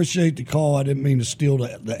 I appreciate the call. I didn't mean to steal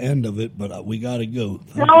the end of it, but we got to go.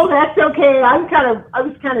 No, that's okay. I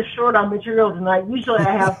was kind of short on material tonight. Usually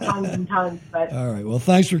I have tons and tons, but All right. Well,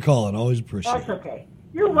 thanks for calling. Always appreciate that's it. okay.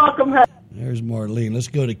 You're welcome. There's Marlene. Let's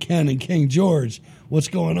go to Ken and King George. What's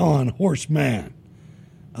going on, Horseman?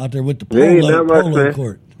 Out there with the Not much, polo man.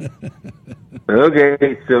 court.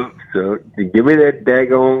 Okay, so give me that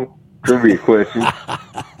daggone trivia question.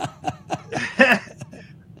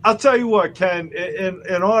 I'll tell you what, Ken.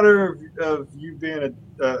 In honor of you being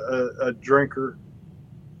a drinker,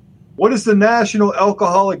 what is the national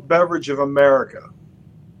alcoholic beverage of America?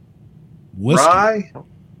 Whiskey.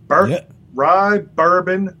 Rye,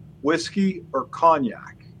 bourbon, whiskey, or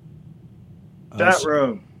cognac? Chat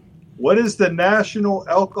room. What is the national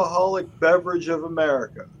alcoholic beverage of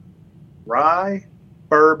America? Rye,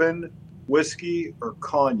 bourbon, whiskey, or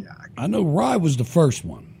cognac? I know rye was the first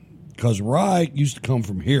one because rye used to come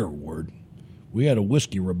from here, Ward. We had a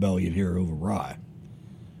whiskey rebellion here over rye.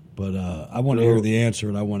 But I want to hear the answer,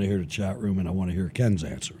 and I want to hear the chat room, and I want to hear Ken's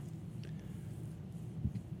answer.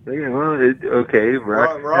 Yeah, well, okay.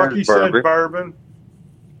 Rocky said bourbon.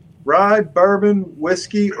 Rye, bourbon,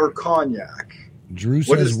 whiskey, or cognac? Drew says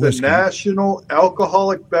What is whiskey. the national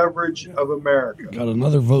alcoholic beverage of America? Got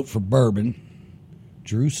another vote for bourbon.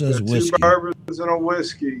 Drew says Got whiskey. 2 bourbons and a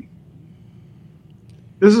whiskey.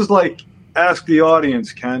 This is like ask the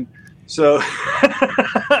audience, Ken. So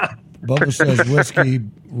Bubba says whiskey.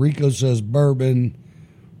 Rico says bourbon.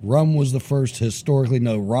 Rum was the first historically.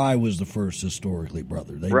 No, rye was the first historically,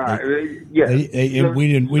 brother. Yes.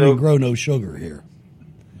 We didn't grow no sugar here.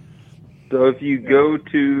 So if you go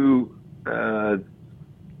to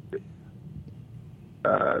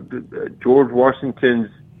George Washington's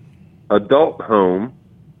adult home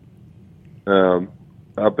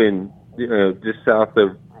up in just south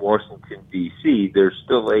of Washington D.C., there's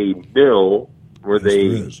still a mill where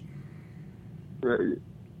they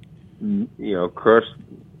crush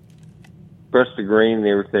the grain and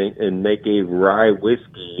everything and make a rye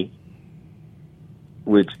whiskey.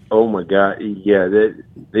 Which, oh my God, yeah, they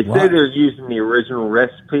say they're using the original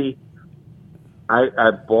recipe. I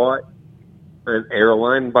bought an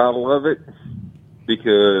airline bottle of it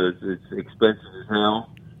because it's expensive as hell.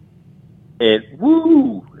 And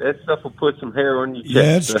woo, that stuff will put some hair on your chest.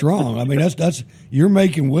 Yeah, it's strong. I mean, that's you're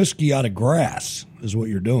making whiskey out of grass, is what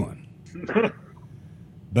you're doing,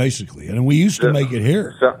 basically. And we used to make it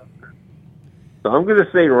here. So I'm going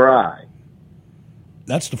to say rye.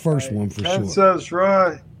 That's the first one for Ken sure. says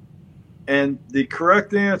rye. And the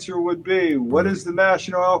correct answer would be, what is the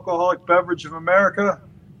national alcoholic beverage of America?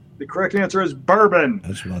 The correct answer is bourbon.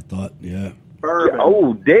 That's what I thought, yeah. Bourbon.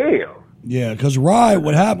 Oh, damn. Yeah, because rye,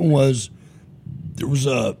 what happened was there was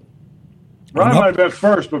a... Rye might have been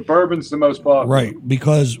first, but bourbon's the most popular. Right,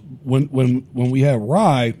 because when we had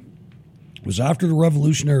rye, it was after the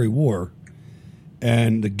Revolutionary War,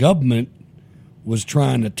 and the government was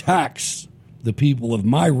trying to tax the people of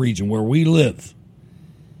my region where we live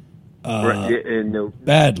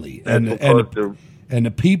badly. And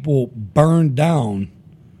the people burned down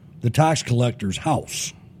the tax collector's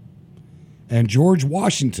house. And George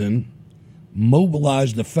Washington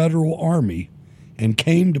mobilized the federal army and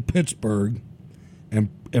came to Pittsburgh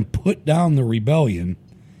and put down the rebellion.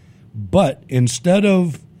 But instead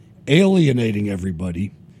of alienating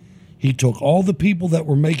everybody, he took all the people that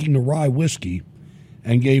were making the rye whiskey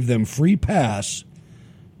and gave them free pass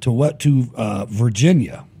to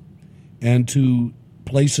Virginia and to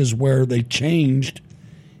places where they changed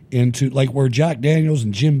into, like where Jack Daniels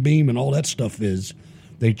and Jim Beam and all that stuff is,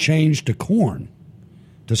 they changed to corn,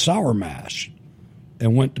 to sour mash,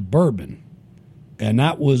 and went to bourbon. And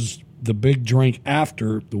that was the big drink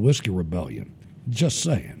after the Whiskey Rebellion. Just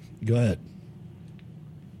saying. Go ahead.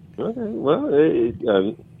 Okay, well,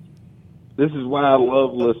 this is why I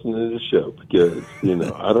love listening to the show, because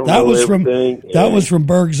I don't know everything. That was from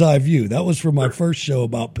Berg's Eye View. That was from my first show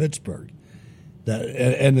about Pittsburgh.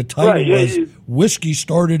 And the title was "Whiskey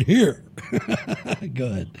Started Here." Go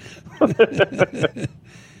ahead.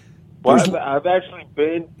 Well, I've actually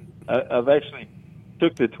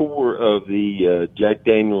took the tour of the Jack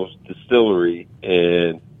Daniels distillery,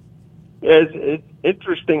 and it's an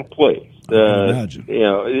interesting place. I can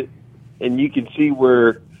imagine. And you can see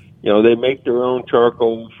where. They make their own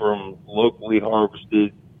charcoal from locally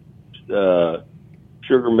harvested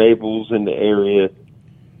sugar maples in the area.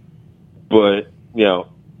 But,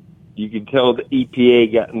 you can tell the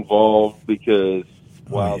EPA got involved because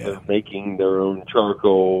while they're making their own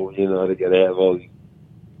charcoal, they got to have all these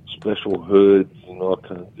special hoods and all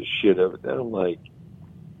kinds of shit over there. I'm like,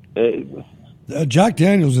 hey. Jack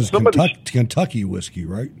Daniels is Kentucky whiskey,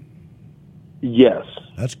 right? Yes.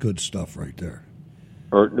 That's good stuff right there.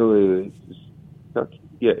 Or no, Kentucky.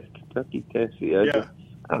 Yeah, Kentucky, Tennessee.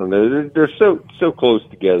 I don't know. They're so close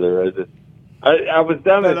together. I was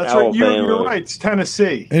down in That's Alabama. right. You're right. It's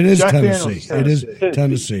Tennessee. It is Jack Tennessee. Daniels is It is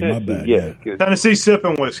Tennessee. My bad. Yeah. Tennessee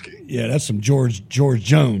sipping whiskey. Yeah, that's some George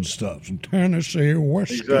Jones stuff. Some Tennessee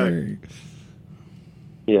whiskey. Exactly.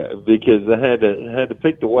 Yeah, because I had to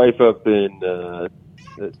pick the wife up in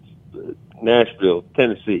Nashville,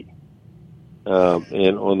 Tennessee,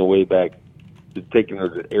 and on the way back, taking her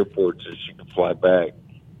to the airport so she could fly back.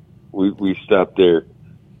 We stopped there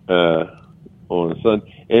on a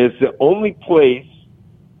Sunday, and it's the only place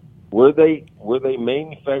where they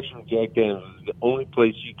manufacture Jack Daniels. Is the only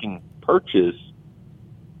place you can purchase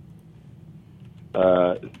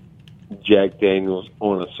Jack Daniels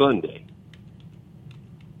on a Sunday.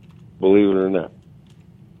 Believe it or not,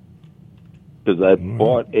 because I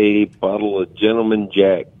bought a bottle of Gentleman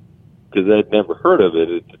Jack because I'd never heard of it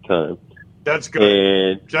at the time. That's good.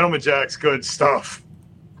 And Gentleman Jack's good stuff.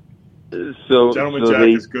 Gentleman Jack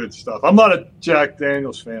is good stuff. I'm not a Jack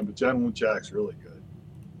Daniels fan, but Gentleman Jack's really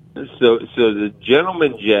good. So the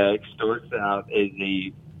Gentleman Jack starts out as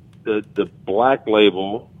the black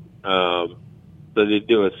label. So they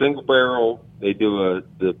do a single barrel, they do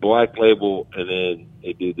the black label, and then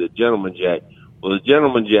they do the Gentleman Jack. Well, the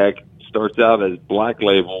Gentleman Jack starts out as black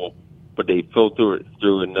label, but they filter it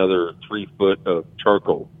through another 3 foot of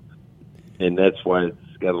charcoal, and that's why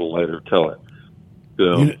it's got a lighter color.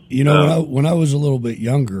 So, when I was a little bit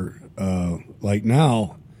younger, like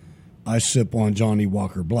now, I sip on Johnny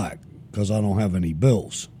Walker Black because I don't have any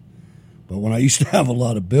bills. But when I used to have a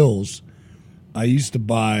lot of bills, I used to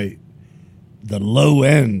buy the low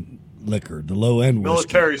end liquor, the low end whiskey.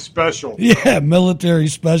 Military Special. Yeah, Military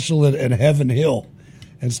Special and Heaven Hill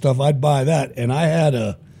and stuff. I'd buy that, and I had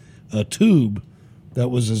a tube that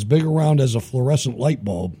was as big around as a fluorescent light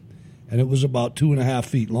bulb, and it was about 2.5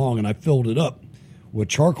 feet long, and I filled it up with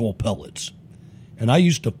charcoal pellets. And I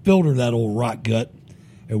used to filter that old rock gut,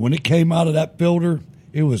 and when it came out of that filter,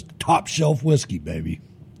 it was top shelf whiskey, baby.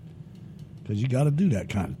 Because you got to do that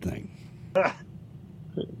kind of thing.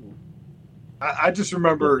 I just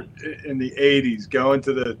remember in the 80s going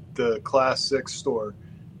to the Class 6 store,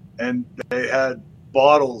 and they had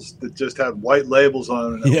bottles that just had white labels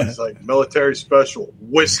on it. It was like Military Special,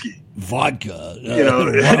 whiskey. Vodka.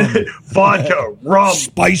 Vodka, rum.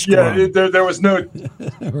 Spice rum. There was no...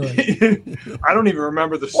 I don't even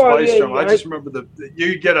remember the spice rum. I just remember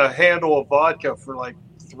you get a handle of vodka for like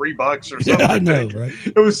 $3 or something. Yeah, I know, right?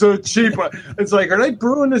 It was so cheap. It's like, are they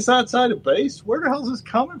brewing this outside of base? Where the hell is this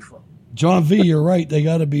coming from? John V., you're right. They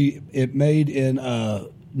got to be made in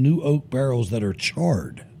new oak barrels that are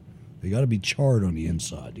charred. They got to be charred on the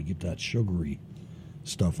inside to get that sugary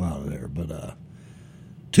stuff out of there. But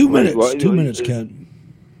 2 minutes, Well, 2 minutes, Ken.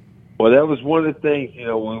 Well, that was one of the things, when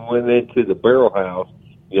we went into the barrel house,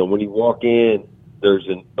 when you walk in, there's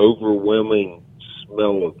an overwhelming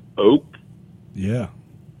smell of oak. Yeah.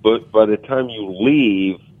 But by the time you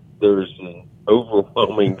leave, there's an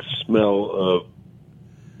overwhelming smell of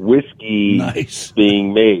whiskey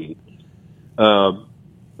being made.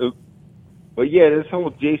 But yeah, this whole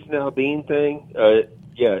Jason Aldean thing, a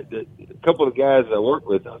couple of guys I work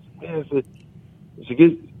with, I was like, man, you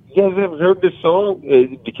guys haven't heard this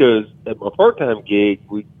song? Because at my part-time gig,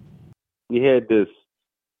 we had this,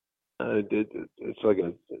 it's like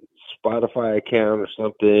a Spotify account or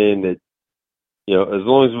something that, as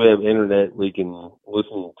long as we have internet, we can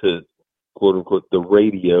listen to, quote-unquote, the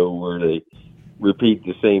radio where they repeat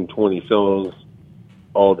the same 20 songs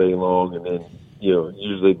all day long, and then,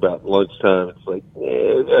 usually about lunchtime, it's like,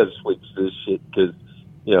 I gotta switch this shit, because,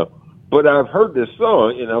 but I've heard this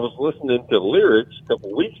song, and I was listening to the lyrics a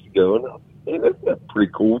couple weeks ago, and I was like, hey, that's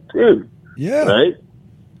pretty cool, too. Yeah. Right?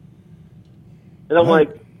 And I'm like,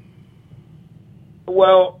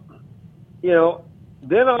 well,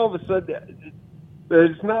 then all of a sudden,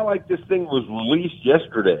 it's not like this thing was released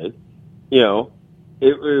yesterday,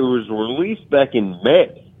 It was released back in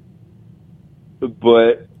May,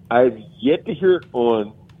 but I've yet to hear it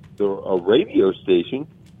on a radio station.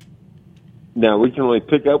 Now, we can only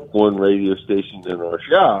pick up one radio station in our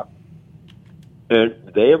shop, and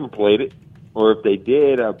they haven't played it, or if they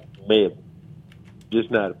did, I may have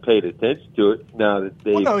just not paid attention to it now that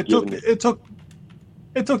they've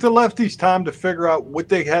it took the lefties time to figure out what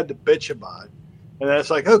they had to bitch about. And that's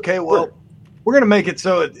like, okay, well, we're going to make it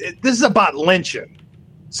so this is about lynching.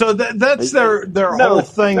 So that's their whole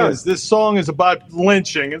thing is this song is about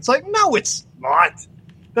lynching. It's like, no, it's not.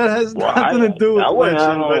 That has nothing to do with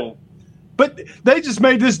lynching. But they just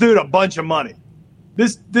made this dude a bunch of money.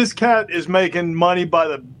 This cat is making money by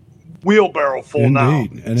the wheelbarrow full Indeed. now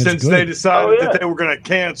And it's since good. they decided Oh, yeah. that they were going to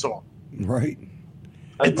cancel. Right.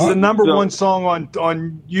 It's the number one song on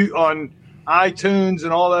iTunes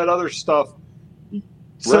and all that other stuff.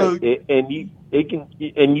 So right. And you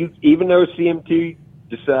even though CM2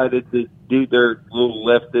 decided to do their little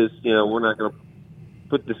leftist, we're not going to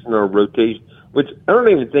put this in our rotation. Which I don't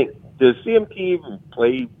even think, does CMT even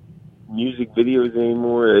play music videos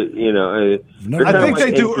anymore? I think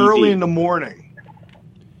they do early in the morning.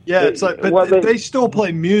 Yeah, it's like, but they still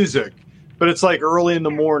play music, but it's like early in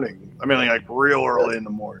the morning. I mean, like real early in the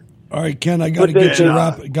morning. All right, Ken, I got to get you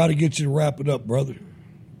to wrap it up, brother.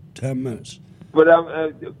 10 minutes. But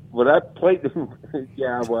when I played them,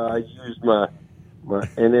 I used my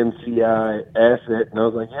NMCI asset, and I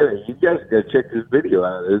was like, "Hey, you guys got to check this video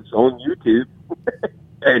out. It's on YouTube."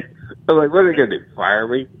 And I was like, "What are they going to do? Fire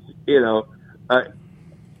me?"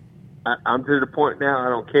 I'm to the point now. I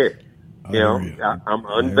don't care. I'm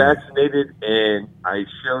unvaccinated, and I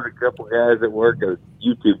showed a couple guys at work a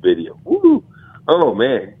YouTube video. Woo! Oh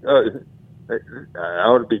man, I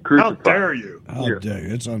ought to be crucified. How dare you? How dare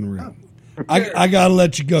you? It's unreal. I got to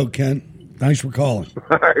let you go, Ken. Thanks for calling.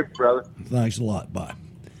 All right, brother. Thanks a lot. Bye.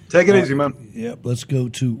 Take it easy, man. Yep. Let's go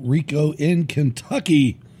to Rico in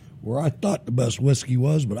Kentucky, where I thought the best whiskey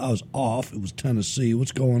was, but I was off. It was Tennessee.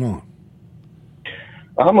 What's going on?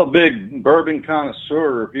 I'm a big bourbon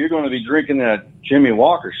connoisseur. If you're going to be drinking that Jimmy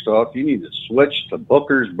Walker stuff, you need to switch to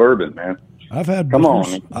Booker's bourbon, man. I've had Come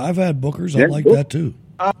Booker's. on. I've had Booker's. I like that too.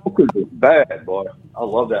 Booker's is bad, boy. I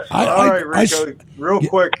love that stuff. All right, Rico, real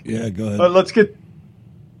quick. Yeah, go ahead. Let's get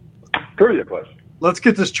trivia question. Let's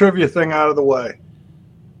get this trivia thing out of the way.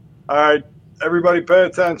 All right, everybody pay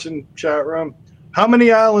attention, chat room. How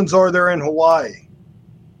many islands are there in Hawaii?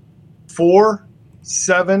 4,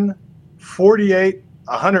 7, 48,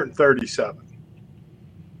 137.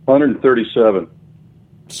 137.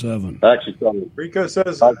 7. Actually, probably. Rico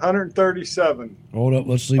says 137. Hold up.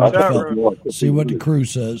 Let's see what the crew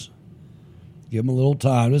says. Give them a little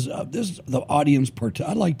time. This the audience part.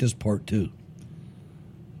 I like this part too.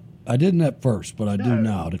 I didn't at first, but I do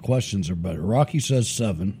now. The questions are better. Rocky says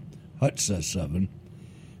 7. Hutch says 7.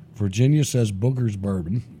 Virginia says Booker's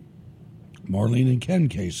bourbon. Marlene and Ken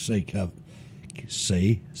case say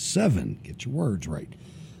 7. Get your words right.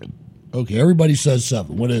 Okay, everybody says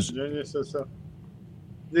 7. What is it? Virginia says 7.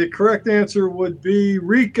 The correct answer would be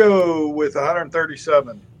Rico with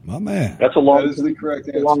 137. My man. That's a long. That is the correct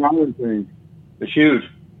answer. Long Island thing. It's huge.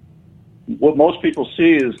 What most people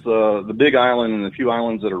see is the big island and the few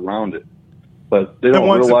islands that are around it, but they don't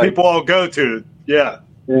ones realize. that people all go to. Yeah.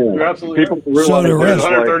 You're absolutely People right. realize the rest-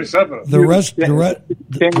 137. The rest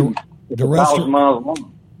 $1,000 miles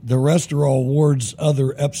long. The rest are all Ward's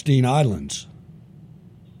other Epstein Islands.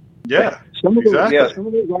 Yeah. Some of exactly. some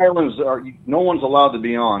of those islands are no one's allowed to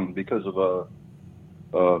be on because of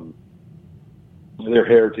their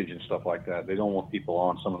heritage and stuff like that. They don't want people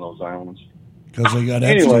on some of those islands because they got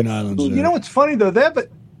Epstein Islands. You know what's funny though?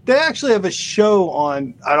 They actually have a show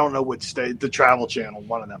on, I don't know what state, the Travel Channel,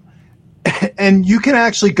 one of them, and you can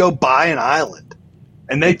actually go buy an island,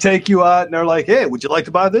 and they take you out and they're like, "Hey, would you like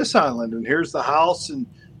to buy this island? And here's the house, and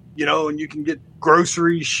and you can get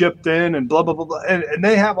groceries shipped in, and blah blah blah blah." And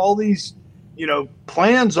they have all these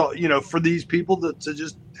plans, for these people to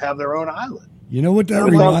just have their own island. You know what that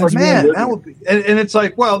reminds me of? That would be, and it's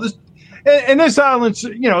like, well, this island's,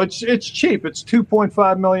 it's cheap. It's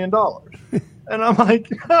 $2.5 million. And I'm like,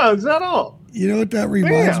 oh, is that all? You know what that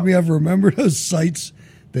reminds me of? Remember those sites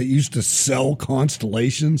that used to sell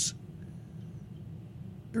constellations?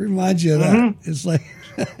 It reminds you of that. Mm-hmm. It's like,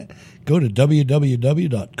 go to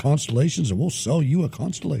www.constellations and we'll sell you a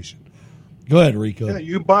constellation. Go ahead, Rico. Yeah,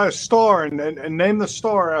 you buy a star and name the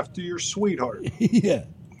star after your sweetheart. Yeah.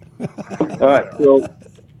 All right,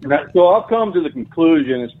 so I'll come to the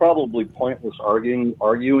conclusion. It's probably pointless arguing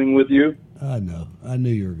with you. I know. I knew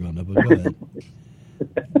you were going to, but go ahead.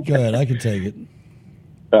 Go ahead. I can take it.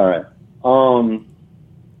 All right.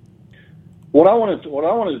 What I wanted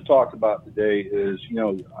to talk about today is,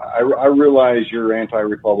 I realize you're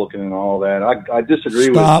anti-Republican and all that. I disagree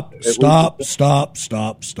with.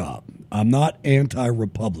 Stop. I'm not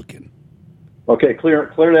anti-Republican. Okay,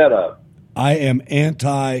 clear that up. I am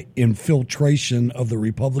anti-infiltration of the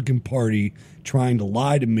Republican Party trying to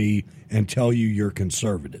lie to me and tell you you're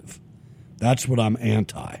conservative. That's what I'm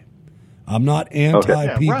anti. I'm not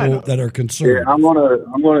anti-people that are conservative. Yeah, I'm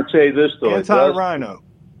gonna say this though. Anti-rhino.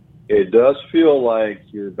 It does feel like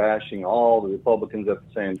you're bashing all the Republicans at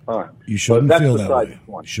the same time. You shouldn't feel that way.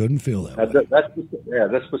 Shouldn't feel that way. That's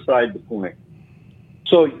beside the point.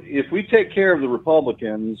 So if we take care of the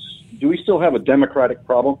Republicans, do we still have a Democratic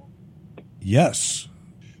problem? Yes.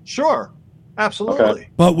 Sure, absolutely. Okay.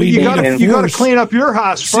 But you got to clean up your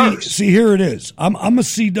house first. See, here it is. I'm a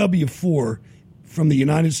CW4 from the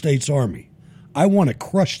United States Army. I want to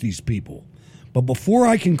crush these people. But before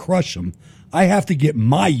I can crush them, I have to get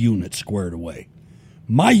my unit squared away.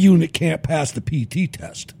 My unit can't pass the PT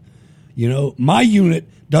test. My unit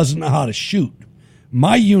doesn't know how to shoot.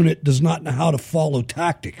 My unit does not know how to follow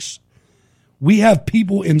tactics. We have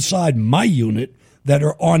people inside my unit that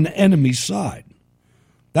are on the enemy's side.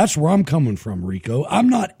 That's where I'm coming from, Rico. I'm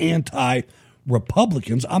not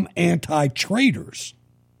anti-Republicans. I'm anti-traitors.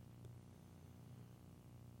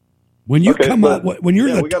 When you come out, when you're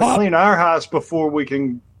the we top, got to clean our house before you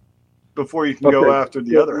can go after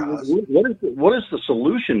the other house. What is the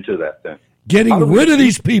solution to that then? Getting rid of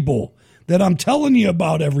these people that I'm telling you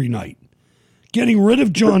about every night. Getting rid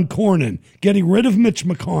of John Cornyn, getting rid of Mitch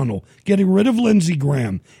McConnell, getting rid of Lindsey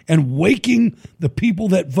Graham, and waking the people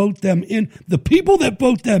that vote them in. The people that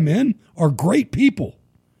vote them in are great people.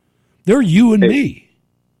 They're you and me.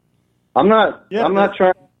 I'm not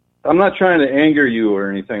trying to anger you or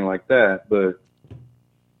anything like that, but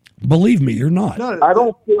believe me, you're not. No, I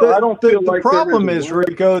don't feel the problem is,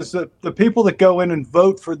 Rico, is that the people that go in and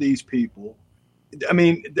vote for these people, I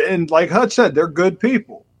mean, and like Hutch said, they're good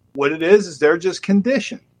people. What it is they're just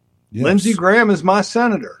conditioned. Yes. Lindsey Graham is my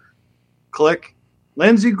senator. Click.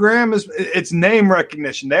 Lindsey Graham it's name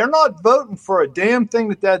recognition. They're not voting for a damn thing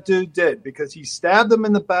that dude did because he stabbed them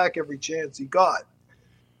in the back every chance he got.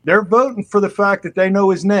 They're voting for the fact that they know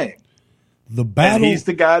his name. The battle, and he's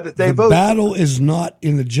the guy that they vote for. The battle is not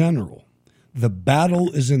in the general. The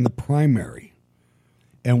battle is in the primary.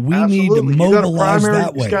 And we need to mobilize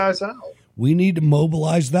that way. Guys out. We need to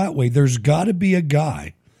mobilize that way. There's got to be a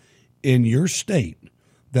guy in your state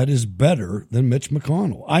that is better than Mitch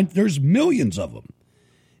McConnell. There's millions of them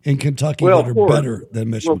in Kentucky that are better than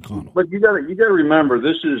Mitch McConnell. But you got to remember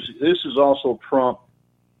this is also Trump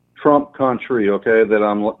country, okay, that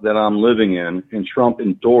I'm living in, and Trump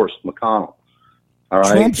endorsed McConnell. All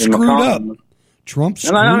right, Trump screwed up. Trump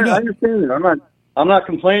screwed up. I understand that. I'm not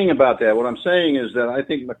complaining about that. What I'm saying is that I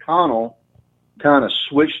think McConnell kind of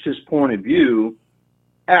switched his point of view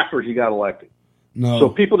after he got elected. No. So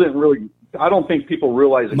people didn't really. I don't think people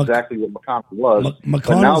realize exactly what McConnell was.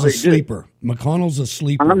 McConnell's a sleeper. McConnell's a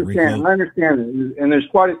sleeper. I understand. And there's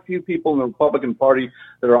quite a few people in the Republican Party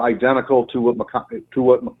that are identical to what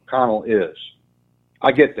McConnell is.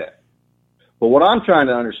 I get that. But what I'm trying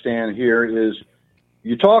to understand here is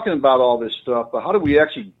you're talking about all this stuff, but how do we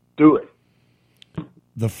actually do it?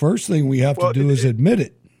 The first thing we have to do is admit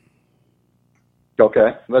it.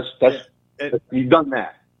 Okay, you've done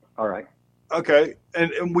that. All right. Okay,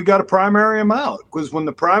 and we got to primary them out because when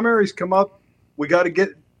the primaries come up, we got to get,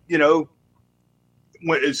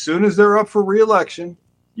 as soon as they're up for re-election,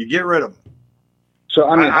 you get rid of them. So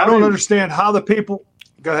I don't understand how the people.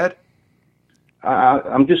 Go ahead.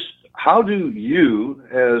 How do you,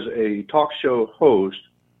 as a talk show host,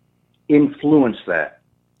 influence that?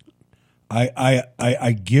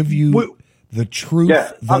 I give you the truth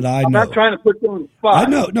that I know. I'm not trying to put you on the spot. I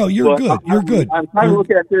know. No, you're good. You're good. I'm trying to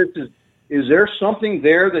look at this as, is there something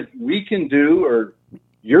there that we can do or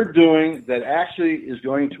you're doing that actually is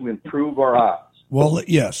going to improve our odds? Well,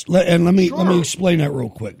 yes. And let me explain that real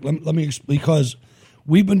quick. Let me because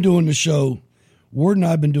we've been doing the show, Ward and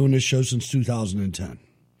I have been doing this show since 2010.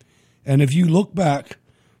 And if you look back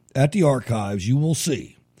at the archives, you will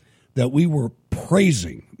see that we were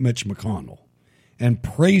praising Mitch McConnell and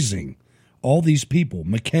praising all these people,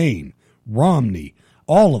 McCain, Romney,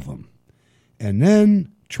 all of them. And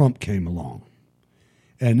then Trump came along.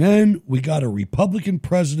 And then we got a Republican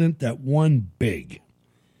president that won big.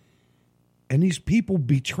 And these people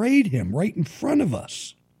betrayed him right in front of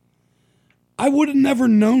us. I would have never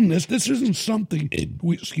known this. This isn't something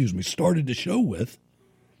we started the show with.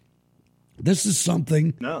 This is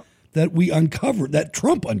something that we uncovered, that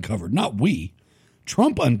Trump uncovered, not we.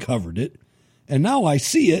 Trump uncovered it. And now I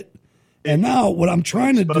see it. And now what I'm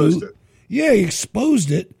trying to do, he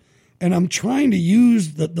exposed it. And I'm trying to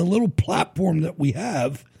use the little platform that we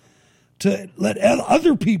have to let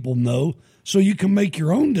other people know so you can make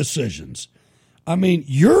your own decisions. I mean,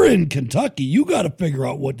 you're in Kentucky. You got to figure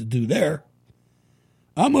out what to do there.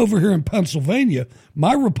 I'm over here in Pennsylvania.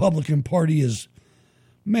 My Republican Party is,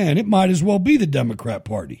 man, it might as well be the Democrat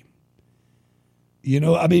Party.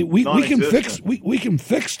 I mean, we can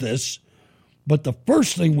fix this, but the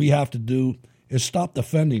first thing we have to do is stop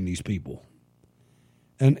defending these people.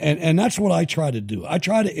 And that's what I try to do. I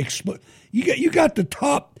try to explain. You got the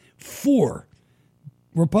top 4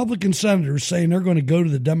 Republican senators saying they're going to go to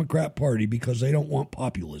the Democrat Party because they don't want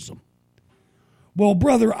populism. Well,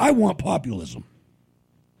 brother, I want populism.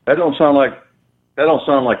 That don't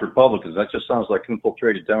sound like Republicans. That just sounds like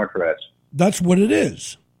infiltrated Democrats. That's what it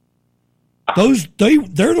is.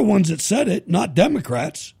 They're the ones that said it, not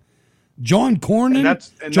Democrats. John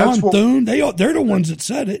Cornyn, John Thune, they're the ones that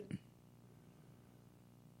said it.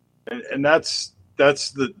 And that's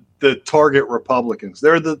the target Republicans.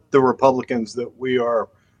 They're the Republicans that we are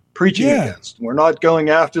preaching against. We're not going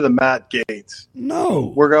after the Matt Gaetz.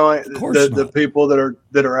 No, we're going the not. people that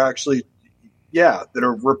are actually that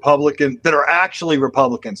are Republican, that are actually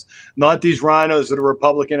Republicans, not these rhinos that are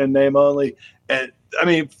Republican in name only. And I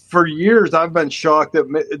mean, for years I've been shocked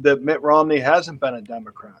that Mitt Romney hasn't been a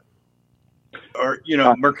Democrat. Or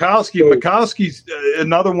Murkowski's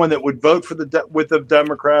another one that would vote for with the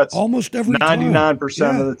Democrats almost every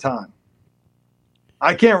 99% of the time.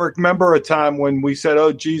 I can't remember a time when we said,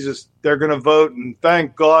 "Oh Jesus, they're going to vote," and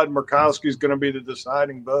thank God Murkowski's going to be the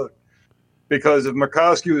deciding vote. Because if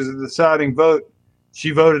Murkowski was the deciding vote,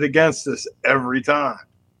 she voted against us every time.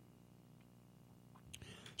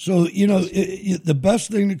 So the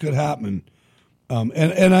best thing that could happen,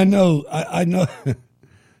 and I know.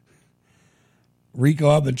 Rico,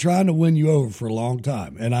 I've been trying to win you over for a long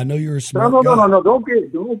time, and I know you're a smart guy. No.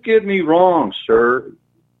 Don't get me wrong, sir.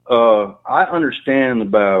 I understand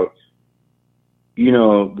about,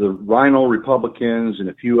 the Rhino Republicans and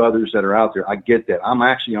a few others that are out there. I get that. I'm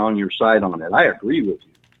actually on your side on that. I agree with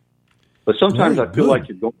you. But sometimes I feel like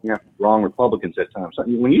you're going after the wrong Republicans at times.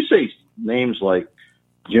 When you say names like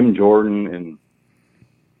Jim Jordan and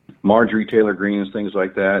Marjorie Taylor Greene and things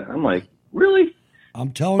like that, I'm like, really?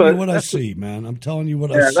 I'm telling you what I see, man. I'm telling you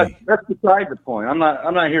what I see. That's beside the point. I'm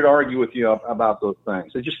not here to argue with you about those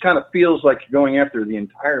things. It just kind of feels like you're going after the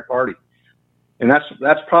entire party, and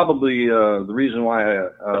that's probably the reason why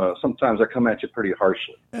sometimes I come at you pretty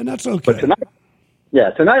harshly. And that's okay. But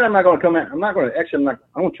tonight I'm not going to come at. I'm going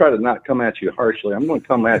to try to not come at you harshly. I'm going to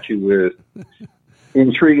come at you with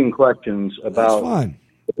intriguing questions about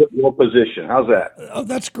your position. How's that? Oh,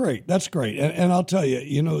 that's great. That's great. And I'll tell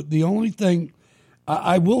you, the only thing.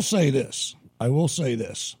 I will say this.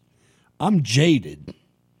 I'm jaded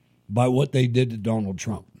by what they did to Donald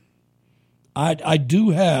Trump. I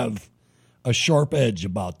do have a sharp edge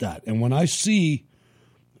about that. And when I see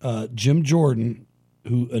Jim Jordan,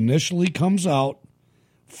 who initially comes out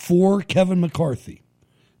for Kevin McCarthy,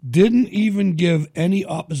 didn't even give any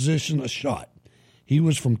opposition a shot. He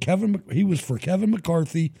was for Kevin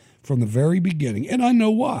McCarthy from the very beginning, and I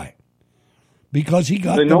know why. Because he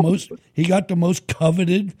got the most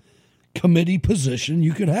coveted committee position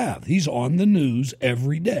you could have. He's on the news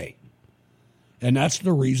every day. And that's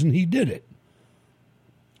the reason he did it.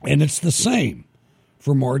 And it's the same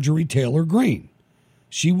for Marjorie Taylor Greene.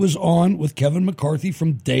 She was on with Kevin McCarthy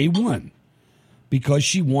from day one because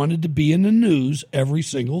she wanted to be in the news every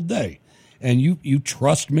single day. And you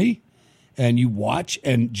trust me, and you watch,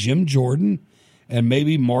 and Jim Jordan and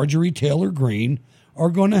maybe Marjorie Taylor Greene are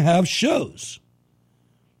going to have shows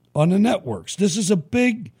on the networks. This is a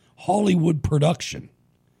big Hollywood production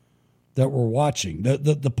that we're watching.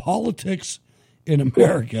 The politics in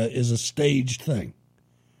America is a staged thing.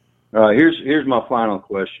 Here's my final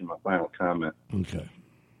question, my final comment. Okay.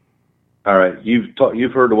 All right,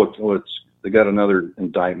 you've heard of what's they got another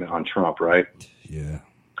indictment on Trump, right? Yeah.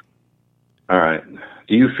 All right.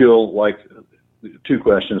 Do you feel like, two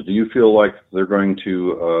questions? Do you feel like they're going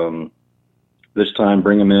to this time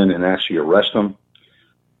bring him in and actually arrest him?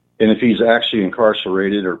 And if he's actually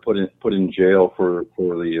incarcerated or put in jail for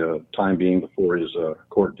the time being before his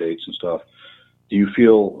court dates and stuff, do you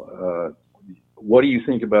feel? What do you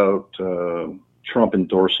think about Trump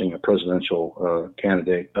endorsing a presidential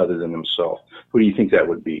candidate other than himself? Who do you think that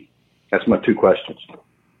would be? That's my two questions.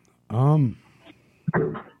 The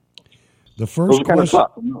first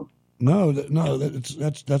question. No,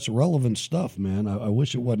 that's relevant stuff, man. I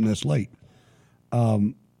wish it wasn't this late.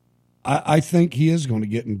 I think he is going to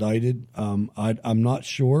get indicted. I'm not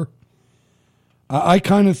sure. I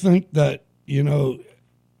kind of think that,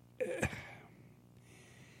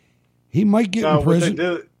 he might get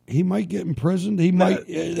imprisoned. He might get imprisoned. He might.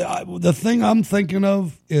 The thing I'm thinking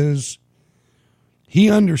of is he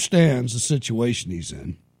understands the situation he's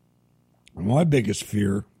in. My biggest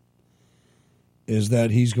fear is that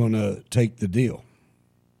he's going to take the deal.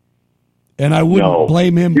 And I wouldn't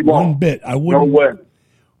blame him one bit. I wouldn't. No way.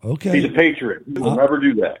 Okay. He's a patriot. He will never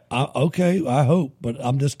do that. Okay, I hope. But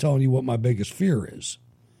I'm just telling you what my biggest fear is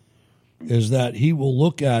that he will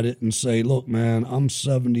look at it and say, look, man, I'm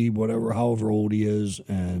 70, however old he is,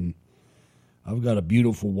 and I've got a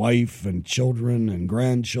beautiful wife and children and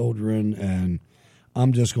grandchildren, and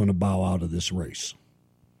I'm just going to bow out of this race.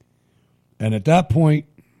 And at that point,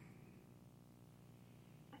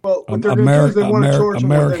 Well, what they're going to do is they want to charge him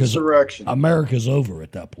with insurrection. America's over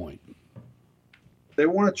at that point. They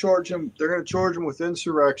want to charge him. They're going to charge him with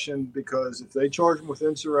insurrection because if they charge him with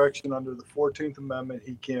insurrection under the 14th Amendment,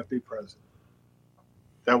 he can't be president.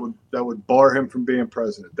 That would bar him from being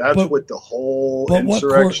president. That's what the whole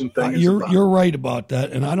insurrection thing is about. You're right about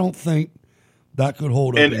that, and I don't think that could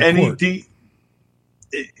hold up in court.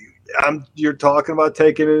 You're talking about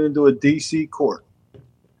taking it into a D.C. court.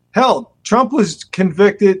 Hell, Trump was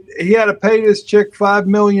convicted. He had to pay this chick $5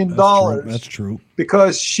 million. That's true.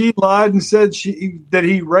 Because she lied and said that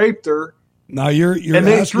he raped her. Now you're and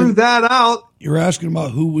they threw that out. You're asking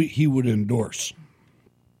about who he would endorse,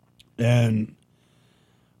 and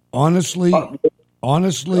honestly, I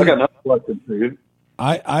got nothing left for you.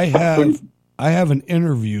 I have an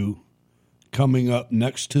interview coming up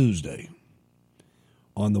next Tuesday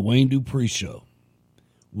on the Wayne Dupree Show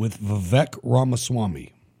with Vivek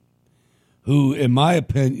Ramaswamy, who, in my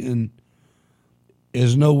opinion,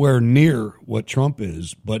 is nowhere near what Trump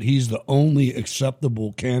is, but he's the only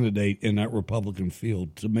acceptable candidate in that Republican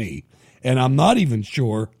field to me. And I'm not even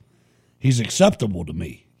sure he's acceptable to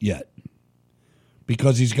me yet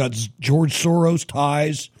because he's got George Soros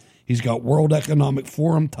ties, he's got World Economic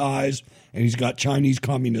Forum ties, and he's got Chinese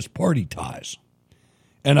Communist Party ties.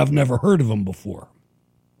 And I've never heard of him before.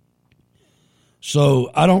 So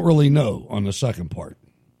I don't really know on the second part.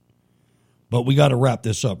 But we got to wrap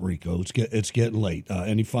this up, Rico. It's getting late.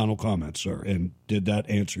 Any final comments, sir? And did that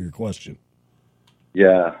answer your question?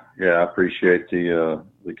 Yeah, I appreciate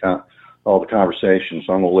all the conversations.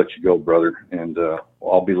 So I'm going to let you go, brother, and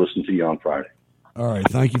I'll be listening to you on Friday. All right,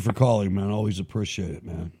 thank you for calling, man. Always appreciate it,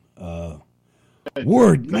 man.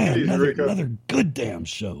 Ward, man, another good damn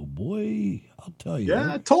show, boy. I'll tell you. Yeah, man.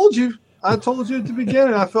 I told you at the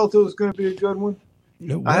beginning. I felt it was going to be a good one.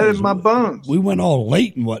 I had it in my bones. We went all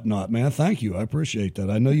late and whatnot, man. Thank you. I appreciate that.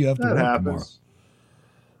 I know you have to work tomorrow.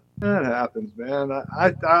 That happens, man.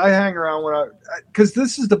 I hang around because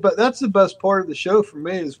that's the best part of the show for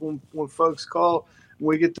me is when folks call,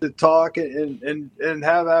 we get to talk and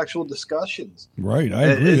have actual discussions. Right, I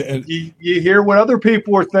agree. And you hear what other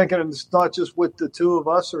people are thinking, and it's not just what the two of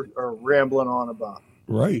us are rambling on about.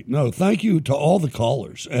 Right. No, thank you to all the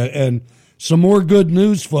callers. And some more good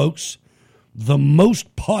news, folks. The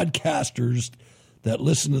most podcasters that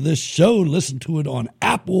listen to this show listen to it on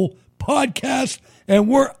Apple Podcasts, and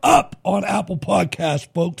we're up on Apple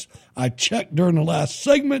Podcasts, folks. I checked during the last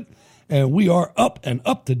segment, and we are up and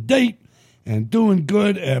up to date and doing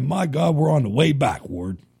good, and my God, we're on the way back,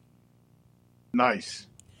 Ward. Nice.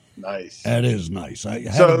 That is nice.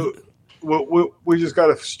 We just got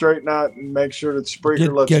to straighten out and make sure that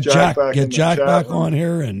Spreaker lets Jack back in the Jack chat back room. on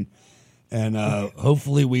here, and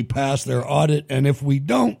hopefully we pass their audit. And if we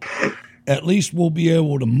don't, at least we'll be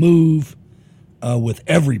able to move with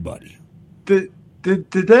everybody. Did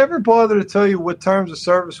they ever bother to tell you what terms of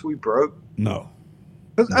service we broke? No.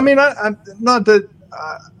 I mean, I'm not that.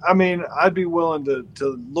 I mean, I'd be willing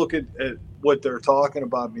to look at what they're talking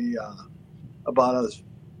about me about us.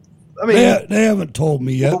 I mean, they haven't told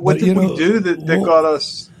me yet. What did we do that got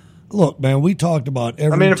us? Look, man, we talked about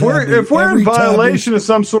every. I mean, if we're in violation of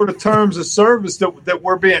some sort of terms of service that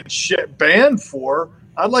we're being banned for,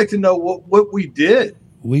 I'd like to know what we did.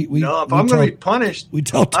 If I'm going to be punished,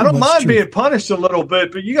 I don't mind being punished a little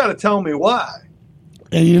bit, but you got to tell me why.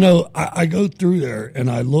 And I go through there and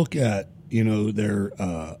I look at their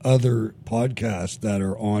other podcasts that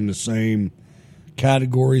are on the same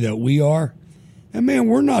category that we are, and man,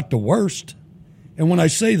 we're not the worst. And when I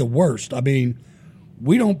say the worst, I mean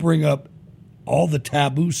we don't bring up all the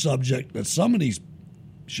taboo subject that some of these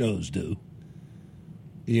shows do.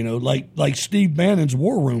 Like Steve Bannon's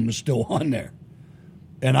War Room is still on there.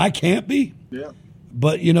 And I can't be. Yeah.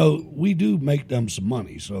 But, we do make them some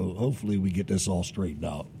money. So hopefully we get this all straightened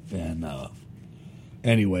out. And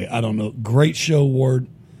anyway, I don't know. Great show, Ward.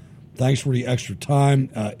 Thanks for the extra time.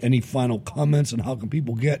 Any final comments, and how can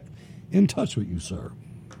people get in touch with you, sir?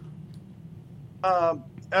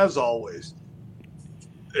 As always,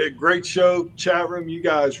 a great show, chat room. You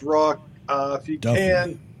guys rock. If you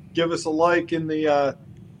can, give us a like in the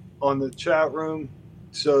on the chat room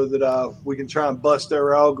so that we can try and bust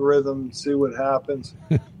their algorithm and see what happens.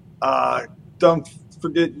 Don't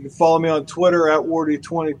forget, you can follow me on Twitter at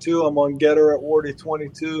Wardy22. I'm on Getter at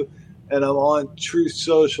Wardy22, and I'm on Truth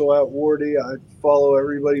Social at Wardy. I follow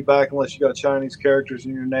everybody back unless you got Chinese characters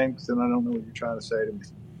in your name, because then I don't know what you're trying to say to me.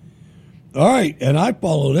 All right, and I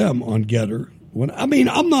follow them on Getter.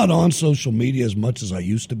 I'm not on social media as much as I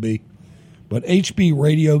used to be, but HB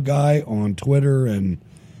Radio Guy on Twitter and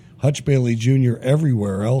Hutch Bailey Jr.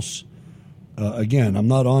 everywhere else. Again, I'm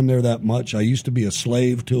not on there that much. I used to be a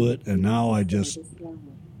slave to it, and now I just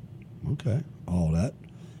all that.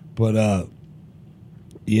 But I'll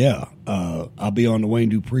be on the Wayne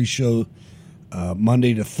Dupree show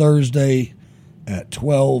Monday to Thursday at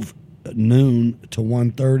 12 noon to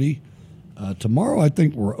 1:30. Tomorrow, I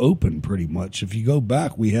think we're open pretty much. If you go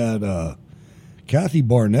back, we had Kathy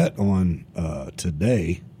Barnett on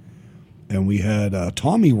today, and we had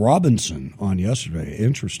Tommy Robinson on yesterday.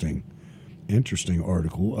 Interesting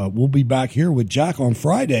article. We'll be back here with Jack on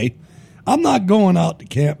Friday. I'm not going out to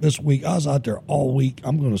camp this week. I was out there all week.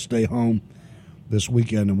 I'm going to stay home this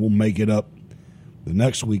weekend, and we'll make it up the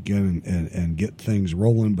next weekend and get things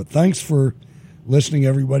rolling. But thanks for listening,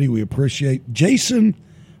 everybody. We appreciate Jason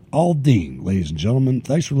Aldean, ladies and gentlemen.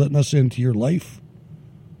 Thanks for letting us into your life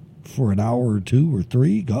for an hour or 2 or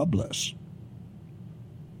 3. God bless.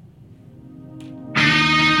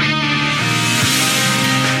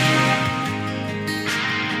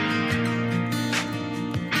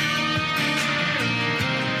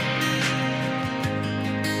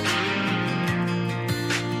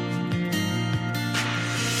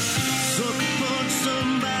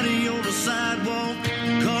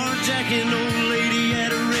 An old lady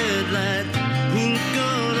at a red light, pull a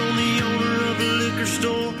gun on the owner of a liquor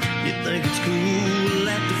store. You think it's cool,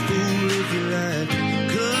 act a fool if you like.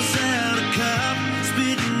 Cuss out a cop,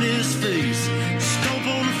 spit in his face, stomp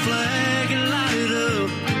on the flag and light it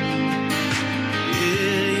up.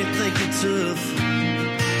 Yeah, you think you're tough.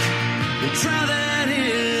 Well, try that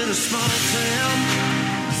in a small town,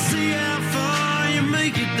 see how far you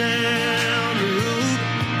make it down the road.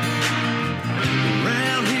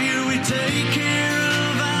 Take care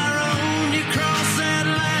of our own. You cross that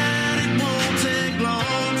line, it won't take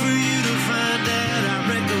long for you to find out. I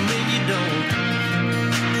recommend you don't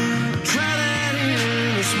try that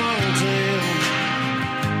in a small town.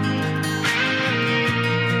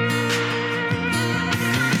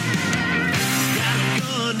 Got a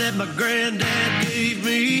gun that my granddad gave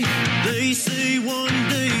me. They say one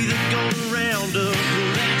day they're gonna round up.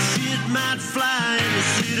 Well, that shit might fly in the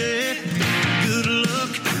city. Good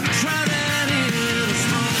luck. Try that in a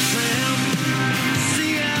small town.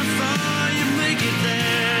 See how far you make it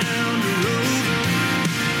down the road.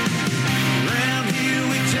 Around here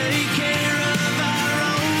we take care of our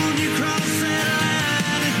own. You cross that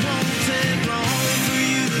line, it won't take long for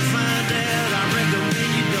you to find out. I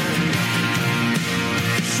recommend you don't.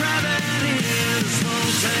 Try that in a small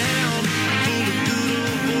town full of good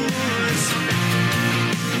old boys,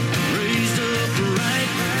 raised up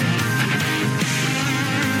right.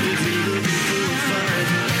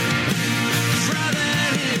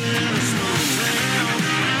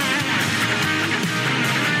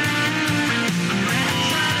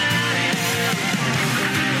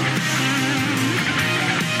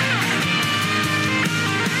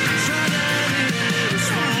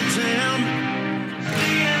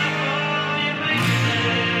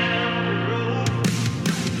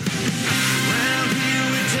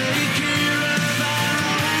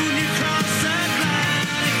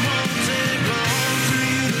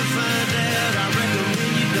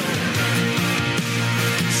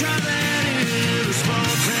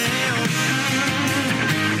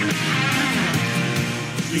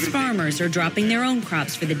 Farmers are dropping their own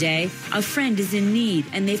crops for the day. A friend is in need,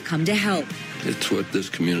 and they've come to help. It's what this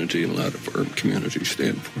community and a lot of our communities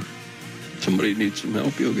stand for. Somebody needs some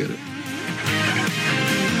help, you'll get it.